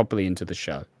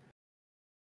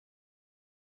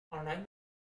 All right.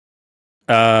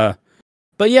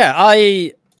 But yeah,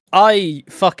 I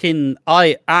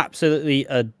absolutely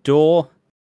adore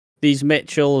these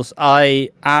Mitchells. I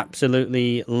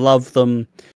absolutely love them.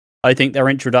 I think their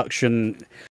introduction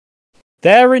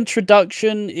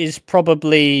is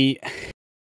probably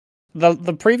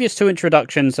the previous two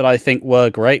introductions that I think were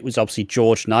great was obviously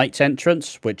George Knight's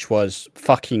entrance, which was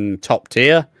fucking top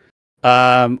tier.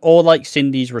 Or like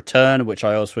Cindy's return, which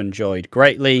I also enjoyed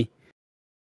greatly.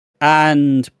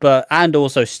 And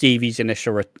also Stevie's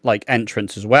initial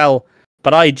entrance as well.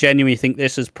 But I genuinely think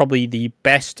this is probably the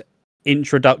best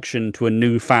introduction to a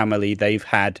new family they've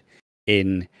had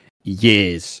in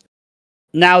years.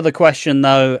 Now the question,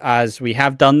 though, as we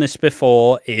have done this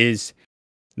before, is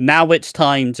now it's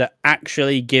time to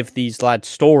actually give these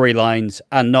lads storylines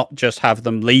and not just have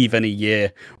them leave in a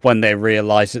year when they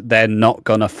realise that they're not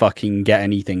gonna fucking get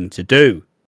anything to do.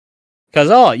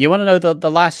 Because, you want to know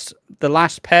the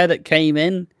last pair that came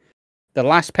in? The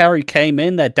last pair who came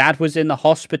in, their dad was in the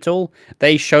hospital.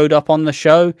 They showed up on the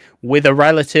show with a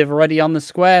relative already on the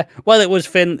square. Well, it was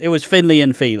Finley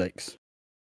and Felix,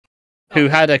 who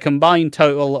had a combined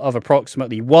total of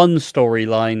approximately one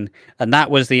storyline, and that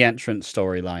was the entrance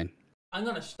storyline. I'm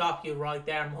going to stop you right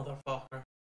there, motherfucker.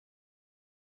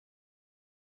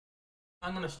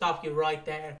 I'm going to stop you right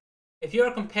there. If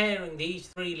you're comparing these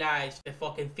three lads to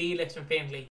fucking Felix and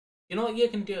Finley, you know what you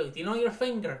can do? Do you know your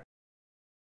finger?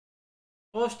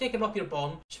 Go stick it up your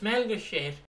bum, smell your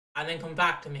shit, and then come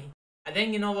back to me. And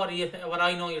then you know what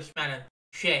I know you're smelling?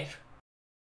 Shit.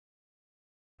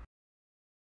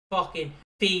 Fucking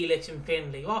Felix and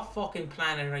Finley. What fucking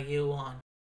planet are you on?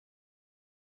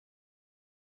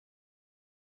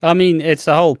 I mean, it's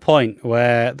the whole point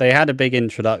where they had a big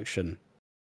introduction.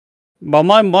 Well,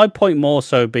 my point more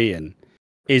so being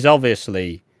is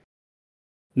obviously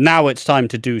now it's time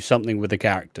to do something with the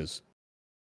characters.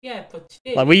 Yeah, but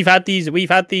still. Like we've had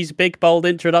these big bold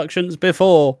introductions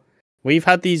before. We've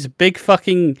had these big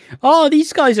fucking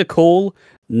these guys are cool.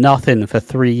 Nothing for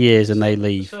 3 years and they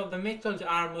leave. So the Mitchells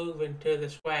are moving to the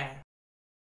square.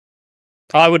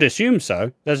 I would assume so.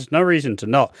 There's no reason to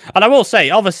not. And I will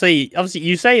say, obviously,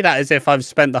 you say that as if I've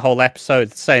spent the whole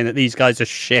episode saying that these guys are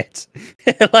shit.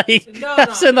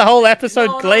 I've spent the whole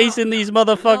episode glazing these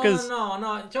motherfuckers.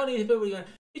 No. Johnny,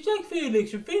 it's like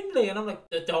Felix and Finley, and I'm like,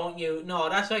 don't you? No,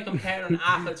 that's like comparing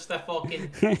apples to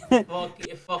fucking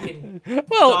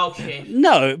dog shit.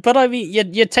 No, but I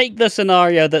mean, you take the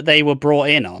scenario that they were brought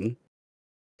in on.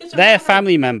 Their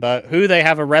family member, who they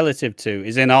have a relative to,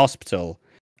 is in hospital.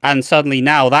 And suddenly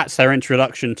now that's their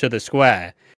introduction to the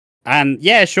square. And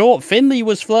yeah, sure, Finley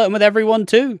was flirting with everyone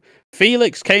too.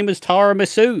 Felix came as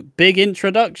tiramisu. Big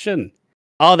introduction.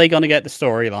 Are they going to get the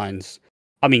storylines?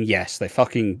 I mean, yes, they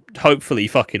hopefully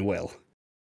fucking will.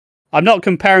 I'm not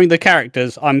comparing the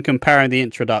characters, I'm comparing the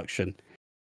introduction.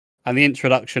 And the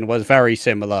introduction was very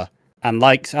similar. And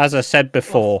like, as I said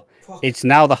before, it's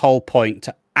now the whole point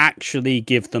to actually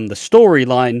give them the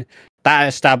storyline that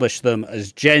established them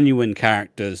as genuine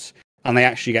characters, and they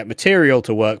actually get material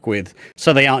to work with,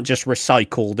 so they aren't just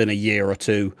recycled in a year or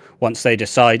two once they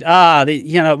decide,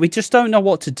 we just don't know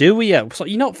what to do with you. So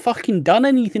you're not fucking done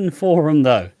anything for them,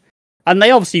 though. And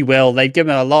they obviously will. They've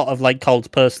given a lot of, like,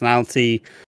 cult personality.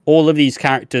 All of these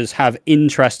characters have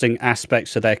interesting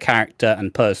aspects of their character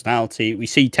and personality. We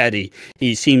see Teddy.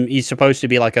 He's supposed to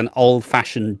be like an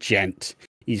old-fashioned gent.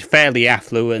 He's fairly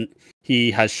affluent.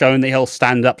 He has shown that he'll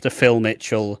stand up to Phil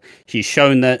Mitchell. He's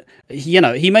shown that,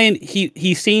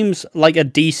 he seems like a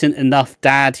decent enough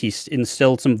dad. He's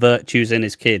instilled some virtues in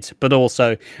his kids, but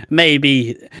also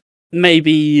maybe,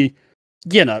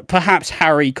 perhaps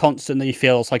Harry constantly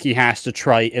feels like he has to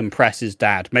try impress his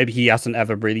dad. Maybe he hasn't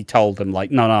ever really told him, like,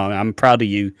 no, I'm proud of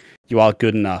you. You are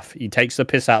good enough. He takes the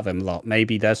piss out of him a lot.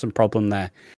 Maybe there's some problem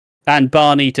there. And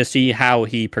Barney, to see how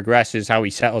he progresses, how he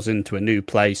settles into a new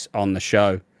place on the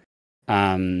show.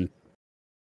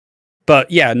 But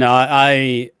yeah, no,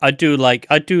 I do like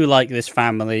this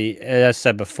family. As I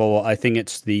said before, I think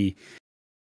it's in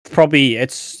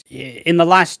the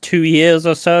last 2 years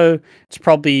or so, it's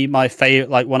probably my favorite,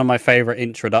 like one of my favorite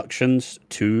introductions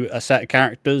to a set of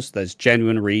characters. There's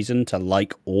genuine reason to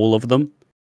like all of them,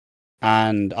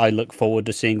 and I look forward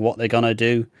to seeing what they're gonna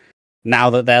do now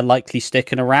that they're likely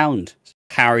sticking around.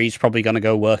 Harry's probably gonna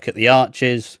go work at the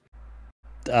Arches.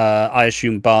 I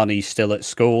assume Barney's still at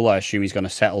school. I assume he's going to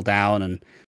settle down and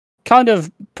kind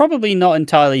of probably not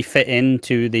entirely fit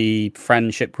into the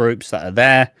friendship groups that are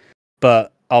there,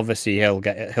 but obviously he'll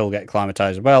get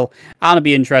acclimatized as well. And it'll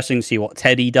be interesting to see what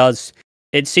Teddy does.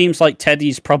 It seems like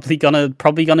Teddy's probably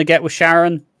gonna get with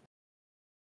Sharon,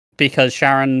 because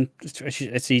Sharon,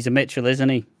 he's a Mitchell, isn't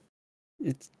he?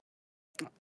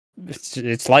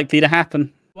 It's likely to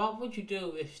happen. What would you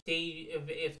do if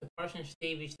the person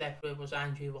Stevie slept with was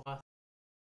Andrew Watt?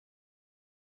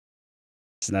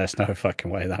 There's no fucking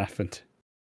way that happened.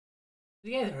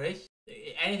 Yeah, there is.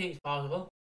 Anything's possible.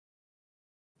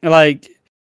 Like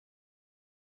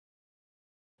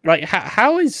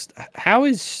how is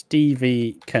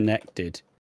Stevie connected?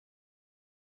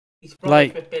 He's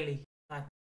brothers with Billy.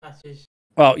 That's his.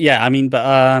 Well, yeah, I mean, but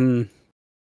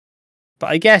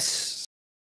I guess,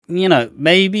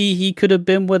 maybe he could have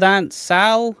been with Aunt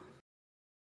Sal.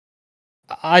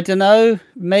 I don't know.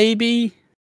 Maybe.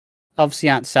 Obviously,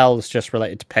 Aunt Sal is just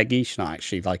related to Peggy. She's not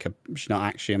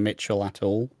actually a Mitchell at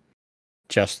all.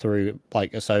 Just through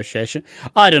like association.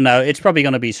 I don't know. It's probably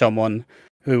going to be someone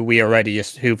who we've already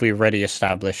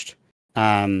established.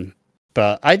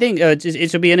 But I think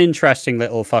it'll be an interesting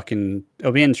it'll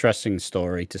be an interesting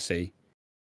story to see.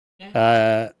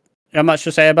 Yeah. Not much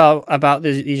to say about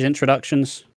these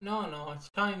introductions. No, it's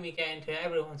time we get into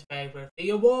everyone's favourite,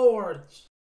 the awards.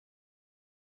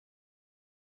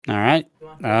 All right.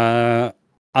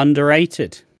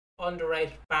 Underrated.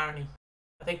 Underrated Barney.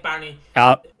 I think Barney.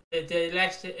 The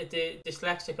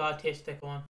dyslexic autistic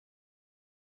one.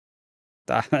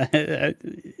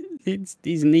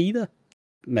 He's neither.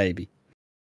 Maybe.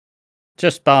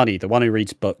 Just Barney, the one who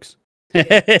reads books.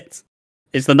 It's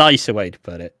the nicer way to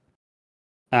put it.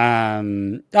 I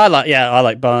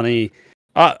like Barney.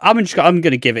 I'm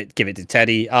gonna give it to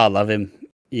Teddy. I love him.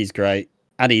 He's great,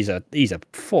 and he's a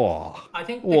four. I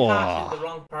think they casted the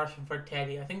wrong person for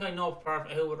Teddy. I think I know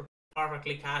who would have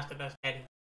perfectly casted as Teddy.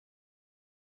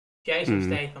 Jason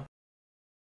Statham.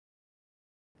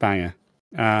 Banger.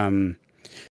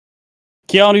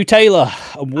 Keanu Taylor,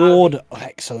 award of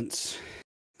excellence.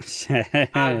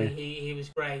 He was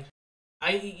great.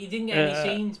 He didn't get any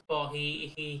scenes, but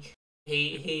he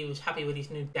was happy with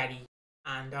his new daddy,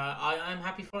 and I'm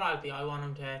happy for Albie.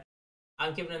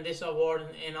 I'm giving him this award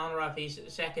in honor of his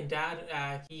second dad,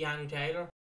 Keanu Taylor.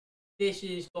 This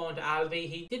is going to Albie.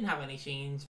 He didn't have any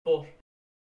scenes, but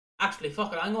actually,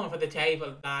 fuck it, I'm going for the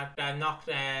table that knocked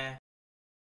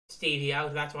Stevie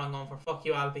out. That's what I'm going for. Fuck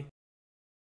you, Albie.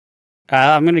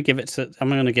 I'm gonna give it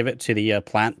to the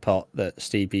plant pot that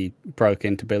Stevie broke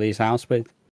into Billy's house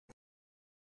with.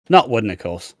 Not wooden, of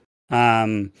course.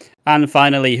 And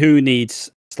finally, who needs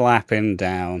slapping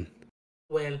down?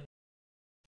 Will.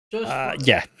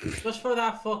 Just for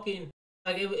that fucking,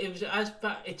 like, it was as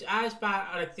bad. It's as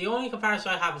bad. Like, the only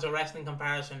comparison I have is a wrestling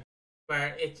comparison,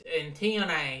 where it's in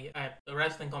TNA, the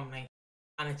wrestling company,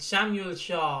 and it's Samuel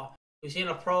Shaw, who's in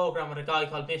a program with a guy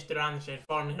called Mr. Anderson,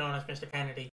 formerly known as Mr.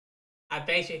 Kennedy. And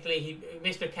basically,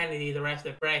 Mr. Kennedy, the rest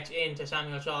of it, breaks into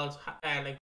Samuel Shaw's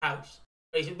house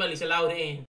He's allowed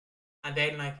in, and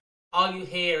then like all you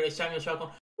hear is Samuel Shaw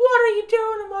going, "What are you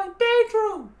doing in my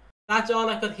bedroom?" That's all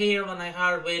I could hear when I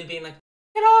heard Will being like,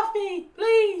 "Get off me,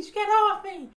 please, get off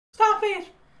me, stop it."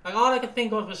 Like all I could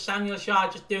think of was Samuel Shaw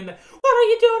just doing the, "What are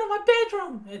you doing in my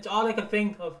bedroom?" It's all I could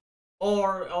think of.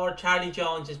 Or Charlie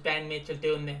Jones as Ben Mitchell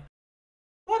doing the,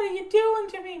 "What are you doing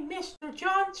to me, Mr.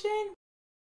 Johnson?"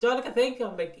 It's all I could think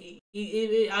of. Like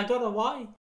I don't know why.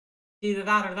 Either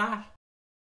that or that.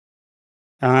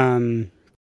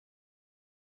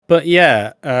 But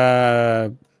yeah,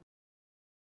 where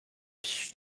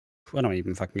am I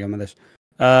even fucking going with this?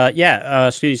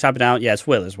 Scooty's tapping out. Yeah, it's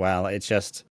Will as well. It's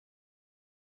just,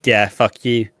 yeah, fuck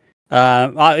you.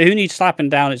 Who needs slapping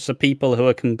down? It's the people who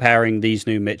are comparing these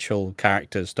new Mitchell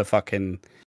characters to fucking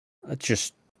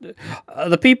just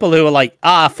the people who are like,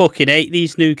 I fucking hate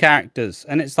these new characters.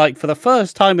 And it's like, for the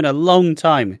first time in a long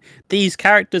time, these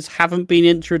characters haven't been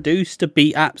introduced to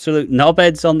be absolute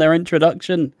knobheads on their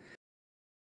introduction.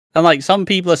 And like, some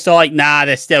people are still like, nah,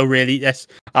 they're still really,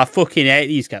 I fucking hate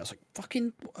these guys. Like,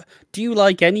 fucking, do you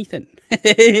like anything?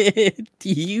 Do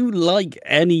you like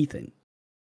anything?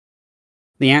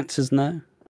 The answer's no.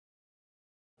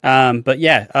 But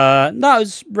yeah, that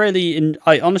was really,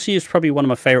 I honestly, it's probably one of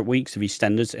my favorite weeks of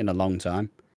EastEnders in a long time.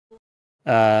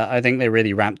 I think they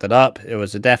really ramped it up. It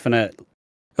was a definite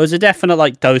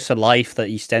like dose of life that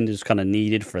EastEnders kind of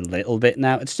needed for a little bit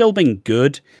now. It's still been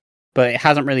good, but it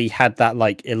hasn't really had that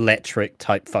like electric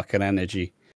type fucking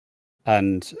energy.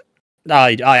 And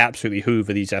I absolutely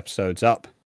hoover these episodes up.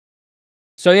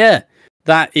 So yeah,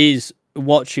 that is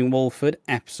Watching Walford,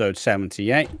 episode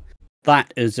 78.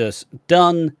 That is us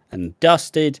done and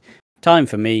dusted. Time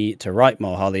for me to write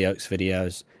more Hollyoaks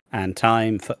videos, and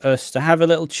time for us to have a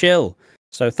little chill.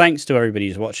 So thanks to everybody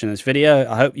who's watching this video.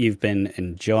 I hope you've been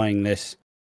enjoying this.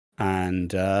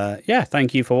 And yeah,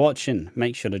 thank you for watching.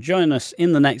 Make sure to join us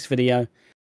in the next video.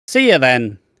 See you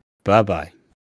then. Bye-bye.